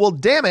was like, well,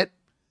 damn it.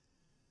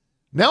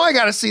 Now I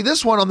got to see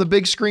this one on the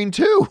big screen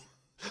too.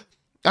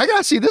 I got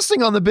to see this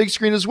thing on the big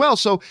screen as well.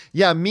 So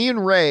yeah, me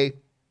and Ray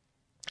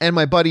and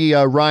my buddy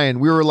Ryan,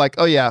 we were like,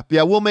 oh yeah,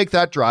 we'll make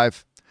that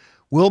drive.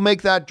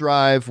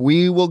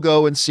 We will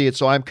go and see it.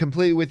 So I'm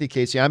completely with you,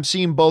 Casey. I'm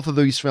seeing both of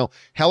these films.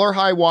 Hell or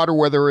high water,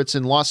 whether it's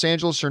in Los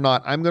Angeles or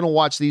not, I'm going to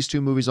watch these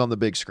two movies on the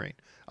big screen.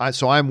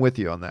 So I'm with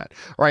you on that.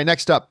 All right,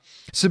 next up,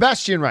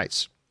 Sebastian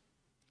writes,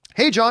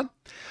 hey, John,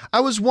 I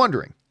was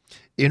wondering,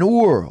 in a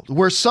world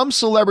where some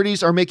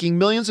celebrities are making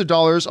millions of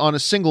dollars on a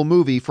single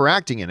movie for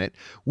acting in it,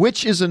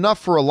 which is enough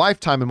for a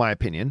lifetime in my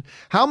opinion,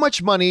 how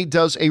much money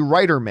does a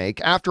writer make?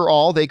 After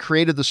all, they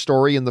created the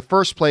story in the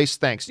first place.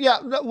 Thanks. Yeah,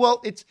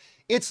 well,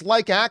 it's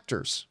like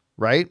actors,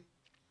 right?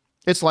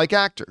 It's like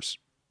actors.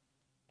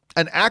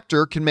 An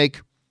actor can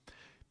make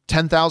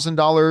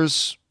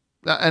 $10,000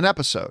 an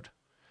episode.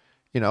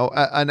 You know,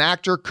 an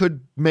actor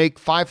could make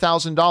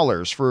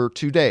 $5,000 for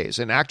 2 days.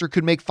 An actor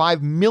could make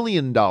 $5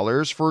 million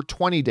for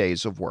 20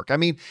 days of work. I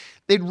mean,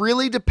 it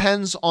really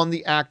depends on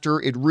the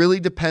actor. It really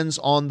depends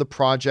on the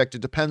project.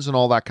 It depends on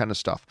all that kind of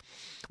stuff.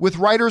 With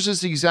writers,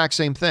 it's the exact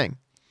same thing.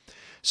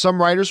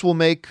 Some writers will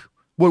make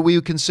what we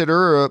would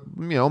consider a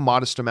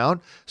modest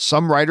amount.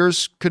 Some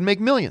writers could make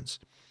millions.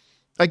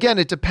 Again,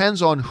 it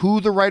depends on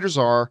who the writers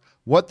are,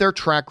 what their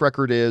track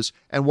record is,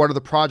 and what are the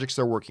projects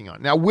they're working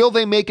on. Now, will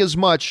they make as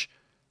much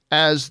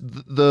as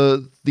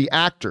the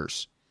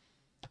actors?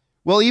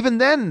 Well, even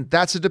then,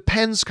 that's a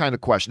depends kind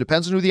of question.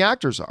 Depends on who the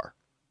actors are.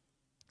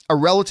 A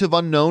relative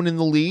unknown in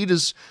the lead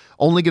is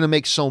only going to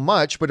make so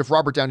much, but if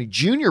Robert Downey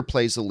Jr.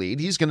 plays the lead,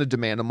 he's going to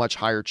demand a much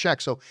higher check.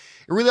 So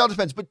it really all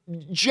depends. But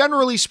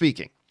generally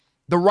speaking,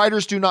 the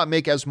writers do not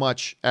make as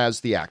much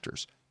as the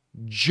actors,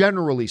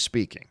 generally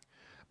speaking.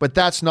 But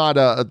that's not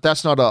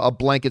a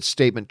blanket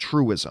statement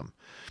truism.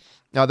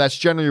 Now, that's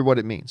generally what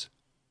it means.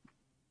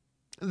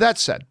 That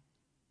said,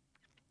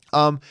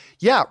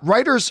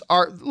 writers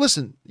are,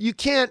 listen, you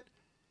can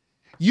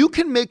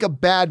make a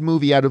bad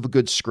movie out of a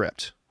good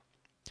script.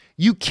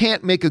 You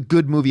can't make a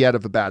good movie out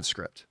of a bad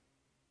script.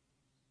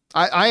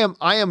 I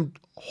am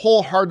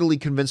wholeheartedly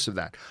convinced of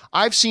that.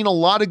 I've seen a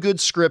lot of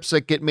good scripts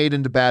that get made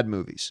into bad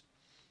movies.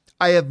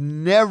 I have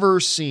never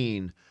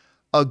seen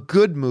a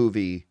good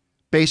movie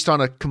based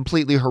on a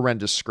completely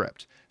horrendous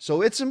script.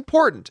 So it's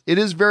important. It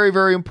is very,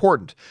 very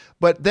important.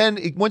 But then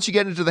once you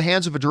get into the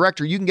hands of a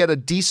director, you can get a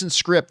decent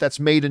script that's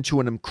made into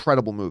an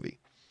incredible movie.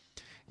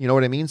 You know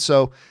what I mean?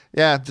 So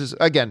yeah,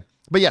 again,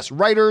 But yes,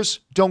 writers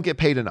don't get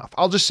paid enough.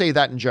 I'll just say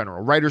that in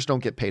general. Writers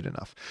don't get paid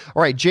enough.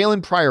 All right,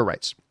 Jalen Pryor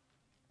writes,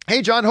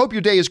 "Hey, John, hope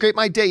your day is great."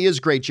 My day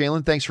is great,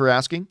 Jalen. Thanks for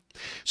asking.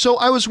 So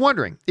I was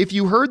wondering if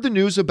you heard the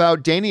news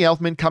about Danny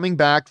Elfman coming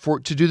back to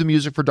do the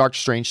music for Doctor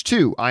Strange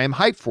 2. I am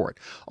hyped for it.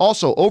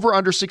 Also, over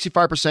under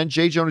 65%,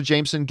 J. Jonah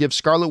Jameson gives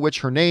Scarlet Witch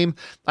her name.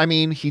 I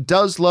mean, he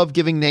does love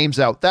giving names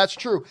out. That's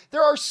true.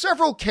 There are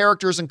several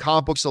characters in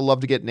comic books that love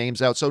to get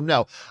names out. So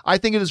no, I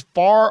think it is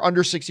far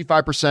under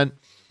 65%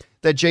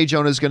 that J.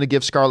 Jonah is going to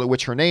give Scarlet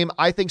Witch her name.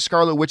 I think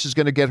Scarlet Witch is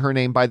going to get her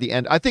name by the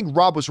end. I think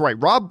Rob was right.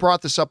 Rob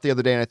brought this up the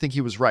other day, and I think he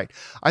was right.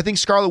 I think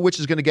Scarlet Witch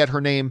is going to get her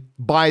name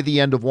by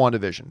the end of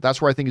WandaVision.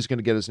 That's where I think he's going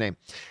to get his name.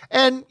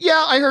 And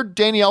yeah, I heard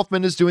Danny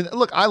Elfman is doing that.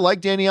 Look, I like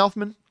Danny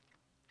Elfman.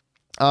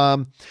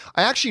 I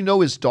actually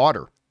know his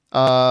daughter,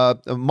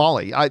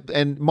 Molly.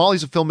 And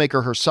Molly's a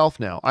filmmaker herself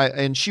now.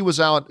 And she was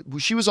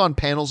on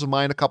panels of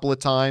mine a couple of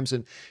times,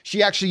 and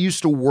she actually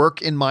used to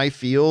work in my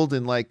field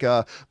in like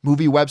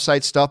movie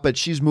website stuff, but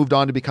she's moved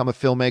on to become a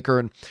filmmaker.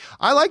 And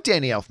I like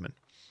Danny Elfman.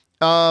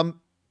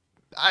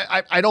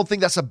 I don't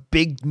think that's a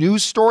big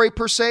news story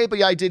per se, but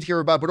yeah, I did hear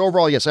about it. But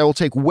overall, yes, I will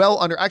take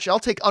I'll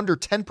take under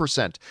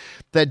 10%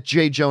 that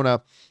J.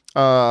 Jonah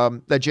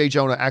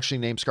actually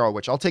named Scarlet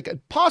Witch. I'll take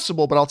it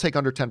possible, but I'll take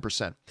under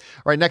 10%. All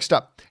right, next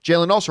up,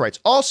 Jalen also writes,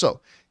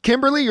 also,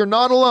 Kimberly, you're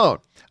not alone.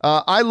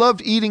 I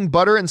loved eating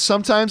butter, and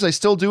sometimes I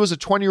still do as a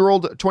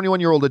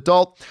 21-year-old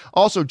adult.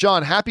 Also,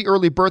 John, happy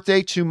early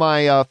birthday to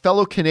my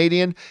fellow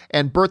Canadian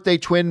and birthday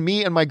twin.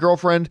 Me and my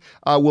girlfriend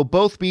will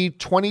both be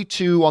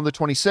 22 on the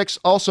 26th.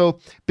 Also,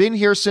 been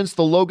here since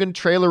the Logan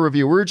trailer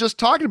review. We were just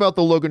talking about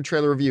the Logan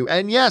trailer review,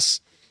 and yes,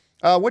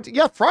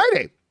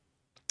 Friday.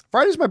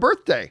 Friday's my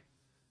birthday.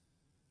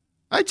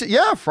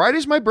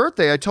 Friday's my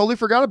birthday. I totally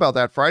forgot about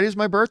that. Friday's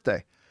my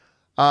birthday.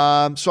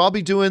 So I'll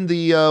be doing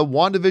the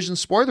WandaVision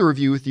spoiler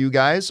review with you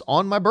guys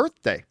on my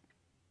birthday.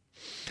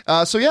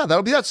 So yeah,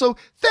 that'll be that. So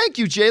thank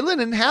you,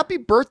 Jalen, and happy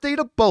birthday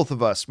to both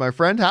of us, my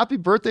friend. Happy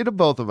birthday to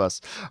both of us.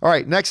 All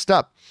right, next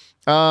up.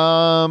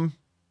 Judy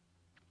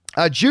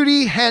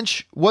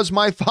Hench was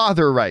my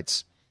father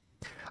writes,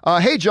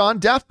 hey, John,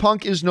 Daft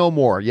Punk is no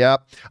more. Yeah.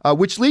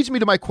 Which leads me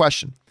to my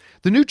question.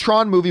 The new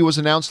Tron movie was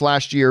announced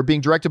last year,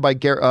 being directed by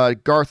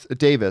Garth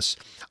Davis.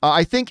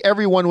 I think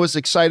everyone was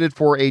excited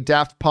for a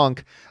Daft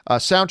Punk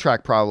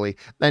soundtrack, probably.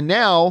 And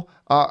now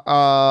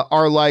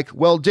are like,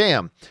 well,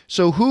 damn.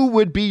 So who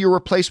would be your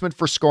replacement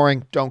for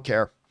scoring? Don't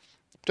care.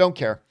 Don't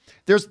care.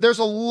 There's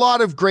a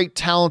lot of great,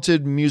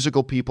 talented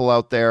musical people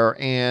out there.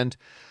 And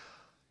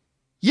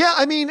yeah,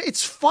 I mean,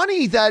 it's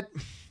funny that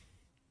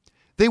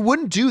they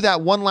wouldn't do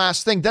that one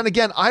last thing. Then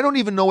again, I don't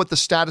even know what the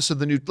status of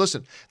the new...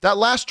 Listen, that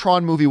last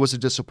Tron movie was a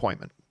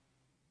disappointment.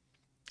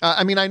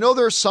 I mean, I know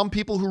there are some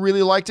people who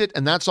really liked it,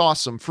 and that's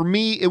awesome. For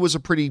me, it was a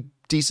pretty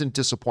decent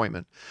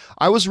disappointment.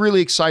 I was really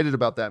excited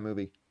about that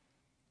movie.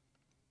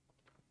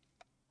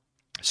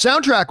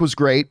 Soundtrack was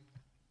great.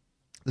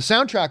 The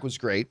soundtrack was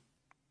great.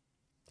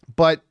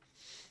 But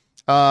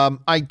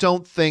I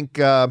don't think...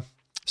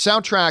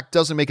 soundtrack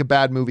doesn't make a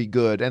bad movie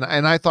good. And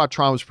I thought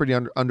Tron was pretty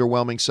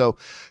underwhelming. So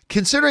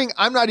considering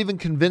I'm not even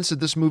convinced that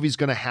this movie's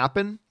going to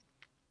happen,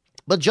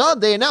 but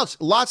John, they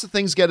announced lots of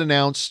things get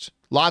announced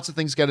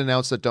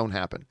that don't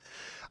happen.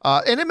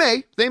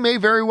 And they may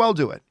very well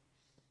do it.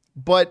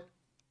 But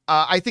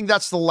I think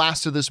that's the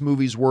last of this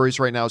movie's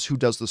worries right now is who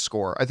does the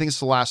score. I think it's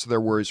the last of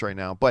their worries right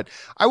now. But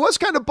I was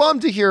kind of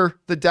bummed to hear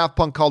the Daft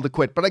Punk called to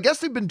quit, but I guess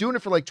they've been doing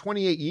it for like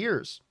 28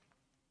 years.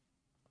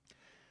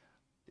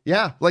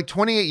 Yeah, like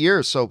 28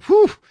 years. So,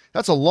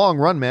 that's a long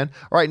run, man.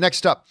 All right,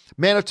 next up.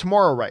 Man of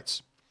Tomorrow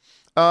writes,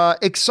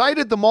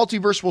 excited the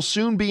multiverse will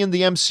soon be in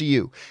the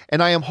MCU,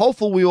 and I am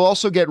hopeful we will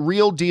also get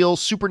real deal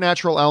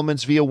supernatural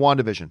elements via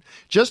WandaVision.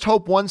 Just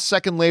hope 1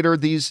 second later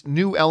these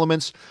new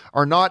elements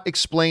are not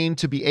explained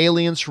to be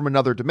aliens from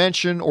another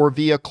dimension or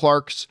via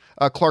Clark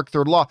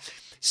Third Law.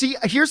 See,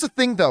 here's the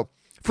thing, though.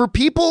 For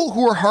people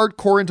who are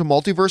hardcore into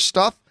multiverse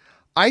stuff,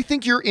 I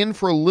think you're in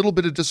for a little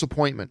bit of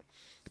disappointment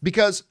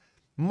because...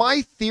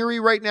 my theory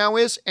right now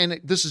is, and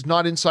this is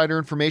not insider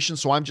information,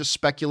 so I'm just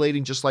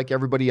speculating just like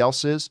everybody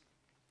else is,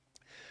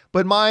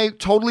 but my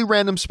totally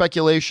random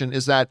speculation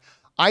is that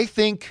I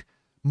think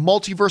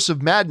Multiverse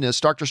of Madness,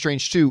 Doctor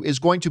Strange 2, is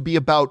going to be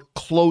about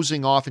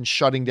closing off and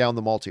shutting down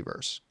the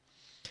multiverse.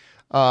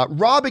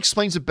 Rob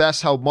explains it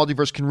best how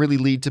multiverse can really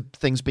lead to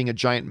things being a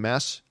giant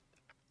mess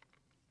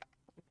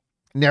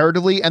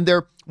narratively, and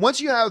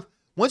once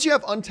you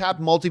have untapped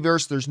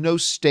multiverse, there's no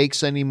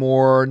stakes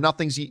anymore.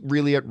 Nothing's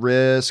really at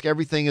risk.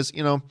 Everything is,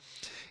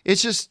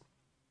 it's just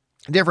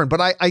different.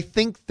 But I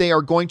think they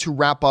are going to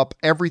wrap up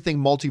everything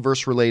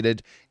multiverse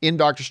related in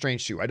Doctor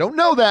Strange 2. I don't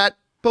know that,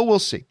 but we'll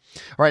see.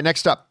 All right,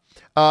 next up.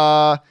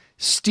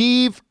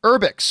 Steve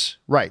Urbix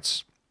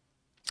writes,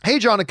 hey,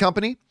 John and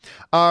company.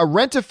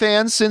 Rent-A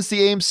fan since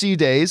the AMC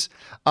days.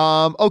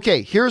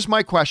 Okay, here's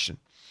my question.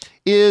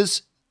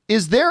 Is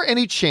Is there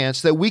any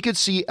chance that we could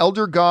see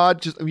Elder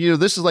God,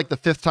 this is like the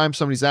 5th time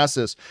somebody's asked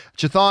this,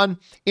 Chthon,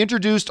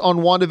 introduced on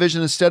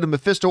WandaVision instead of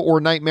Mephisto or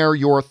Nightmare?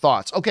 Your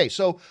thoughts? Okay,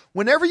 so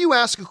whenever you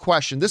ask a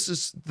question,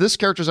 this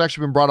character's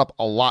actually been brought up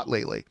a lot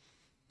lately.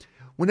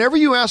 Whenever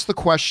you ask the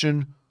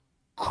question,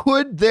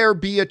 could there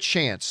be a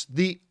chance?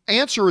 The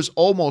answer is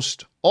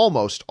almost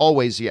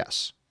always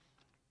yes.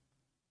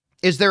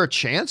 Is there a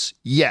chance?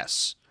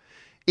 Yes.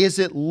 Is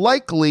it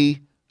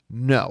likely?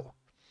 No.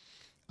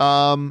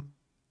 I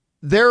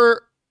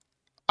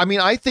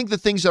think the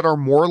things that are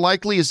more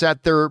likely is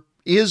that there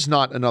is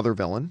not another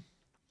villain,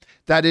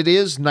 that it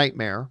is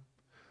Nightmare,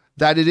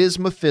 that it is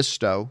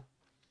Mephisto.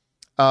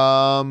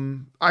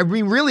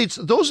 Really,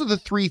 those are the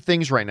 3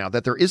 things right now,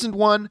 that there isn't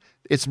one,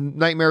 it's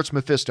Nightmare, it's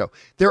Mephisto.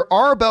 There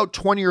are about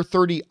 20 or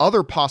 30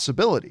 other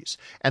possibilities,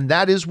 and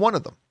that is one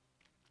of them.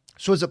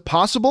 So is it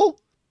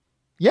possible?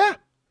 Yeah.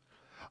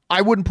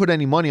 I wouldn't put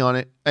any money on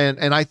it,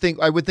 and I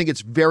would think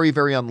it's very,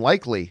 very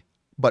unlikely,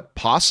 but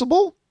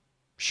possible?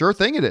 Sure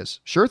thing it is.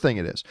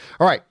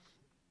 All right.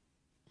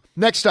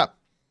 Next up.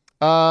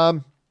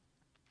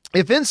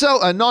 If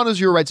Incel,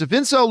 Non-Azure writes, if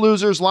Incel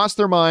losers lost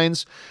their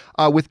minds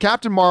with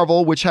Captain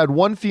Marvel, which had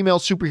 1 female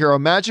superhero,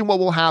 imagine what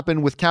will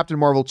happen with Captain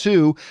Marvel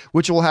 2,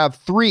 which will have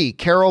 3,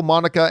 Carol,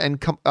 Monica,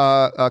 and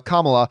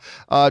Kamala,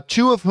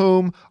 2 of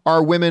whom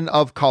are women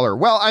of color.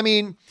 Well,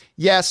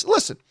 yes,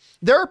 listen,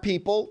 there are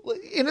people,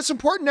 and it's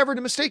important never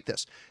to mistake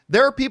this.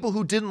 There are people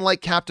who didn't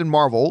like Captain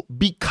Marvel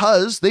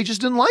because they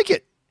just didn't like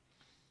it.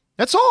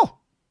 That's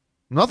all.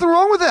 Nothing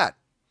wrong with that.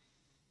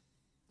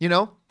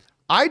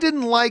 I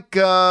didn't like,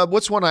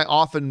 what's one I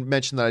often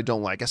mention that I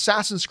don't like?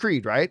 Assassin's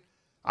Creed, right?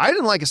 I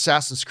didn't like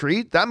Assassin's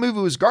Creed. That movie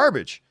was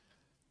garbage.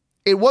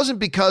 It wasn't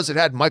because it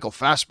had Michael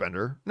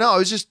Fassbender. No, it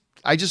was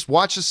I just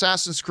watched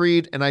Assassin's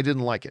Creed and I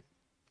didn't like it.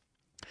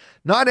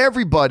 Not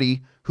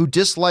everybody who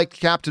disliked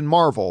Captain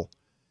Marvel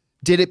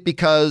did it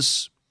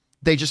because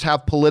they just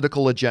have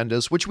political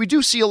agendas, which we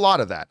do see a lot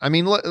of that. I'm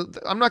not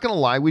going to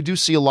lie. We do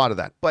see a lot of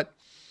that, but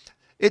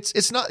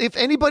it's not, if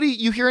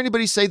you hear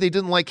anybody say they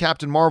didn't like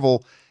Captain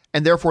Marvel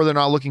and therefore they're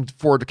not looking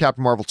forward to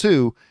Captain Marvel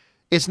 2,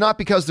 it's not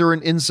because they're an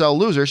incel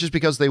loser. It's just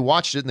because they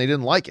watched it and they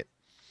didn't like it.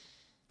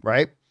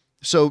 Right?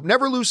 So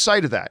never lose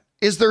sight of that.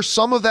 Is there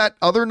some of that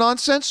other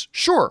nonsense?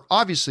 Sure.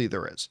 Obviously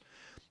there is.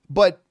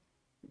 But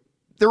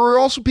there were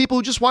also people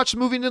who just watched the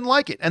movie and didn't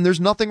like it. And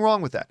there's nothing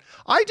wrong with that.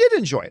 I did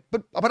enjoy it,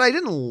 but I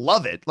didn't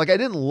love it. Like, I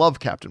didn't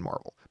love Captain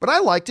Marvel, but I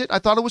liked it. I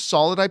thought it was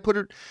solid. I put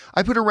it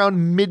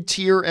around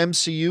mid-tier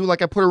MCU.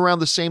 Like, I put it around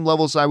the same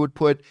levels I would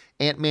put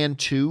Ant-Man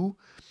 2.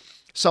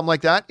 Something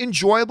like that.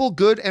 Enjoyable,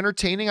 good,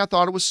 entertaining. I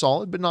thought it was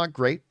solid, but not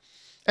great.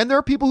 And there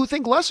are people who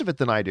think less of it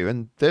than I do.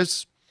 And you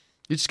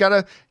just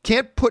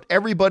can't lump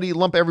everybody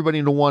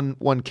into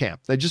one camp.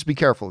 Just be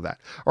careful of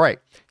that. All right.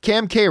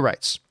 Cam K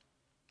writes,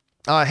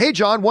 hey,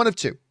 John, 1 of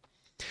 2.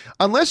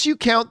 Unless you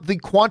count the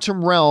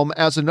quantum realm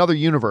as another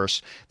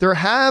universe, there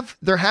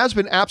has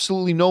been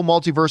absolutely no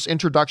multiverse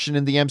introduction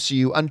in the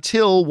MCU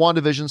until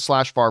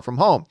WandaVision / Far From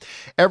Home.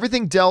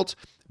 Everything dealt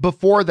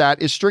before that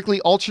is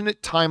strictly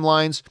alternate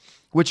timelines,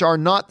 which are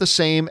not the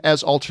same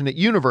as alternate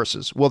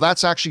universes. Well,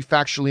 that's actually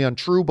factually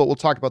untrue, but we'll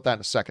talk about that in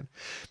a second.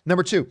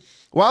 Number 2,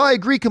 while I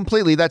agree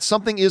completely that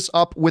something is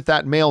up with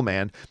that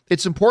mailman,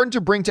 it's important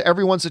to bring to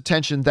everyone's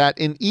attention that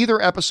in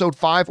either episode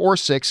 5 or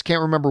 6,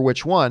 can't remember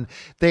which one,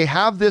 they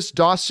have this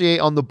dossier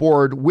on the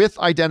board with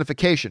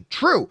identification.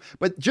 True,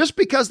 but just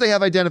because they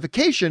have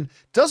identification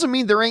doesn't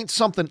mean there ain't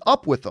something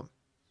up with them.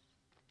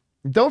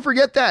 Don't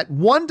forget that.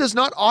 One does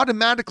not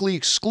automatically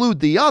exclude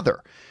the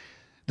other.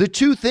 The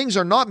 2 things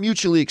are not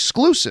mutually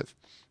exclusive.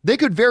 They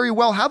could very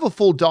well have a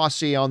full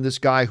dossier on this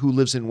guy who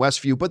lives in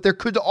Westview, but there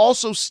could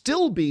also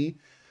still be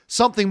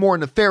something more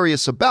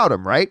nefarious about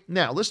him, right?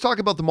 Now, let's talk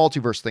about the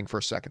multiverse thing for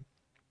a second.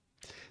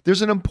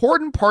 There's an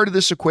important part of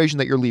this equation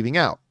that you're leaving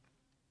out,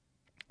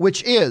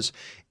 which is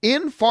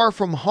in Far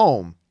From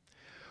Home,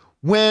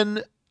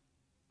 when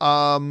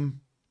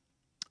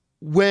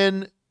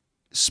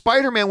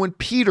Spider-Man, when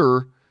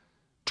Peter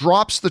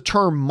drops the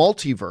term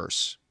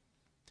multiverse,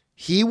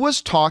 he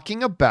was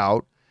talking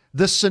about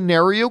the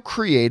scenario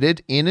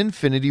created in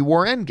Infinity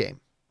War Endgame,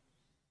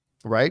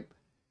 right?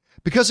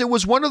 Because it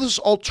was one of those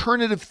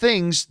alternative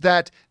things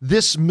that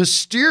this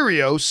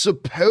Mysterio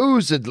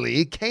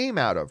supposedly came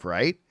out of,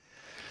 right?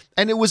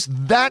 And it was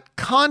that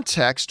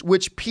context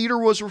which Peter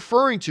was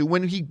referring to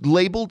when he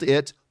labeled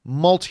it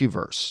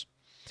multiverse.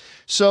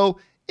 So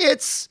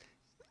it's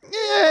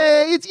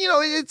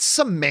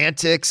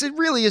semantics. It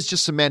really is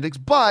just semantics.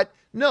 But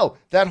no,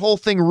 that whole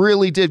thing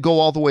really did go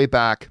all the way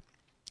back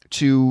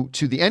to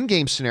the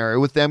Endgame scenario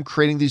with them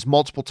creating these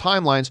multiple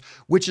timelines,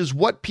 which is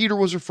what Peter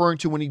was referring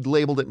to when he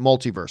labeled it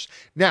multiverse.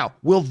 Now,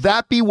 will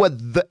that be what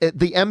the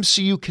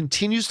MCU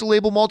continues to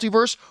label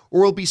multiverse,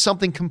 or will it be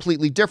something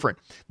completely different?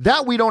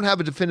 That we don't have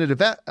a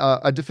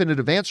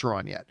definitive answer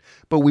on yet,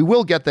 but we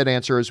will get that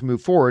answer as we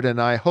move forward,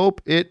 and I hope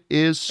it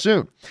is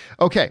soon.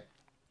 Okay,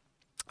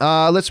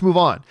 let's move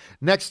on.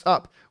 Next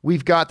up,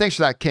 we've got, thanks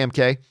for that, Cam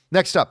K.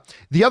 Next up,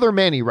 the other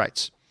Manny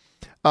writes,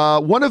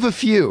 one of a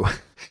few.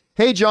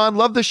 Hey, John,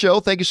 love the show.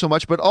 Thank you so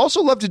much, but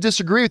also love to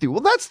disagree with you.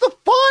 Well, that's the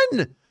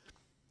fun.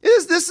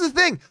 This is the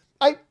thing.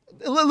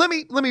 Let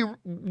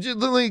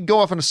me go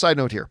off on a side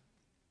note here.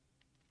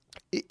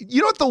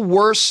 You know what the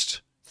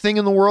worst thing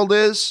in the world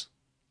is?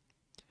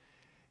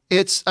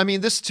 This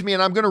to me,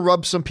 and I'm going to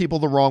rub some people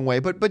the wrong way,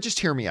 but just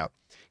hear me out.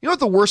 You know what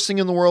the worst thing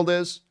in the world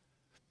is?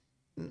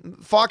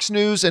 Fox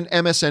News and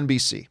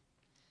MSNBC.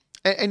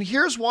 And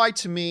here's why,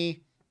 to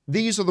me,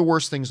 these are the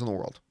worst things in the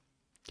world.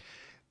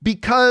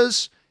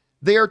 Because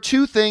they are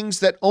two things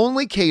that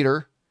only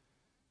cater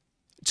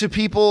to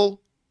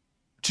people,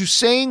 to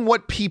saying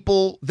what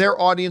their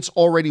audience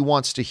already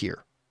wants to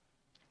hear,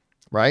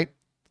 right?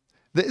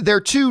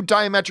 They're two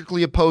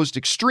diametrically opposed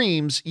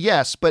extremes,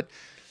 yes, but,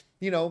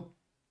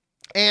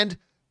 and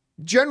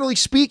generally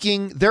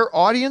speaking, their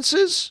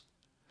audiences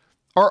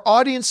are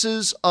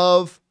audiences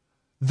of,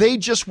 they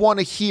just want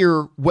to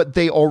hear what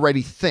they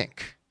already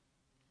think,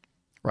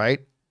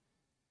 right?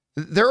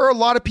 There are a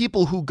lot of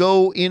people who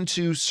go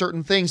into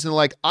certain things and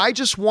like, I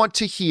just want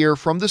to hear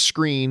from the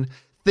screen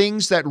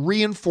things that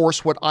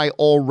reinforce what I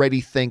already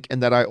think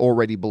and that I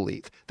already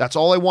believe. That's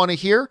all I want to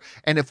hear.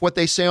 And if what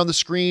they say on the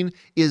screen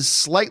is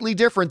slightly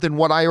different than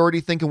what I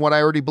already think and what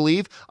I already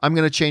believe, I'm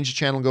going to change the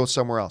channel and go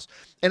somewhere else.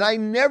 And I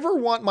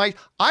want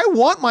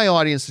my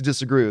audience to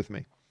disagree with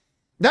me.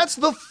 That's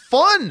the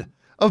fun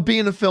of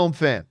being a film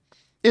fan.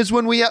 Is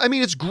when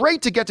it's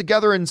great to get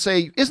together and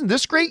say, isn't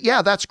this great?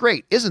 Yeah, that's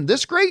great. Isn't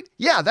this great?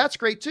 Yeah, that's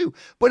great too.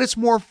 But it's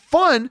more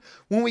fun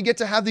when we get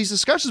to have these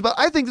discussions about,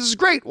 I think this is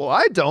great. Well,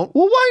 I don't.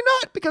 Well, why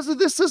not? Because of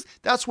this.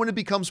 That's when it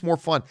becomes more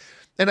fun.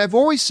 And I've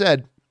always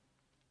said,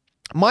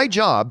 my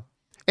job,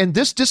 and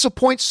this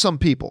disappoints some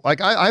people.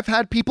 Like I've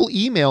had people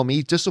email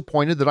me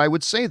disappointed that I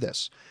would say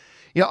this.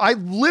 I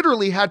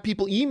literally had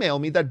people email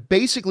me that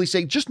basically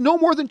say, just no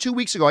more than 2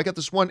 weeks ago, I got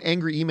this one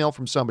angry email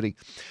from somebody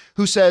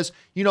who says,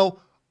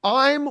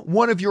 I'm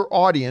one of your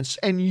audience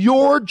and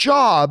your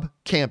job,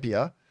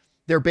 Campea,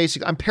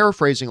 I'm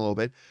paraphrasing a little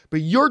bit,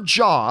 but your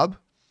job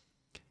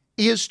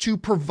is to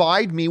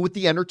provide me with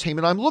the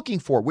entertainment I'm looking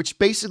for, which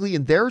basically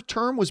in their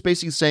term was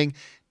basically saying,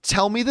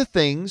 tell me the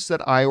things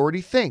that I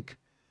already think.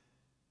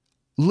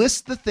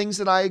 List the things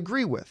that I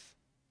agree with.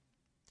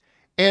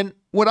 And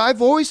what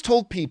I've always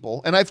told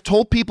people, and I've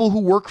told people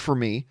who work for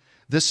me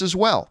this as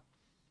well,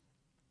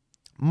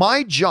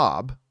 my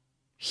job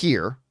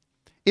here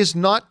is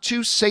not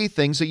to say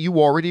things that you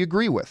already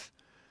agree with.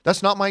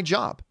 That's not my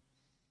job.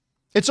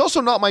 It's also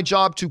not my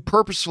job to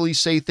purposefully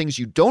say things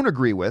you don't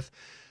agree with.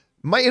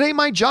 It ain't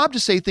my job to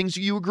say things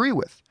you agree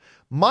with.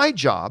 My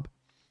job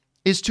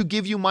is to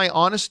give you my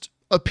honest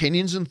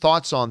opinions and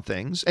thoughts on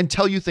things and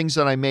tell you things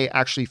that I may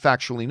actually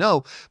factually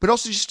know, but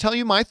also just tell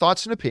you my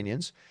thoughts and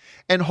opinions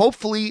and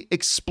hopefully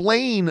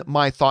explain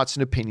my thoughts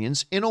and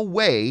opinions in a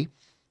way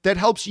that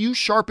helps you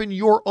sharpen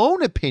your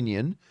own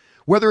opinion,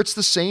 whether it's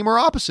the same or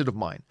opposite of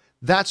mine.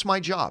 That's my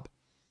job.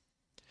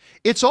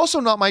 It's also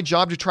not my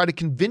job to try to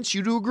convince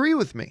you to agree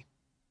with me.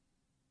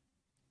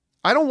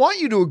 I don't want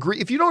you to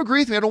agree. If you don't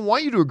agree with me, I don't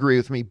want you to agree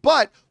with me.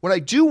 But what I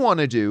do want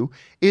to do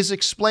is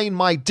explain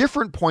my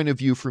different point of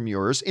view from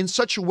yours in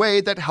such a way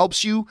that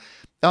helps you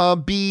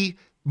be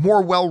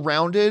more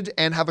well-rounded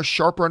and have a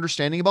sharper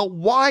understanding about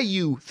why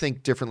you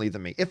think differently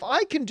than me. If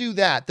I can do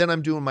that, then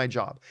I'm doing my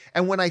job.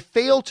 And when I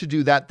fail to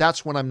do that,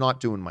 that's when I'm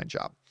not doing my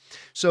job.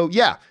 So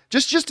yeah,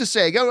 just to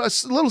say, I got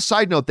a little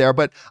side note there,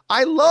 but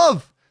I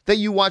love that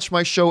you watch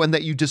my show and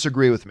that you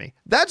disagree with me.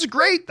 That's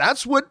great.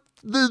 That's what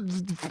the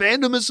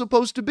fandom is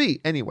supposed to be.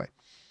 Anyway,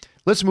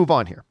 let's move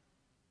on here.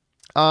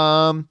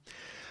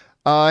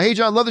 Hey,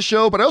 John, love the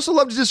show, but I also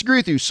love to disagree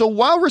with you. So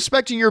while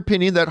respecting your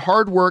opinion that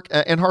hard work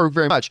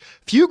very much,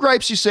 few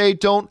gripes you say,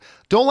 don't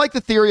like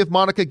the theory of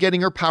Monica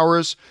getting her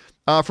powers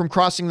from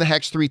crossing the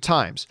hex 3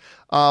 times.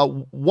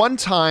 One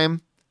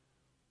time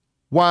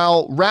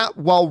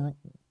while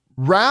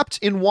wrapped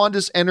in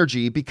Wanda's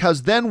energy,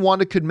 because then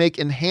Wanda could make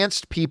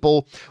enhanced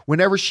people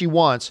whenever she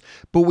wants,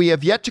 but we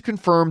have yet to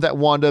confirm that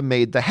Wanda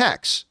made the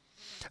hex.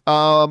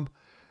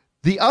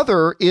 The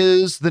other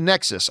is the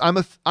Nexus. I'm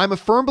a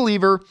firm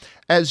believer,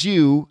 as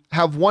you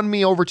have won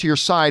me over to your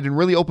side and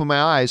really opened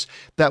my eyes,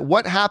 that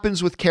what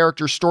happens with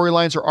characters,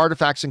 storylines, or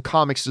artifacts in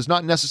comics does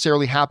not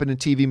necessarily happen in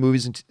TV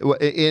movies.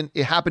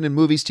 It happened in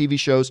movies, TV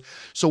shows.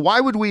 So why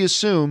would we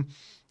assume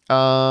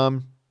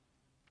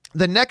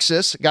the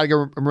Nexus, got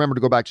to remember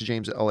to go back to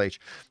James LH.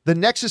 The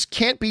Nexus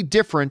can't be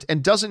different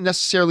and doesn't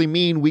necessarily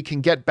mean we can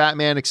get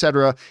Batman,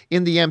 etc.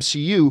 in the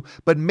MCU,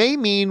 but may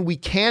mean we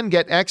can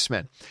get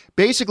X-Men.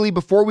 Basically,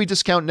 before we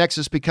discount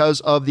Nexus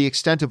because of the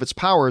extent of its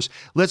powers,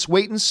 let's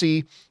wait and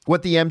see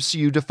what the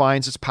MCU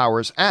defines its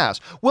powers as.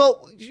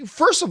 Well,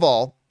 first of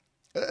all,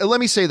 let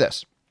me say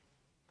this.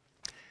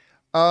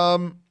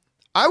 I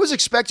was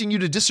expecting you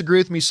to disagree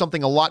with me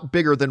something a lot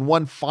bigger than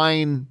one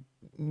fine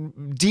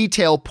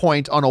detail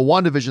point on a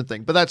WandaVision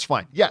thing, but that's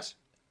fine. Yes.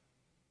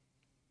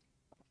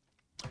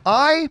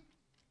 I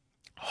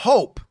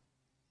hope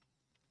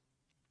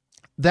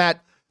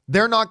that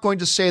they're not going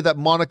to say that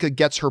Monica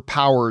gets her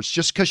powers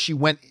just because she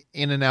went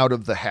in and out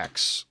of the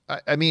hex.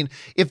 I mean,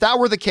 if that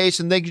were the case,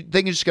 and they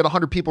can just get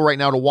 100 people right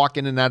now to walk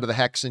in and out of the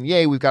hex, and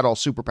yay, we've got all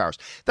superpowers.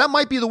 That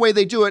might be the way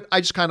they do it. I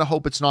just kind of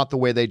hope it's not the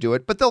way they do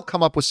it, but they'll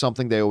come up with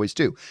something they always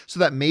do. So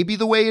that may be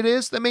the way it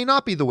is. That may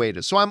not be the way it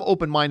is. So I'm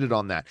open-minded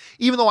on that.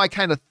 Even though I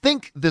kind of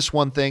think this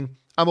one thing,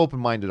 I'm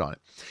open-minded on it.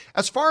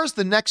 As far as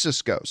the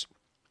Nexus goes,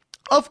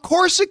 of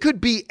course it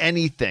could be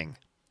anything.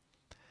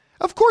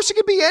 Of course it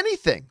could be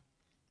anything.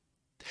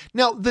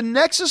 Now, the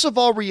nexus of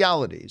all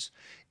realities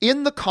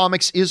in the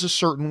comics is a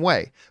certain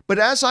way. But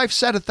as I've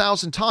said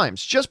 1,000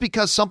 times, just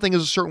because something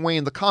is a certain way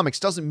in the comics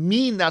doesn't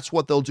mean that's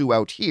what they'll do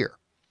out here.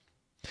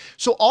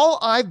 So all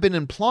I've been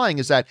implying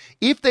is that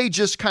if they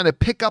just kind of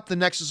pick up the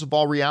nexus of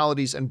all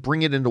realities and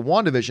bring it into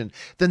WandaVision,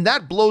 then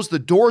that blows the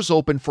doors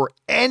open for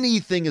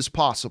anything is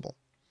possible.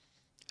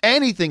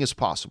 Anything is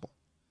possible.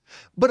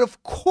 But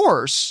of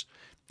course,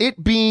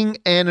 it being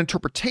an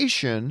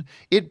interpretation,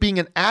 it being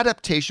an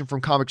adaptation from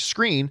comic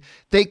screen,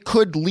 they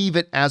could leave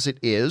it as it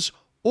is,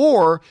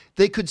 or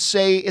they could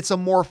say it's a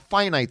more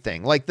finite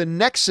thing. Like the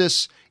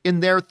Nexus in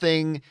their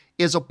thing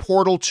is a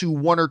portal to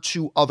one or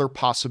two other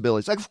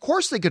possibilities. Like, of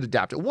course they could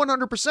adapt it,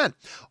 100%.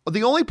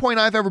 The only point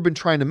I've ever been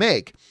trying to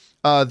make,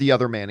 the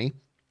other Manny,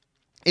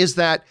 is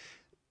that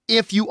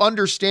if you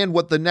understand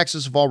what the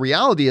nexus of all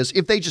reality is,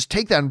 if they just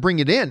take that and bring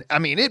it in, I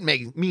mean, it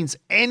means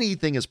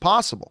anything is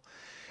possible.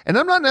 And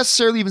I'm not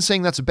necessarily even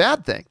saying that's a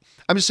bad thing.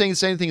 I'm just saying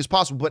it's anything is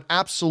possible, but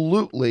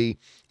absolutely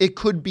it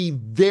could be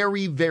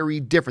very,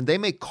 very different. They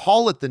may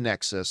call it the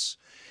Nexus,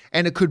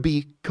 and it could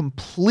be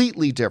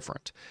completely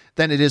different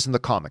than it is in the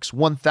comics,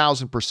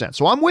 1,000%.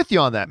 So I'm with you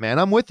on that, man.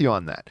 I'm with you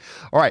on that.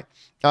 All right.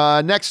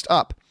 Next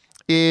up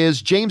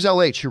is James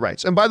LH, who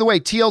writes, and by the way,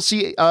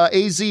 TLC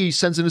AZ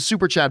sends in a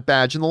super chat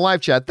badge in the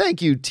live chat.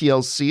 Thank you,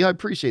 TLC. I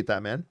appreciate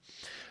that, man.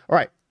 All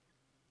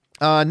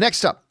right.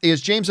 Next up is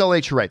James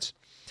LH, who writes,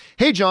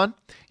 hey, John,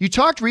 you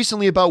talked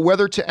recently about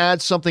whether to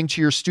add something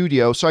to your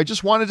studio, so I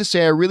just wanted to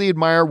say I really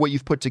admire what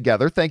you've put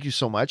together. Thank you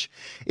so much.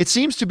 It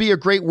seems to be a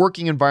great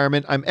working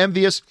environment. I'm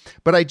envious,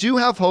 but I do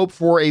have hope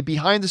for a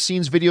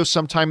behind-the-scenes video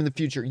sometime in the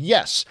future.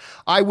 Yes,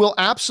 I will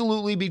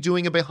absolutely be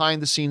doing a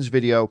behind-the-scenes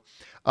video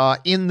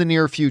in the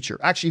near future.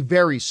 Actually,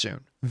 very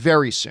soon.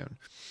 Very soon.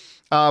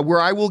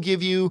 Where I will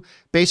give you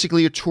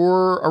basically a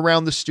tour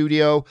around the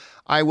studio.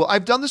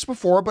 I've done this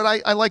before, but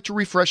I like to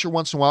refresh it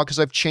once in a while because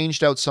I've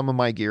changed out some of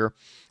my gear.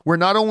 Where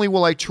not only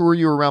will I tour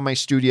you around my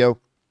studio,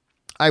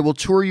 I will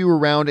tour you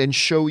around and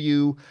show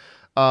you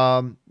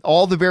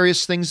all the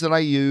various things that I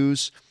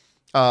use,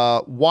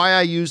 why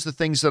I use the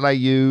things that I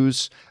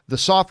use, the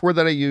software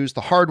that I use,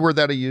 the hardware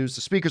that I use,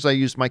 the speakers I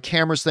use, my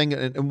cameras thing,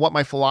 and what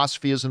my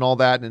philosophy is and all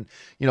that. And,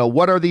 you know,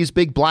 what are these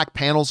big black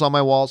panels on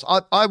my walls?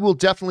 I will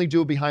definitely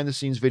do a behind the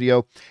scenes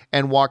video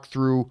and walk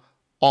through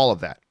all of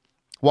that.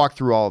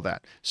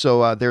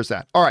 So there's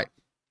that. All right.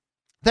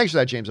 Thanks for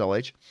that, James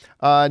LH.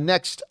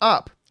 Next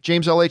up,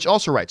 James LH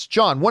also writes,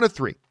 John, 1 of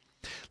 3.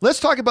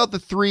 Let's talk about the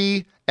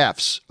 3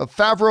 Fs of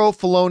Favreau,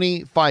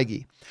 Filoni,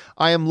 Feige.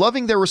 I am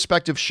loving their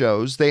respective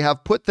shows. They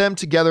have put them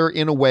together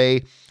in a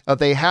way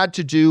they had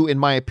to do, in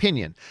my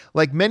opinion.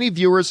 Like many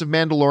viewers of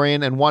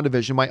Mandalorian and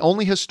WandaVision, my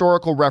only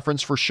historical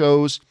reference for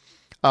shows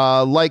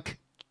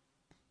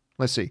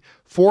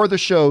for the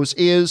shows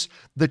is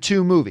the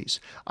 2 movies.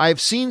 I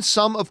have seen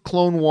some of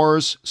Clone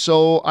Wars,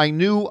 so I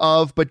knew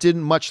of but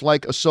didn't much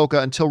like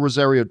Ahsoka until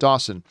Rosario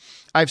Dawson.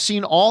 I've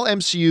seen all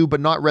MCU but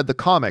not read the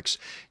comics.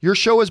 Your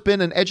show has been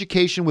an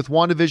education with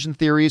WandaVision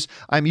theories.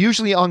 I'm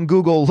usually on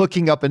Google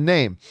looking up a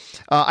name.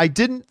 I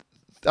didn't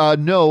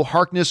know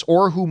Harkness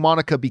or who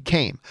Monica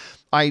became.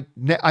 I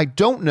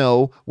don't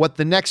know what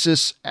the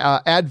Nexus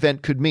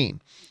advent could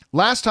mean.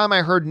 Last time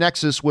I heard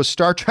Nexus was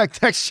Star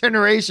Trek Next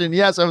Generation.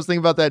 Yes, I was thinking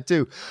about that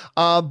too.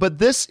 But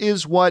this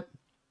is what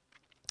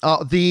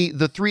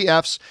the 3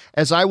 Fs,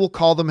 as I will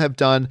call them, have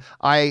done.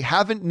 I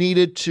haven't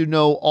needed to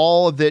know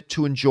all of it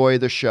to enjoy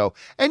the show.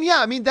 And yeah,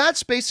 I mean,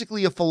 that's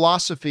basically a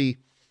philosophy,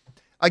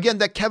 again,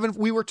 that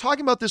we were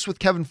talking about this with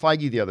Kevin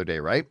Feige the other day,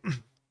 right?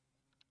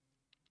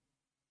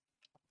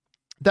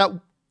 That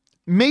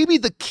maybe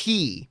the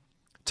key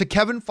to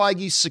Kevin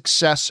Feige's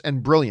success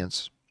and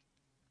brilliance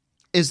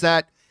is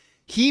that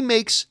he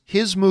makes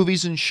his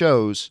movies and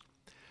shows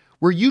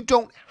where you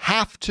don't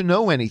have to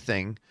know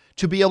anything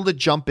to be able to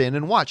jump in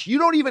and watch. You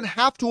don't even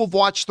have to have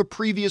watched the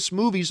previous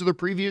movies or the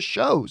previous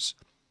shows.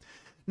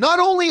 Not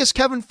only has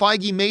Kevin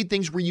Feige made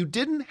things where you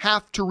didn't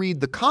have to read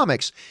the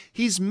comics,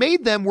 he's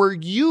made them where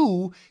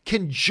you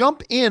can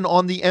jump in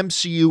on the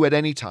MCU at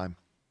any time.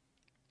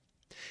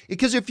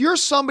 Because if you're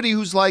somebody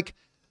who's like,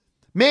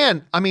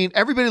 man, I mean,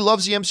 everybody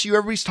loves the MCU,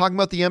 everybody's talking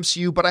about the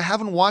MCU, but I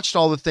haven't watched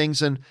all the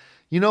things, and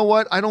you know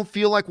what? I don't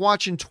feel like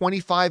watching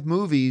 25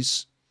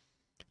 movies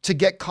to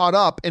get caught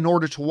up in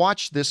order to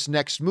watch this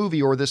next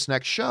movie or this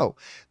next show.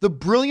 The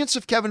brilliance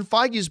of Kevin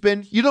Feige has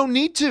been, you don't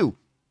need to.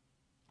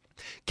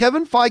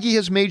 Kevin Feige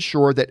has made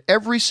sure that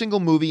every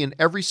single movie and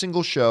every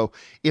single show,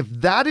 if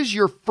that is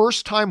your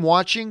first time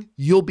watching,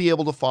 you'll be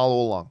able to follow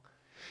along.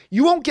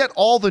 You won't get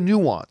all the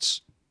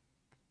nuance.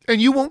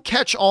 And you won't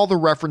catch all the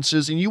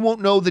references and you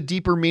won't know the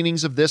deeper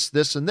meanings of this,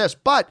 this, and this.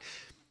 But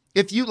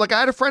if you, like I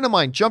had a friend of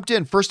mine jumped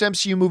in, first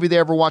MCU movie they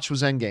ever watched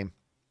was Endgame.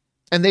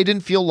 And they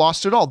didn't feel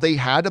lost at all. They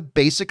had a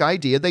basic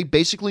idea. They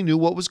basically knew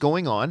what was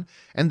going on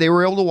and they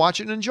were able to watch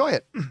it and enjoy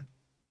it.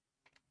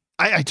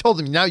 I told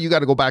them, now you got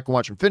to go back and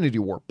watch Infinity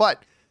War.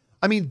 But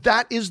I mean,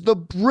 that is the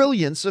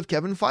brilliance of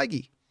Kevin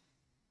Feige.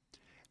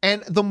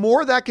 And the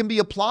more that can be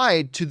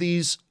applied to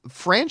these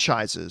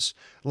franchises,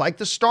 like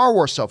the Star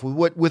Wars stuff,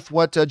 with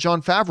what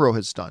Jon Favreau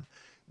has done,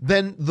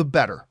 then the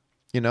better,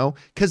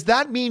 because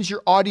that means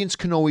your audience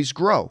can always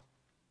grow.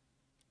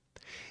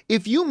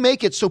 If you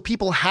make it so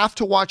people have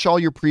to watch all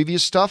your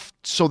previous stuff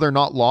so they're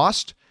not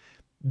lost,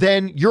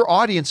 then your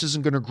audience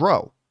isn't going to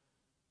grow.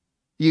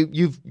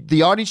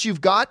 The audience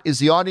you've got is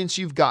the audience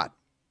you've got.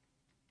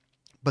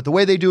 But the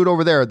way they do it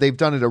over there, they've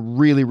done it a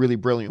really, really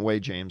brilliant way,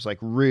 James. Like,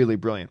 really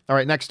brilliant. All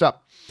right, next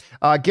up.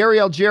 Gary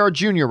Algera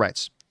Jr.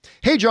 writes,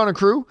 "Hey, John and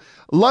crew.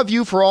 Love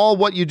you for all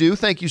what you do.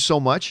 Thank you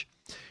so much.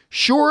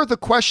 Sure, the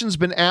question's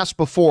been asked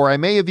before. I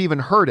may have even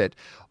heard it.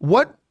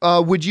 What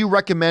would you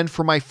recommend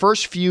for my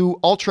first few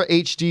Ultra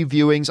HD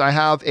viewings? I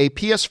have a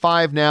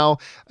PS5 now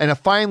and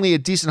finally a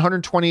decent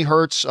 120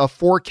 hertz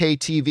 4K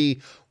TV.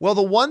 Well,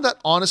 the one that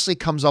honestly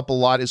comes up a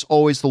lot is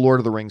always the Lord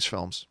of the Rings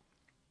films.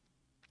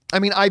 I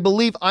mean, I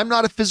believe I'm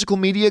not a physical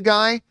media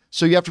guy,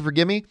 so you have to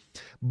forgive me,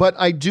 but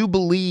I do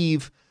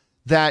believe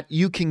that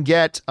you can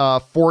get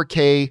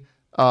 4K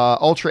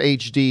Ultra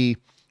HD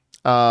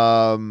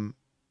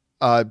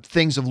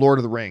things of Lord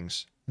of the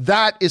Rings.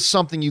 That is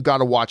something you got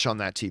to watch on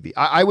that TV.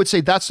 I would say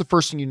that's the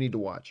first thing you need to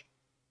watch.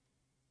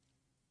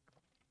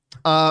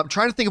 I'm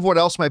trying to think of what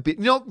else might be.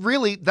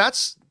 Really,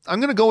 I'm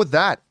going to go with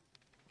that.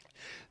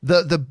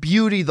 The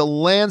beauty, the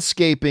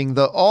landscaping,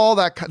 the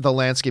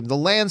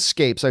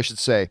landscapes, I should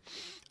say.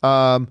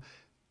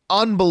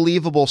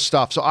 Unbelievable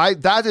stuff. So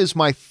that is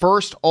my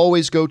first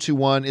always go-to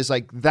one, is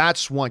like,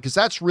 that's one, because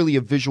that's really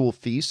a visual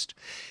feast.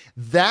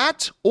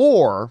 That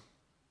or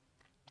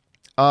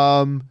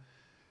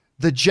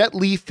the Jet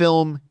Li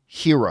film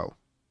Hero.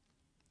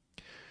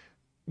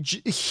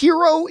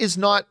 Hero is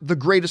not the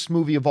greatest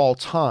movie of all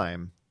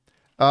time.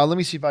 Let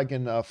me see if I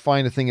can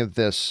find a thing of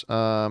this.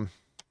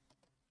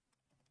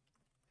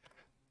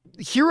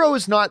 Hero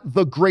is not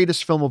the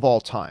greatest film of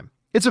all time.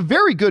 It's a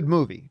very good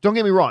movie. Don't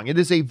get me wrong. It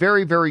is a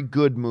very, very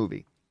good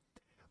movie.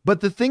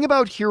 But the thing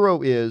about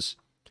Hero is,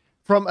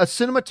 from a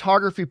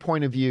cinematography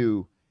point of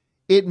view,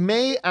 it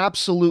may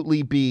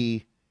absolutely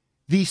be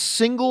the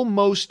single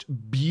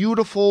most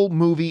beautiful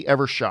movie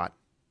ever shot.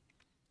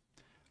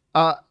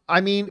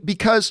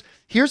 Because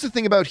here's the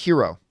thing about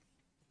Hero.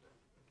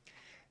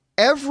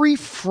 Every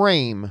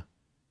frame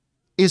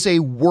is a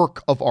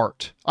work of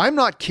art. I'm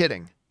not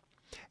kidding.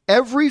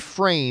 Every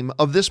frame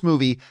of this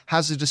movie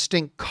has a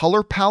distinct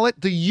color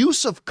palette. The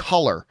use of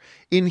color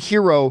in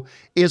Hero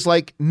is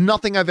like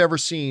nothing I've ever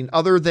seen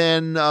other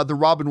than the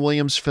Robin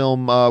Williams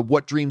film,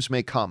 What Dreams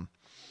May Come.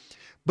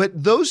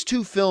 But those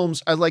two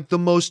films are like the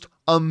most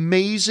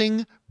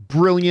amazing,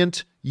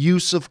 brilliant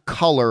use of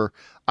color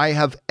I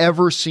have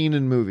ever seen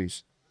in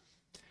movies.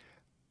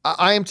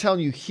 I am telling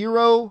you,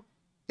 Hero,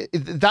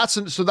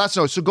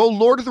 so go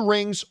Lord of the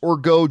Rings or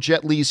go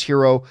Jet Li's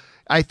Hero.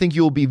 I think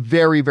you'll be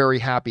very, very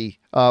happy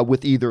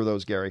with either of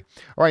those, Gary.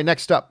 All right,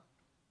 next up.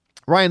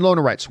 Ryan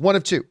Lohner writes, 1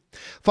 of 2.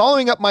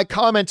 Following up my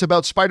comment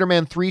about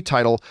Spider-Man 3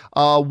 title,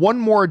 One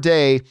More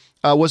Day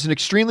was an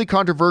extremely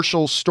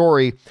controversial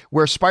story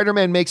where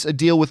Spider-Man makes a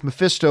deal with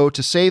Mephisto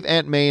to save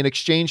Aunt May in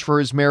exchange for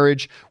his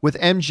marriage with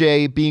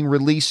MJ being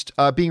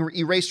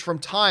erased from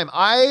time.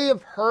 I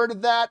have heard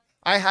of that.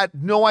 I had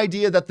no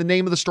idea that the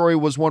name of the story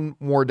was One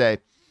More Day.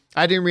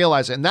 I didn't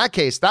realize it. In that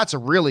case, that's a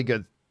really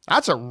good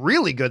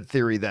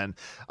theory then.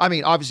 I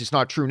mean, obviously it's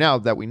not true now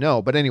that we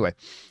know, but anyway.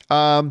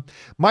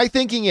 My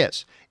thinking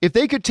is, if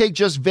they could take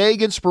just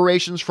vague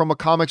inspirations from a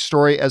comic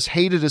story as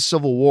hated as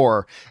Civil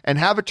War and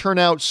have it turn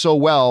out so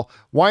well,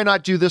 why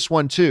not do this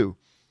one too?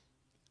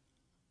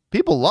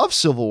 People love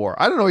Civil War.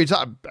 I don't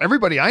know.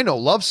 Everybody I know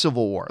loves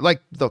Civil War.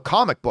 Like the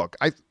comic book.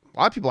 A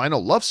lot of people I know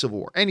love Civil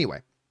War.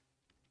 Anyway.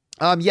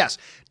 Yes.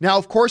 Now,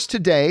 of course,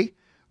 today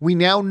we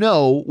now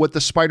know what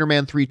the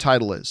Spider-Man 3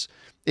 title is.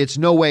 It's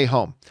No Way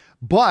Home.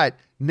 But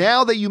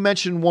now that you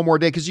mentioned One More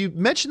Day, because you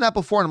mentioned that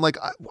before, and I'm like,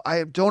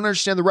 I don't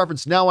understand the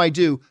reference. Now I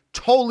do.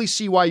 Totally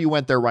see why you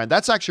went there, Ryan.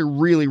 That's actually a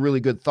really, really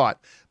good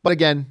thought. But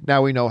again,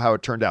 now we know how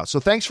it turned out. So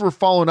thanks for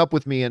following up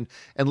with me and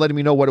letting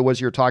me know what it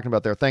was you were talking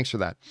about there. Thanks for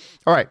that.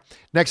 All right,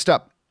 next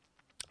up.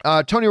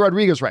 Tony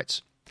Rodriguez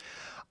writes,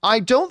 I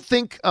don't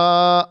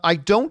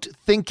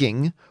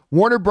thinking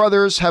Warner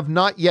Brothers have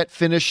not yet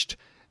finished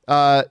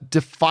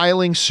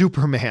defiling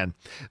Superman.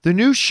 The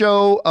new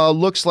show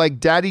looks like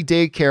daddy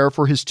daycare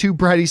for his two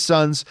bratty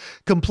sons,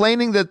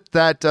 complaining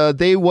that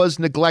they was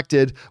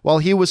neglected while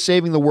he was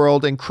saving the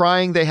world and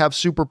crying they have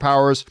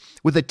superpowers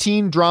with a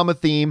teen drama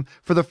theme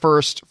for the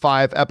first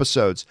 5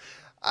 episodes.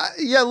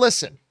 Yeah,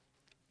 listen,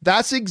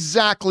 that's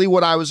exactly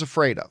what I was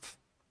afraid of.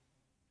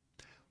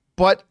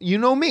 But you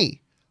know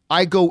me,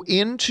 I go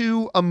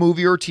into a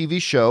movie or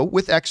TV show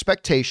with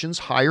expectations,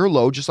 high or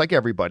low, just like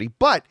everybody.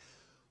 But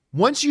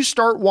Once you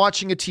start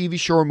watching a TV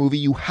show or movie,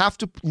 you have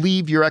to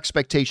leave your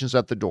expectations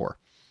at the door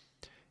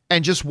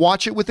and just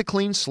watch it with a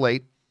clean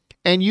slate.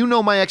 And you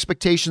know, my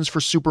expectations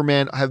for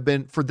Superman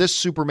for this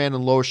Superman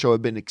and Lois show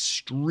have been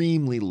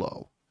extremely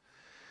low.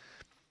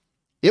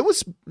 At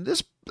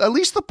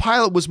least the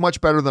pilot was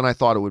much better than I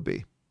thought it would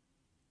be.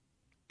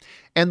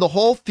 And the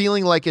whole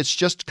feeling like it's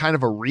just kind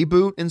of a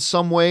reboot in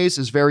some ways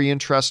is very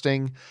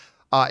interesting.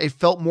 It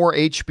felt more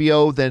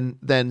HBO than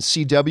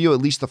CW,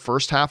 at least the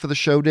first half of the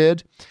show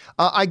did.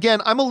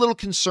 Again, I'm a little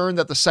concerned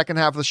that the second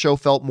half of the show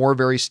felt more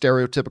very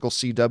stereotypical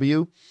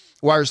CW,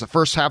 whereas the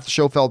first half of the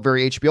show felt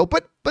very HBO.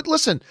 But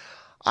listen,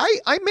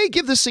 I may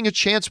give this thing a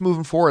chance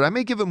moving forward. I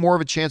may give it more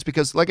of a chance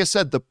because, like I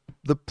said,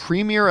 the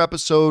premiere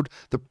episode,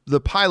 the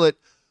pilot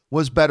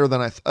was better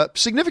than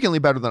significantly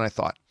better than I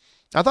thought.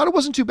 I thought it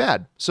wasn't too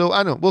bad. So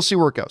I don't know. We'll see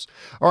where it goes.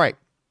 All right.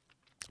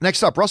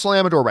 Next up, Russell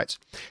Amador writes,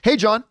 "Hey,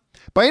 John.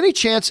 By any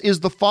chance, is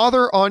The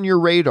Father on your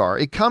radar?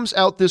 It comes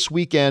out this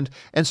weekend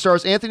and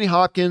stars Anthony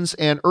Hopkins,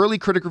 and early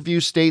critic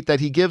reviews state that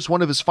he gives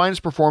one of his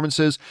finest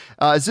performances.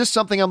 Is this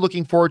something I'm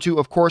looking forward to?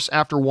 Of course,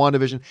 after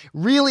WandaVision."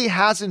 Really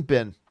hasn't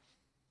been.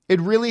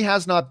 It really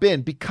has not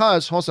been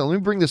because, hold on, let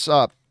me bring this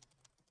up.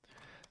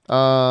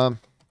 Let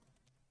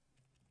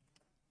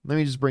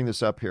me just bring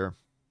this up here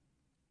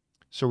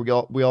so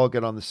we all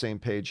get on the same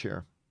page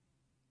here.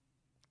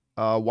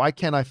 Why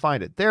can't I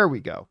find it? There we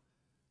go.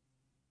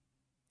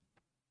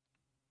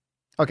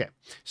 Okay,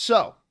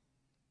 so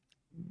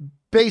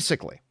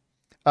basically,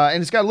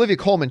 and it's got Olivia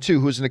Colman too,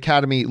 who's an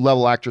Academy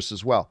level actress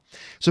as well.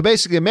 So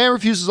basically, a man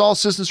refuses all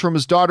assistance from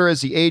his daughter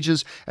as he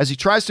ages. As he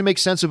tries to make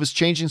sense of his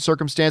changing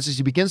circumstances,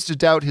 he begins to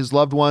doubt his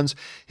loved ones,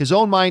 his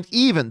own mind,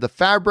 even the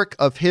fabric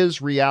of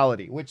his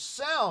reality, which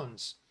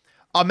sounds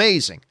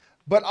amazing.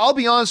 But I'll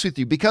be honest with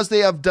you, because they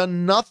have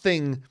done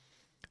nothing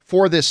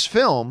for this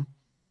film,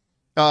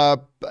 I've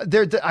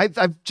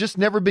just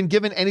never been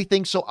given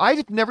anything. So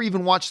I've never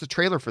even watched the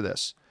trailer for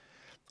this.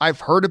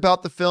 I've heard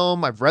about the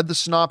film. I've read the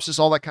synopsis,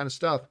 all that kind of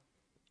stuff.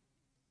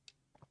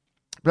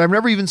 But I've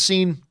never even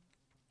seen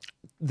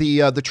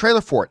the trailer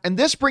for it. And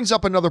this brings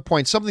up another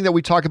point, something that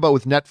we talk about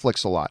with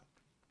Netflix a lot,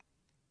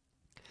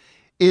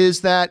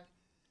 is that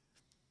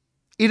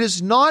it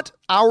is not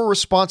our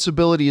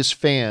responsibility as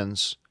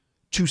fans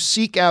to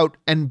seek out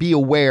and be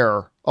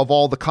aware of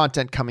all the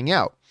content coming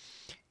out.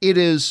 It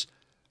is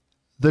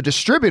the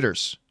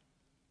distributor's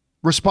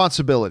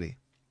responsibility,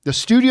 the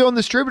studio and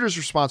the distributor's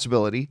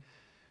responsibility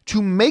to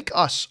make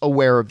us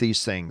aware of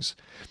these things,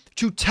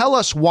 to tell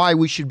us why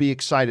we should be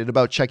excited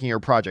about checking your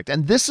project.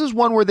 And this is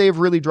one where they've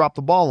really dropped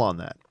the ball on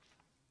that.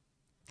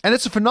 And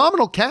it's a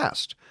phenomenal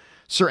cast.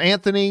 Sir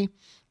Anthony,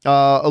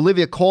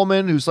 Olivia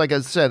Colman, who's, like I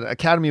said,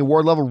 Academy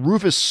Award level,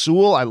 Rufus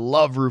Sewell. I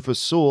love Rufus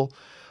Sewell.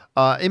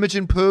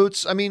 Imogen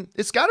Poots. I mean,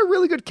 it's got a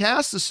really good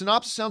cast. The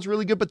synopsis sounds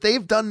really good, but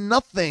they've done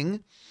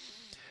nothing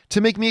to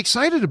make me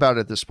excited about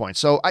it at this point.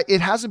 So it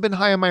hasn't been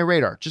high on my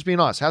radar. Just being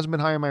honest, hasn't been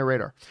high on my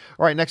radar.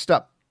 All right, next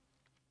up.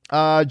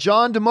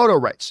 John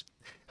Demoto writes,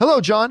 "Hello,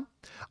 John.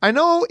 I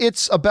know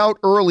it's about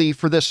early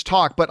for this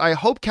talk, but I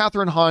hope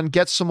Kathryn Hahn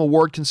gets some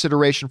award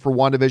consideration for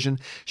WandaVision.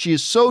 She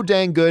is so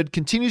dang good,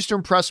 continues to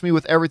impress me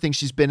with everything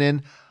she's been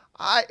in.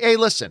 Hey,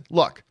 listen,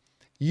 look,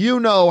 you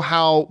know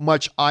how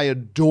much I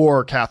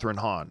adore Kathryn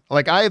Hahn.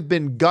 Like, I have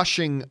been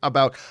gushing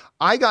about,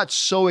 I got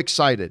so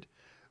excited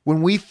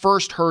when we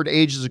first heard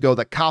ages ago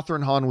that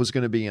Kathryn Hahn was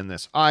going to be in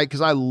this.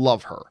 Because I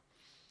love her.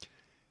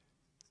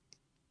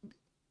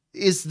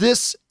 Is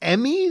this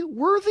Emmy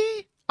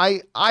worthy?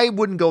 I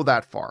wouldn't go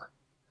that far.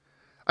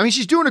 I mean,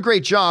 she's doing a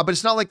great job, but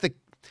it's not like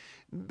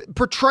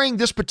portraying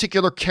this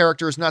particular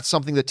character is not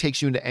something that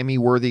takes you into Emmy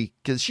worthy,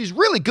 because she's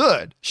really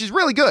good. She's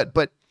really good,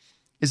 but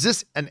is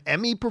this an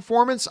Emmy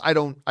performance? I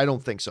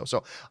don't think so.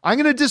 So I'm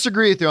going to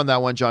disagree with you on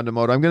that one, John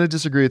Demoto. I'm going to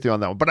disagree with you on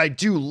that one, but I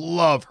do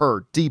love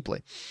her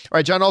deeply. All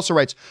right, John also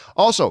writes,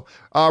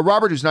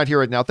 Robert, who's not here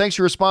right now, thanks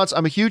for your response.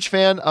 I'm a huge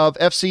fan of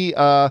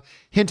FC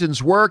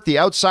Hinton's work, The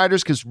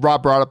Outsiders, because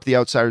Rob brought up The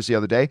Outsiders the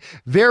other day.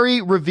 Very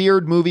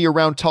revered movie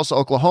around Tulsa,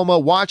 Oklahoma.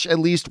 Watch at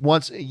least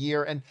once a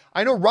year. And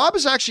I know Rob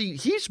is actually,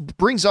 he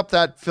brings up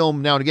that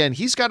film now and again.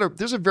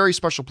 There's a very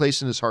special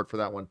place in his heart for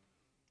that one.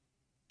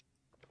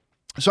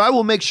 So I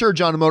will make sure,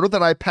 John Demoto,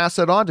 that I pass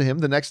that on to him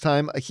the next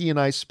time he and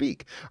I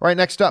speak. All right,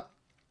 next up.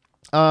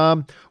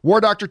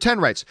 War Doctor 10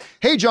 writes,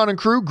 "Hey, John and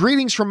crew,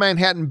 greetings from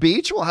Manhattan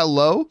Beach." Well,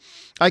 hello.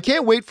 "I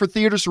can't wait for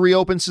theaters to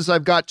reopen since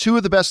I've got two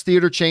of the best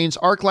theater chains,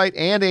 ArcLight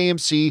and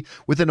AMC,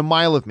 within a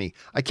mile of me.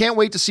 I can't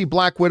wait to see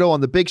Black Widow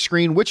on the big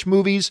screen. Which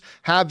movies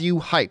have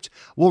you hyped?"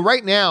 Well,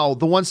 right now,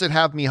 the ones that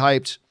have me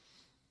hyped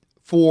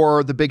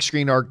for the big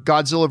screen are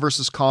Godzilla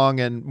vs.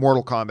 Kong and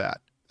Mortal Kombat.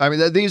 I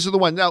mean, these are the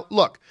ones. Now,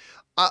 look,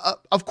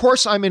 of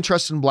course I'm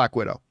interested in Black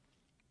Widow,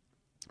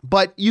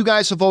 but you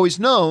guys have always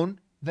known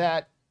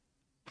that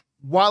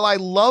while I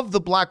love the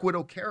Black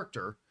Widow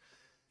character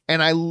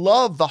and I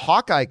love the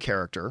Hawkeye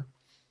character,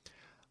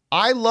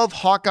 I love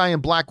Hawkeye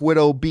and Black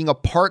Widow being a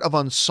part of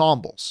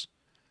ensembles.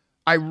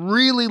 I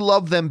really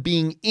love them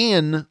being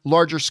in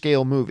larger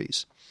scale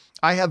movies.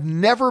 I have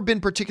never been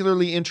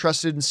particularly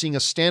interested in seeing a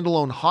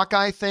standalone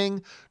Hawkeye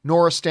thing,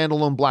 nor a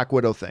standalone Black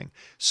Widow thing.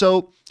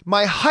 So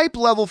my hype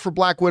level for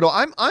Black Widow,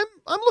 I'm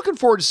looking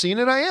forward to seeing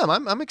it. I am.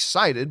 I'm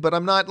excited, but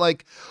I'm not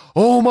like,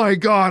 oh my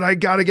God, I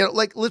gotta get it.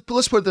 Like,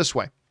 let's put it this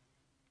way.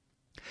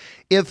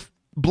 If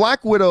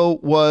Black Widow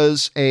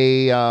was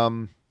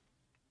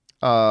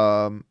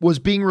was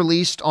being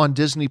released on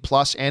Disney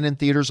Plus and in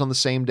theaters on the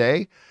same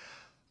day,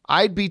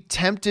 I'd be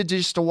tempted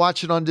just to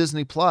watch it on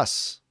Disney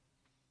Plus.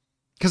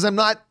 Because I'm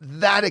not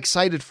that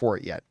excited for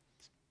it yet.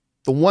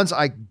 The ones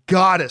I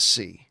gotta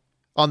see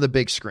on the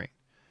big screen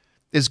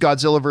is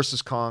Godzilla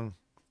vs. Kong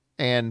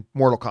and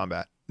Mortal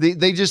Kombat.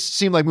 They just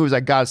seem like movies I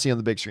gotta see on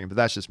the big screen, but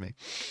that's just me.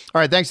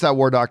 All right, thanks to that,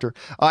 War Doctor.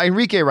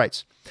 Enrique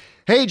writes,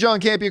 hey, John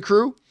Campea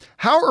crew,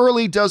 how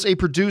early does a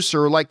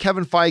producer like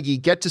Kevin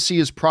Feige get to see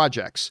his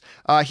projects?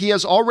 He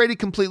has already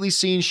completely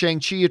seen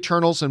Shang-Chi,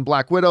 Eternals, and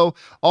Black Widow.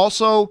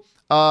 Also,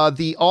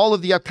 all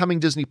of the upcoming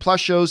Disney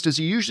Plus shows. Does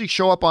he usually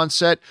show up on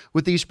set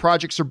with these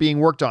projects are being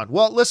worked on?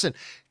 Well, listen,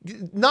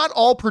 not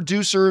all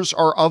producers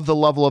are of the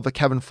level of a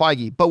Kevin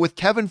Feige, but with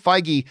Kevin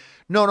Feige,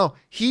 no,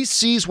 he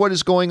sees what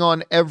is going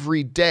on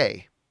every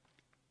day.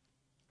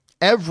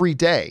 Every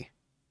day.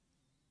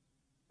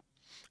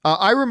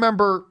 I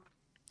remember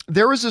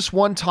there was this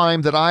one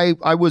time that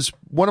I was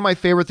one of my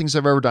favorite things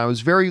I've ever done. I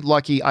was very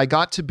lucky. I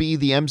got to be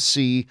the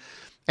MC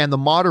and the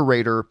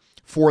moderator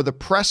for the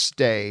press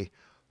day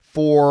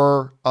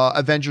for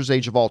Avengers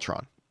Age of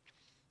Ultron.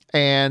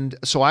 And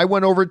so I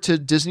went over to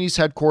Disney's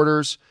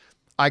headquarters.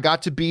 I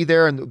got to be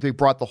there and they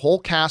brought the whole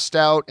cast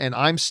out and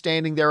I'm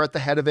standing there at the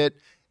head of it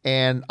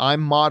and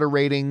I'm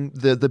moderating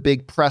the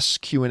big press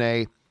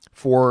Q&A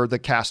for the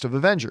cast of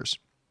Avengers.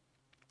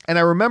 And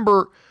I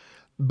remember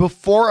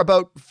before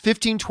about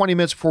 15, 20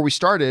 minutes before we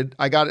started,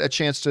 I got a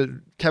chance to,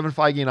 Kevin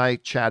Feige and I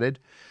chatted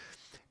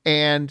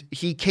and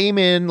he came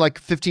in like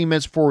 15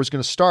 minutes before it was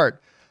going to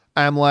start.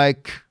 I'm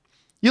like,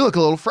 you look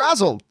a little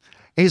frazzled.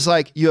 And he's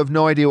like, you have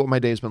no idea what my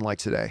day's been like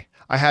today.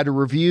 I had to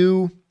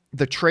review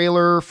the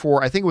trailer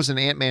for, I think it was an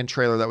Ant-Man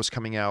trailer that was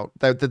coming out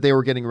that they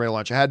were getting ready to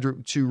launch. I had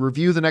to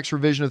review the next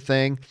revision of the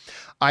thing.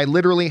 I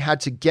literally had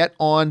to get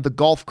on the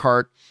golf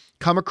cart,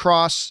 come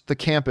across the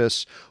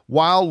campus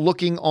while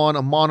looking on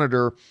a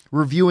monitor,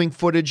 reviewing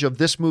footage of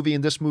this movie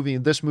and this movie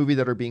and this movie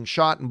that are being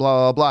shot and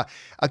blah, blah,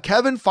 blah.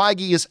 Kevin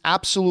Feige is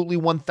absolutely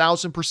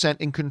 1000%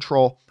 in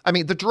control. I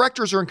mean, the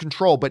directors are in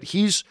control, but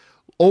he's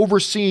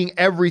overseeing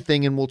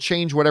everything and will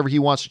change whatever he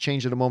wants to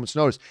change at a moment's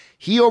notice.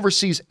 He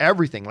oversees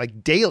everything,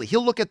 like daily.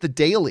 He'll look at the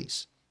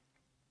dailies.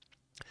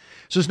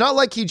 So it's not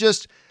like he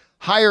just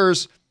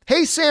hires,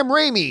 hey, Sam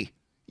Raimi,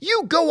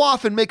 you go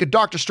off and make a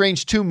Doctor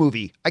Strange 2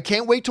 movie. I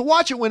can't wait to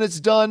watch it when it's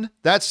done.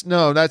 That's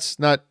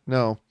not.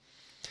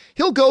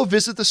 He'll go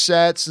visit the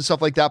sets and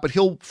stuff like that, but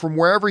from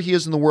wherever he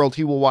is in the world,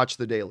 he will watch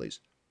the dailies.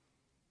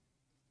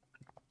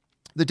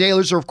 The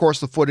dailies are, of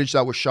course, the footage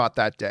that was shot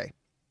that day.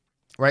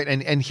 Right.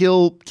 And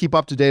he'll keep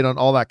up to date on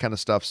all that kind of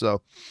stuff.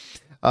 So,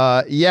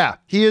 yeah,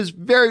 he is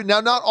now,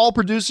 not all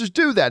producers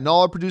do that. And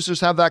all producers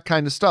have that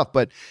kind of stuff.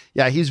 But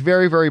yeah, he's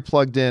very, very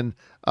plugged in.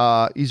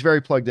 He's very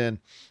plugged in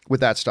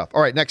with that stuff.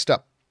 All right. Next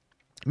up.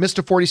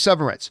 Mr.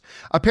 47 writes,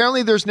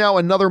 apparently there's now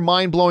another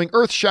mind-blowing,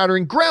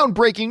 earth-shattering,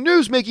 groundbreaking,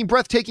 news-making,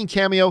 breathtaking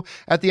cameo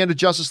at the end of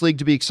Justice League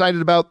to be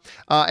excited about.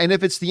 And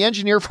if it's the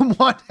engineer from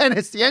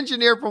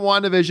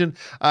WandaVision,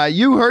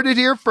 you heard it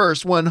here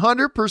first,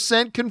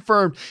 100%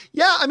 confirmed.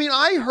 Yeah, I mean,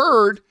 I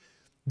heard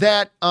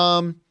that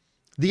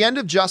the end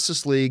of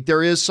Justice League,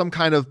 there is some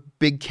kind of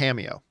big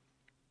cameo.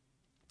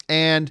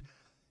 And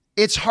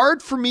it's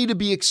hard for me to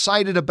be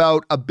excited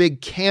about a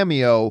big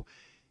cameo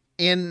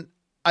in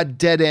a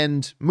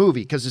dead-end movie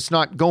because it's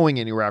not going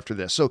anywhere after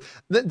this. So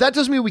that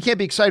doesn't mean we can't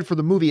be excited for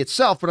the movie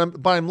itself,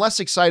 but I'm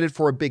less excited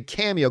for a big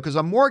cameo because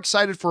I'm more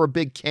excited for a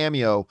big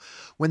cameo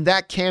when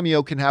that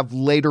cameo can have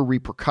later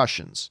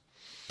repercussions.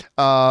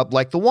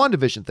 Like the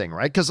WandaVision thing,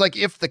 right? Because like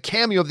if the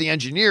cameo of the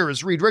engineer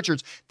is Reed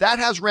Richards, that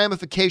has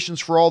ramifications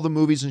for all the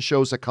movies and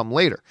shows that come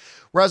later.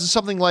 Whereas in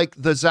something like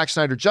the Zack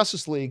Snyder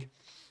Justice League,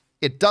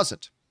 it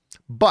doesn't.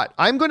 But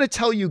I'm going to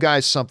tell you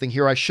guys something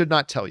here I should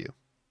not tell you.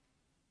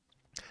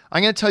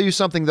 I'm going to tell you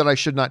something that I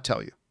should not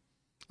tell you.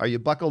 Are you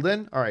buckled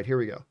in? All right, here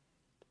we go.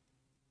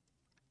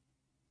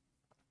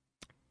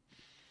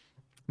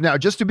 Now,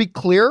 just to be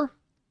clear,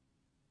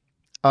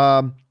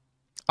 I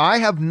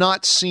have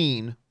not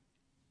seen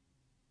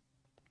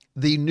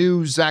the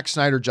new Zack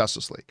Snyder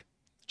Justice League.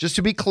 Just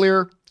to be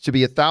clear, to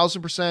be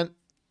 1,000%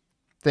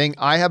 thing,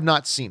 I have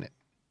not seen it.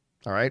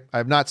 All right, I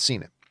have not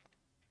seen it.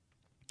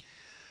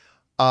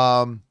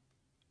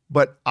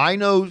 But I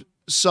know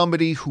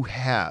somebody who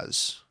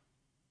has.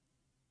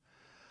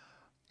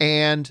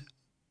 And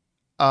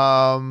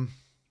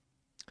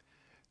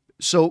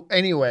so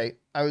anyway,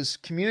 I was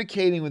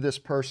communicating with this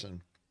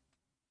person.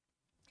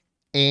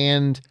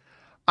 And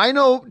I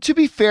know, to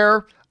be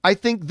fair, I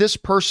think this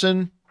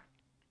person,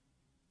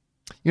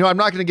 I'm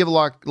not going to give a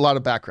lot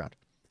of background.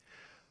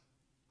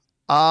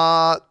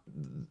 Now,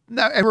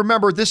 and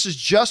remember, this is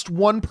just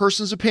one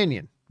person's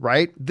opinion,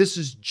 right? This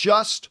is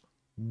just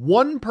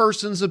one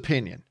person's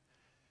opinion.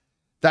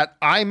 that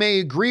I may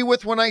agree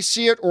with when I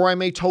see it, or I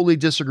may totally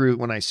disagree with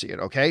when I see it.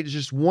 Okay. It's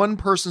just one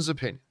person's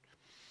opinion.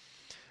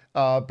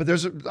 But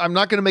I'm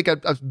not going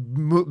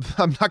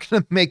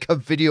to make a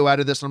video out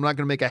of this. I'm not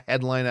going to make a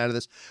headline out of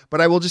this, but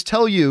I will just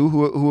tell you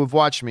who have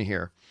watched me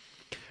here,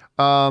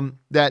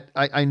 that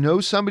I know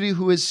somebody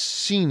who has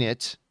seen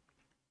it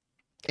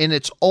in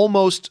its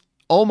almost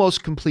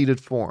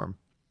completed form,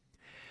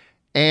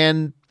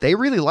 and they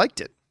really liked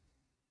it.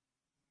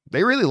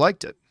 They really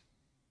liked it.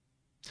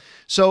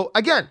 So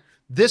again,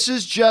 this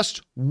is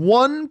just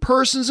one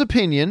person's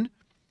opinion.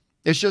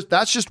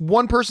 That's just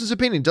one person's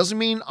opinion. Doesn't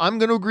mean I'm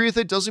going to agree with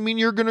it. Doesn't mean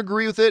you're going to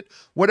agree with it.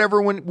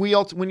 Whatever. When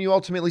you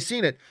ultimately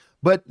seen it,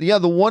 but yeah,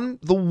 the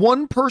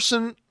one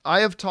person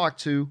I have talked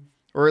to,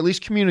 or at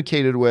least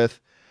communicated with,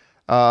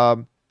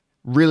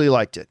 really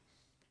liked it.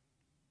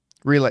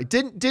 Really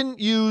didn't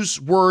use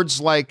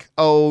words like,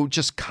 oh,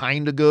 just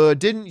kind of good.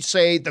 Didn't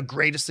say the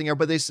greatest thing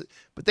ever,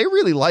 but they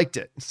really liked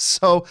it.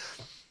 So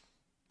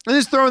I'm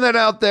just throwing that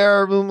out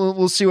there.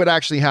 We'll see what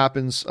actually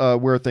happens,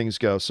 where things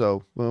go.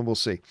 So we'll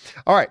see.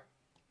 All right.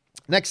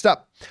 Next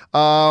up,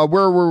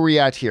 where were we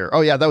at here?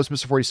 Oh yeah, that was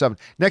Mr. 47.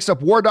 Next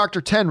up, War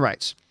Doctor 10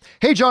 writes,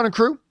 "Hey, John and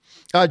crew.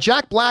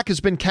 Jack Black has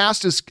been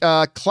cast as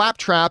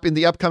Claptrap in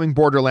the upcoming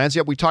Borderlands."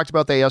 Yep, we talked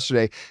about that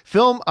yesterday.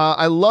 Film,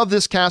 I love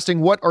this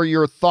casting. What are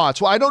your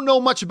thoughts? Well, I don't know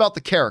much about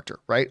the character,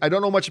 right? I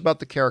don't know much about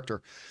the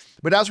character.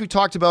 But as we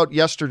talked about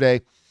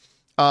yesterday,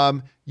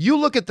 you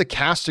look at the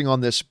casting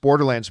on this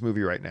Borderlands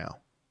movie right now,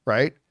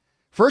 right?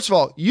 First of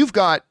all, you've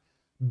got,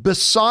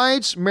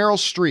 besides Meryl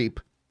Streep,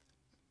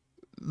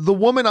 the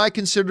woman I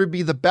consider to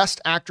be the best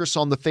actress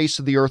on the face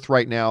of the earth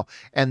right now,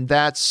 and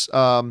that's...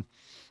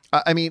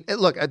 I mean,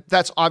 look,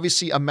 that's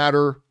obviously a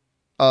matter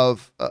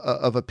of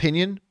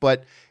opinion,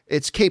 but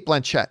it's Cate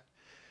Blanchett.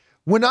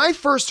 When I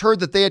first heard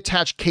that they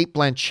attached Cate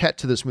Blanchett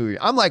to this movie,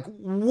 I'm like,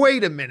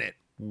 wait a minute,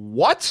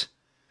 what?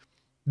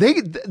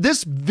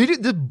 This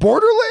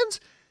Borderlands,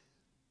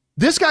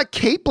 this got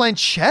Cate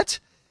Blanchett,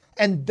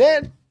 and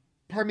then,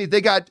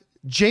 they got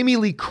Jamie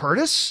Lee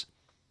Curtis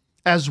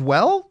as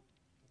well.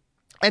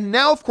 And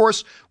now, of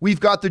course,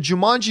 we've got the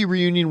Jumanji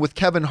reunion with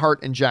Kevin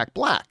Hart and Jack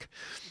Black.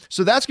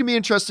 So that's going to be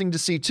interesting to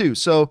see too.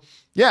 So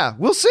yeah,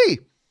 we'll see.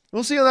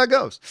 We'll see how that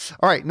goes.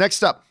 All right,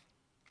 next up.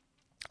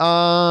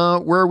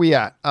 Where are we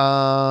at?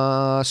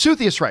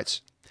 Suthius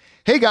writes,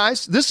 "Hey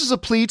guys, this is a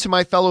plea to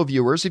my fellow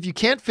viewers. If you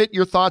can't fit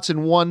your thoughts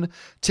in one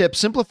tip,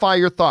 simplify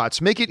your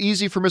thoughts. Make it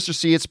easy for Mr.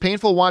 C. It's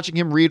painful watching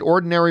him read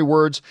ordinary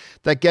words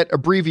that get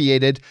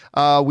abbreviated.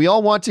 We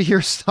all want to hear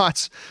his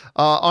thoughts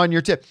on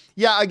your tip."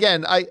 Yeah,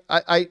 again,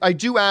 I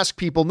do ask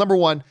people, number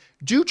one,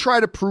 do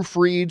try to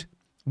proofread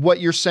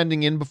what you're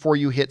sending in before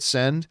you hit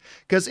send,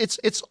 because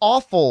it's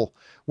awful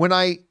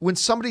when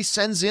somebody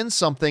sends in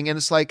something and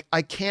it's like,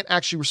 I can't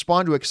actually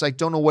respond to it because I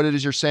don't know what it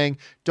is you're saying.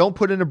 Don't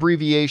put in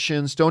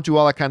abbreviations. Don't do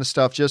all that kind of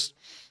stuff. Just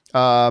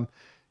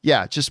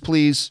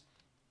please.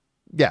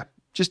 Yeah.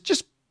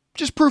 Just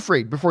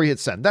proofread before you hit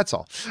send. That's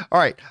all. All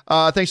right.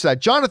 Thanks for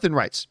that. Jonathan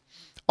writes,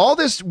 "All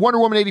this Wonder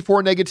Woman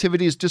 84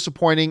 negativity is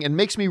disappointing and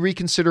makes me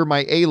reconsider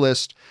my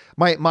A-list,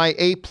 my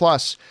A+,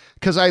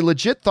 because I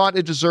legit thought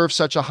it deserved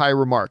such a high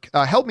remark.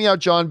 Help me out,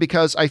 John,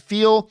 because I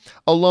feel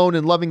alone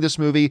in loving this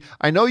movie.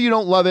 I know you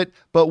don't love it,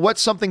 but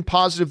what's something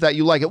positive that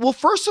you like it?" Well,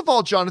 first of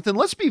all, Jonathan,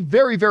 let's be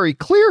very, very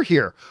clear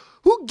here.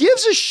 Who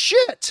gives a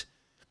shit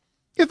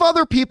if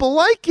other people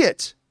like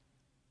it?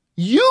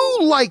 You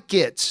like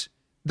it.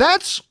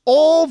 That's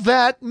all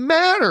that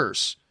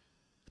matters.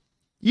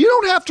 You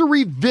don't have to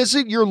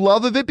revisit your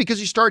love of it because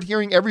you start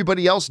hearing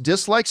everybody else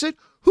dislikes it.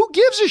 Who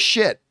gives a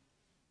shit?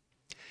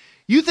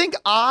 You think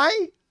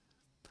I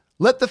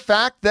let the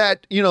fact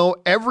that,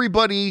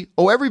 everybody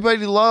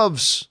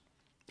loves,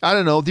 I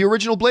don't know, the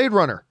original Blade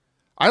Runner.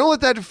 I don't let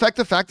that affect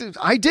the fact that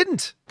I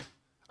didn't.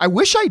 I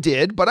wish I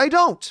did, but I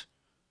don't.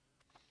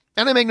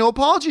 And I make no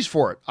apologies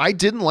for it. I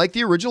didn't like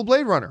the original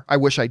Blade Runner. I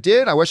wish I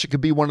did. I wish I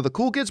could be one of the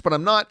cool kids, but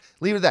I'm not.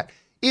 Leave it at that.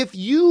 If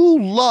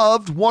you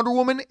loved Wonder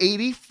Woman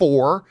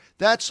 84,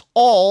 that's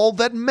all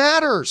that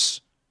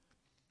matters.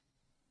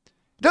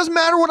 It doesn't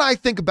matter what I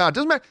think about it. It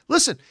doesn't matter.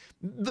 Listen,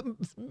 the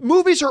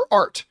movies are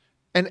art.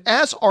 And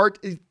as art,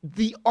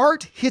 the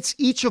art hits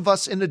each of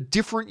us in a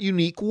different,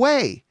 unique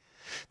way.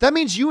 That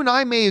means you and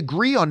I may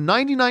agree on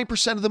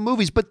 99% of the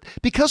movies, but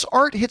because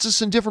art hits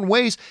us in different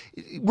ways,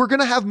 we're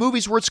going to have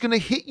movies where it's going to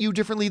hit you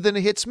differently than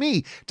it hits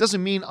me.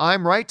 Doesn't mean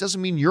I'm right.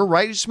 Doesn't mean you're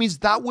right. It just means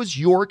that was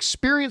your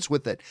experience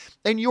with it.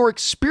 And your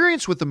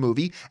experience with the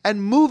movie,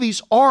 and movies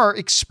are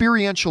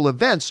experiential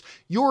events,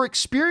 your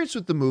experience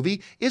with the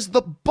movie is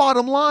the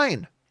bottom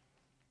line.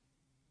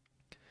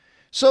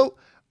 So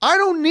I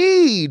don't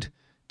need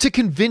to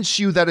convince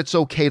you that it's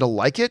okay to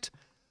like it.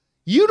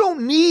 You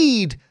don't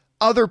need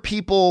other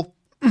people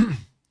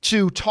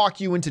to talk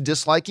you into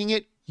disliking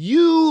it.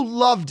 You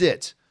loved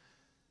it.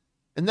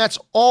 And that's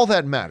all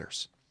that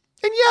matters.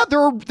 And yeah,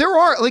 there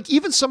are like,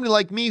 even somebody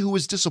like me who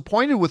was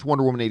disappointed with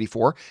Wonder Woman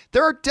 84,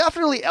 there are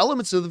definitely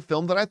elements of the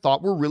film that I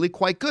thought were really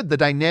quite good. The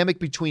dynamic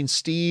between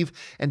Steve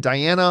and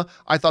Diana,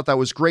 I thought that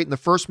was great in the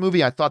first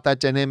movie. I thought that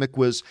dynamic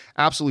was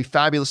absolutely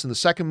fabulous in the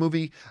second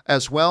movie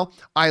as well.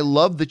 I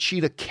love the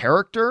Cheetah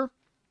character.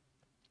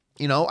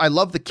 You know, I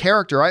love the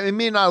character. I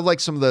may not like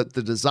some of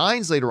the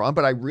designs later on,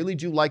 but I really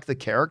do like the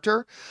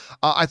character.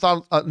 I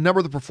thought a number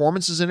of the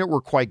performances in it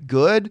were quite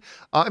good.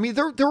 I mean,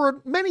 there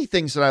were many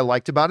things that I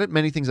liked about it,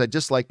 many things I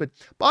disliked. But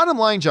bottom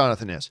line,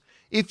 Jonathan, is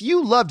if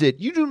you loved it,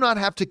 you do not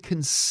have to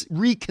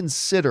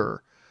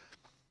reconsider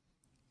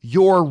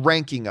your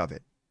ranking of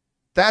it.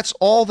 That's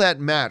all that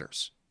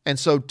matters. And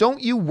so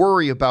don't you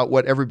worry about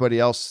what everybody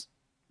else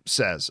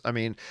says. I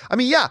mean,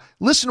 yeah,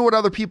 listen to what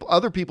other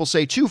people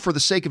say too, for the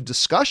sake of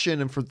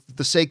discussion and for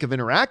the sake of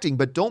interacting,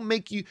 but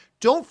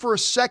don't for a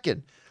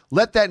second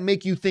let that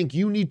make you think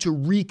you need to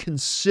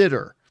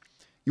reconsider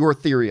your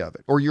theory of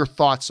it or your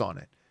thoughts on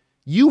it.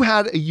 You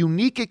had a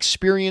unique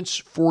experience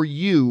for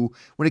you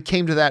when it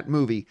came to that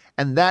movie,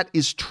 and that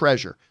is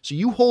treasure. So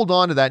you hold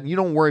on to that and you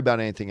don't worry about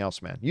anything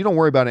else, man. You don't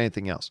worry about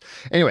anything else.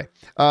 Anyway,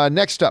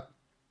 next up.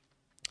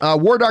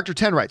 War Doctor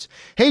 10 writes,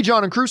 "Hey,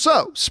 John and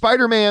Crusoe,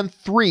 Spider-Man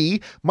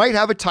 3 might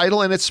have a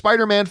title and it's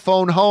Spider-Man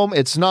Phone Home.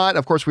 It's not.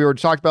 Of course, we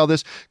already talked about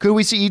this. Could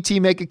we see E.T.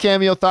 make a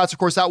cameo? Thoughts?" Of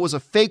course, that was a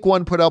fake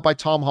one put out by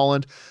Tom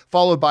Holland,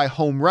 followed by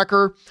Home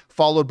Wrecker,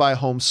 followed by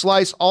Home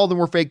Slice. All of them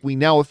were fake. We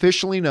now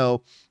officially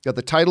know that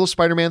the title of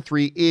Spider-Man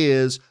 3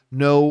 is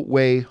No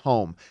Way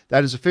Home.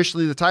 That is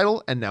officially the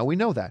title, and now we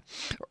know that.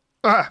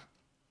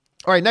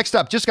 All right, next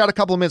up, just got a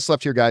couple of minutes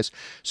left here, guys.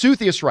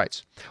 Suthius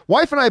writes,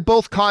 "Wife and I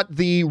both caught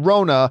the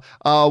Rona,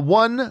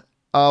 one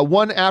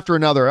after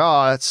another."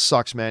 Oh, that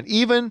sucks, man.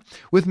 Even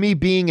with me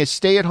being a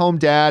stay-at-home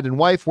dad and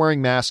wife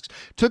wearing masks,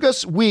 took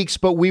us weeks,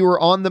 but we are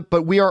on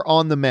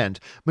the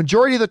mend.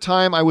 Majority of the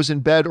time I was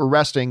in bed or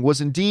resting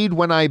was indeed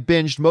when I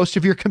binged most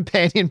of your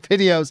companion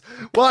videos.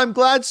 Well, I'm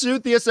glad,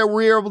 Suthius, that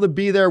we're able to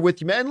be there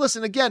with you, man. And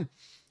listen, again,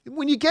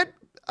 when you get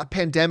a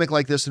pandemic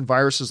like this and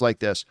viruses like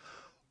this,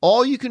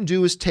 all you can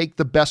do is take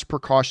the best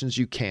precautions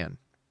you can.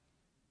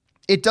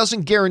 It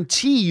doesn't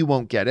guarantee you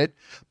won't get it,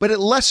 but it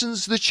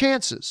lessens the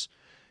chances.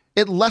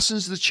 It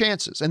lessens the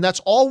chances. And that's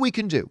all we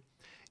can do,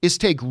 is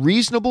take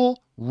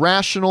reasonable,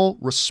 rational,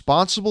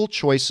 responsible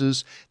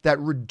choices that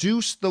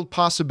reduce the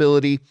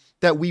possibility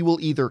that we will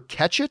either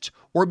catch it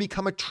or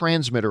become a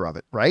transmitter of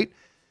it, right?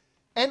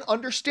 And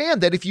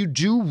understand that if you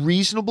do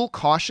reasonable,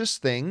 cautious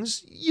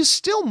things, you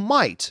still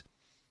might.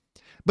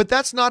 But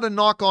that's not a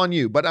knock on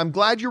you. But I'm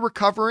glad you're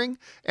recovering,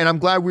 and I'm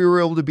glad we were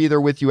able to be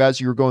there with you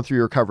as you were going through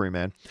your recovery,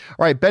 man.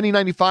 All right,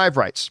 Benny95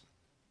 writes,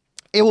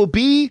 "It will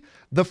be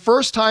the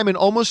first time in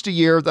almost a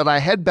year that I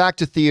head back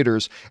to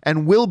theaters,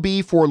 and will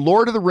be for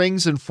Lord of the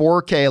Rings in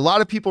 4K. A lot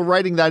of people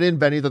writing that in,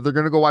 Benny, that they're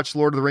going to go watch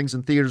Lord of the Rings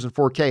in theaters in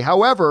 4K.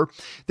 However,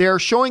 they are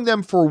showing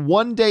them for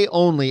one day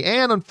only,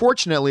 and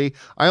unfortunately,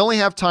 I only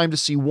have time to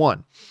see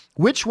one.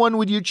 Which one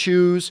would you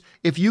choose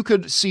if you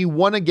could see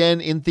one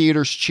again in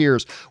theaters?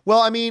 Cheers." Well,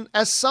 I mean,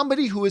 as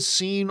somebody who has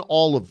seen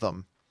all of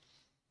them,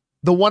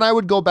 the one I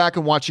would go back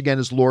and watch again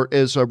is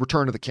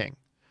Return of the King.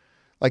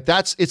 Like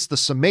it's the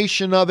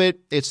summation of it.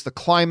 It's the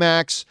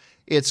climax.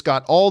 It's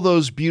got all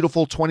those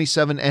beautiful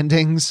 27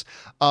 endings.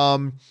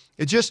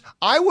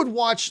 I would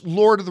watch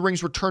Lord of the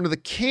Rings Return of the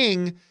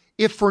King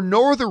if for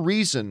no other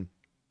reason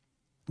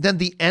than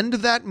the end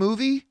of that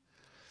movie,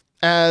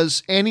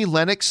 as Annie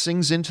Lennox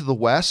sings Into the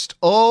West.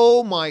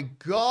 Oh my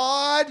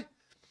God.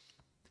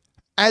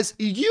 As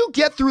you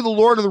get through the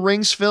Lord of the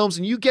Rings films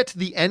and you get to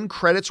the end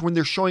credits when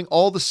they're showing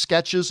all the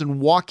sketches and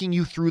walking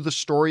you through the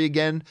story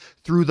again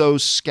through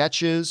those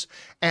sketches,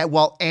 and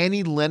while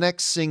Annie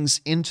Lennox sings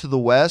Into the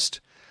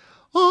West,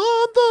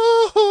 on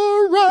the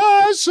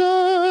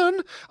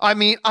horizon. I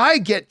mean, I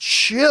get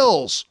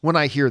chills when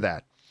I hear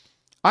that.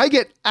 I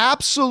get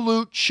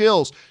absolute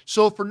chills.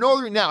 So for no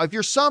reason, now, if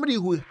you're somebody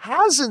who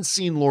hasn't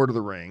seen Lord of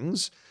the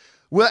Rings,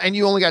 well, and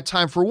you only got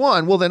time for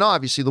one, well, then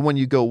obviously the one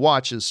you go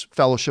watch is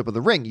Fellowship of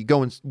the Ring. You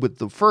go in with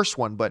the first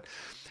one. But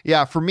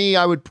yeah, for me,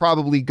 I would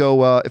probably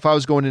go, if I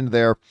was going into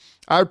there,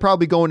 I would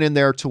probably go in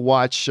there to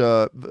watch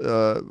Return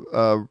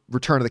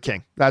of the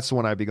King. That's the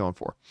one I'd be going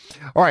for.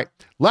 All right,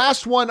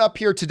 last one up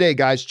here today,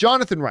 guys.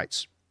 Jonathan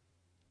writes,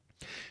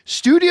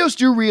 "Studios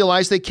do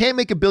realize they can't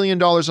make $1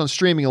 billion on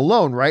streaming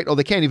alone, right? Oh,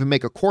 they can't even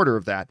make a quarter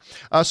of that.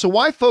 So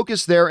why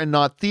focus there and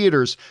not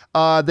theaters?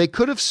 They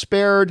could have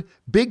spared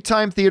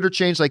big-time theater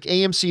chains like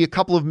AMC a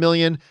couple of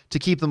million to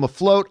keep them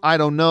afloat. I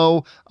don't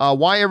know.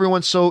 Why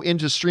everyone's so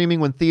into streaming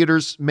when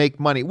theaters make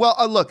money?" Well,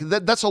 look,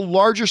 that's a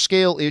larger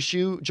scale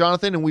issue,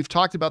 Jonathan, and we've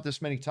talked about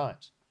this many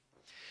times.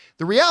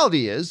 The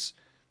reality is,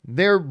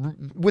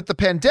 with the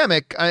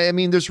pandemic, I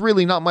mean, there's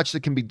really not much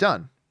that can be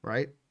done,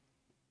 right?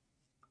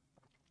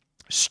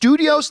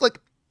 Studios, like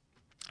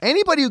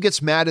anybody who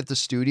gets mad at the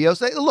studios,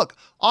 look,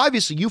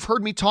 obviously you've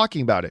heard me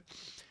talking about it.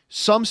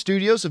 Some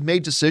studios have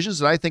made decisions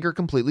that I think are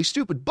completely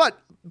stupid, but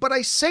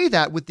I say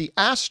that with the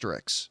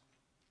asterisks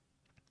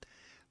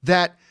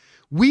that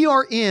we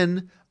are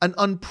in an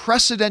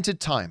unprecedented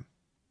time.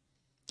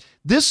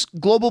 This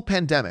global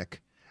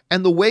pandemic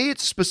and the way it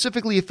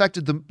specifically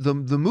affected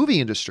the movie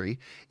industry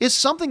is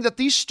something that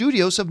these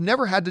studios have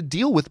never had to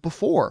deal with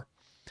before.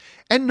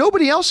 And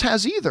nobody else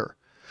has either.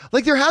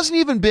 Like, there hasn't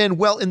even been,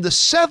 well, in the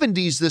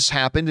 70s this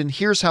happened, and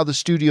here's how the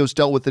studios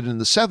dealt with it in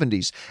the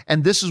 70s,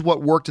 and this is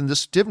what worked and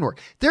this didn't work.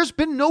 There's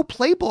been no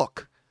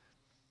playbook.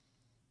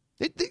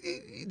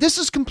 This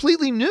is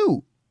completely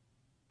new.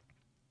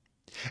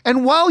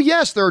 And while,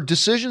 yes, there are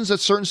decisions that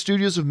certain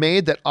studios have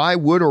made that I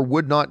would or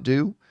would not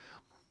do,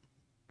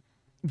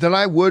 that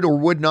I would or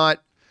would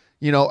not,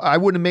 I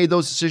wouldn't have made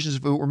those decisions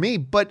if it were me.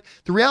 But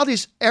the reality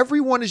is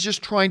everyone is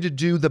just trying to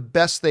do the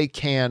best they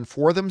can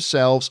for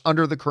themselves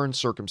under the current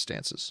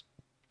circumstances.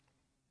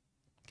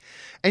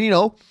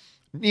 And,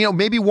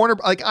 maybe Warner,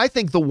 like, I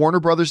think the Warner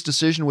Brothers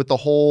decision with the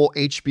whole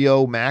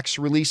HBO Max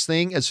release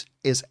thing is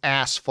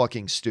ass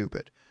fucking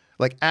stupid.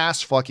 Like,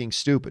 ass fucking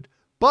stupid.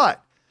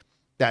 But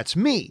that's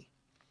me.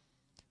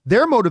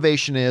 Their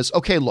motivation is,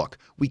 okay, look,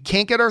 we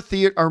can't get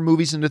our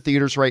movies into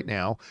theaters right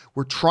now.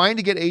 We're trying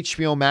to get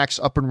HBO Max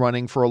up and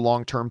running for a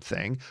long-term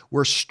thing.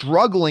 We're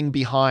struggling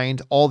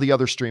behind all the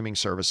other streaming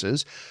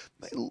services.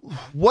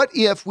 What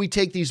if we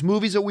take these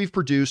movies that we've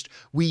produced,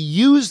 we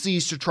use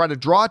these to try to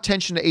draw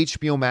attention to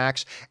HBO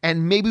Max,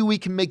 and maybe we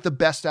can make the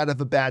best out of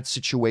a bad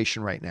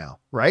situation right now,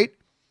 right?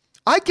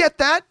 I get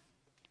that.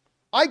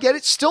 I get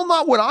it. Still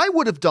not what I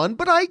would have done,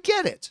 but I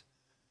get it.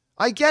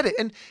 I get it.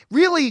 And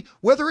really,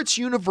 whether it's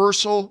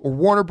Universal or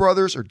Warner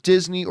Brothers or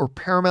Disney or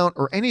Paramount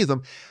or any of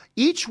them,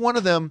 each one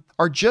of them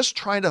are just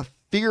trying to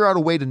figure out a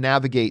way to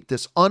navigate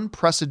this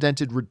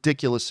unprecedented,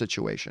 ridiculous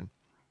situation.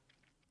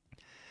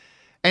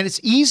 And it's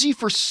easy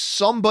for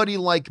somebody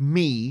like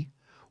me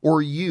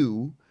or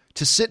you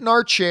to sit in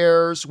our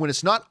chairs when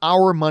it's not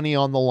our money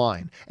on the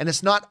line, and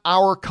it's not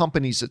our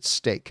companies at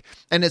stake,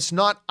 and it's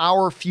not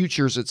our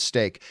futures at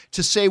stake,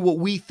 to say what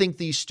we think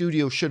these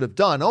studios should have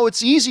done. Oh,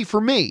 it's easy for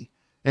me.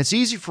 And it's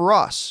easy for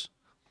us.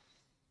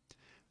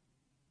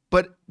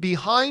 But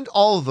behind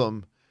all of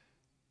them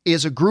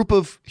is a group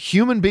of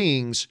human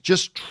beings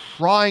just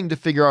trying to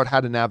figure out how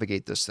to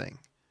navigate this thing.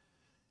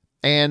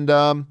 And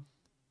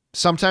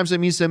sometimes it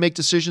means they make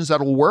decisions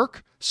that will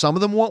work. Some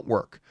of them won't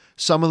work.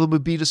 Some of them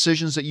would be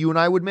decisions that you and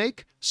I would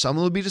make. Some of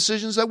them would be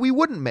decisions that we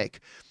wouldn't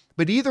make.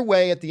 But either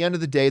way, at the end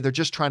of the day, they're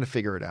just trying to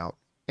figure it out.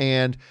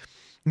 And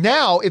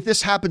now, if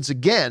this happens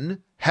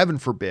again, heaven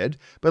forbid,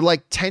 but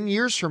like 10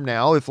 years from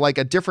now, if like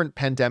a different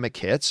pandemic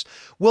hits,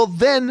 well,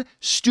 then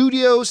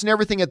studios and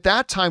everything at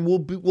that time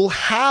will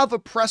have a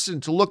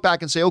precedent to look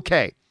back and say,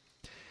 okay,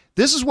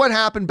 this is what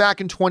happened back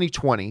in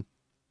 2020.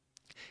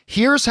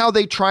 Here's how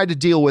they tried to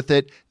deal with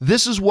it.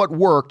 This is what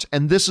worked,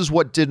 and this is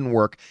what didn't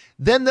work.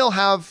 Then they'll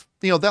have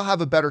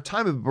a better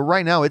time of it. But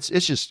right now, it's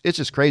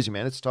just crazy,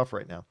 man. It's tough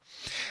right now.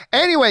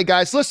 Anyway,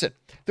 guys, listen.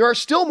 There are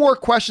still more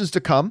questions to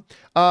come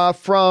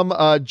from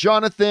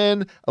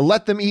Jonathan,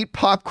 Let Them Eat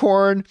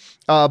Popcorn,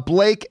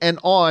 Blake, and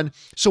on.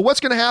 So what's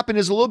going to happen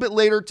is a little bit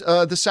later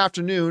this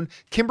afternoon,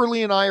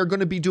 Kimberly and I are going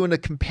to be doing a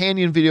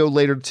companion video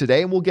later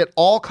today, and we'll get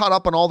all caught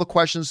up on all the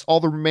questions, all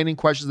the remaining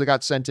questions that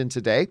got sent in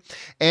today,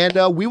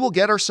 and we will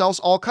get ourselves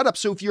all caught up.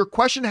 So if your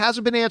question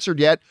hasn't been answered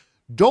yet,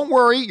 don't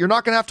worry, you're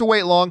not going to have to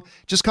wait long.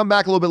 Just come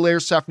back a little bit later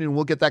this afternoon.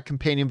 We'll get that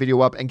companion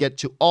video up and get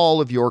to all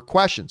of your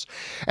questions.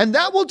 And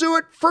that will do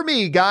it for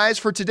me, guys,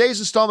 for today's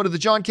installment of the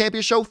John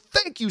Campea Show.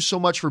 Thank you so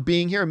much for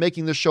being here and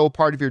making this show a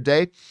part of your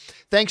day.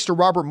 Thanks to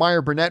Robert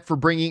Meyer Burnett for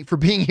being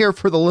here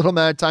for the little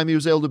amount of time he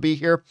was able to be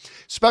here.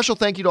 Special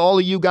thank you to all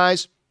of you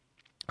guys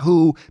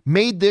who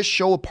made this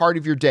show a part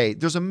of your day.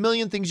 There's a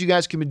million things you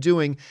guys can be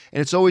doing, and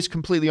it's always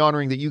completely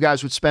honoring that you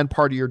guys would spend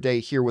part of your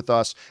day here with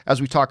us as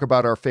we talk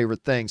about our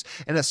favorite things.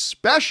 And a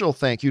special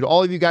thank you to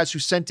all of you guys who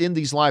sent in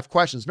these live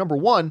questions. Number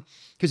one,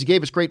 because you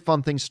gave us great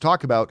fun things to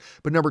talk about.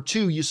 But number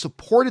two, you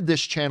supported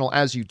this channel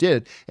as you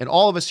did. And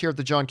all of us here at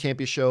the John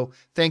Campea Show,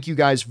 thank you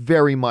guys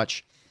very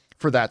much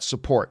for that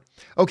support.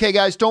 Okay,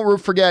 guys,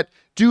 don't forget,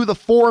 do the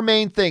four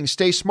main things.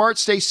 Stay smart,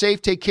 stay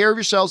safe, take care of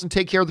yourselves, and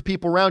take care of the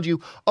people around you.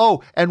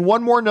 Oh, and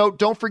one more note,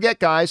 don't forget,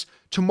 guys,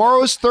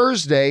 tomorrow is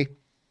Thursday.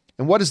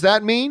 And what does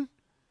that mean?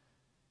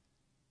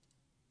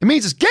 It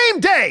means it's game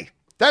day.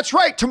 That's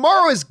right.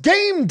 Tomorrow is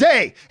game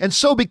day. And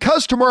so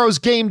because tomorrow is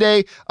game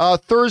day,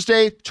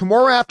 Thursday,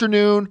 tomorrow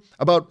afternoon,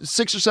 about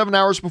 6 or 7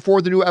 hours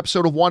before the new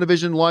episode of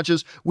WandaVision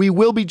launches, we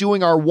will be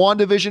doing our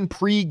WandaVision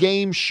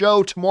pre-game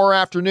show tomorrow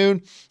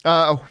afternoon.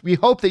 We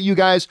hope that you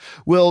guys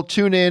will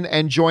tune in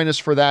and join us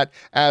for that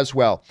as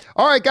well.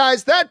 All right,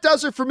 guys, that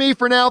does it for me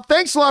for now.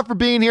 Thanks a lot for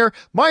being here.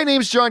 My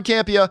name's John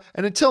Campea,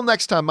 and until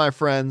next time, my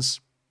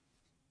friends,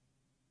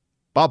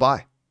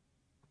 bye-bye.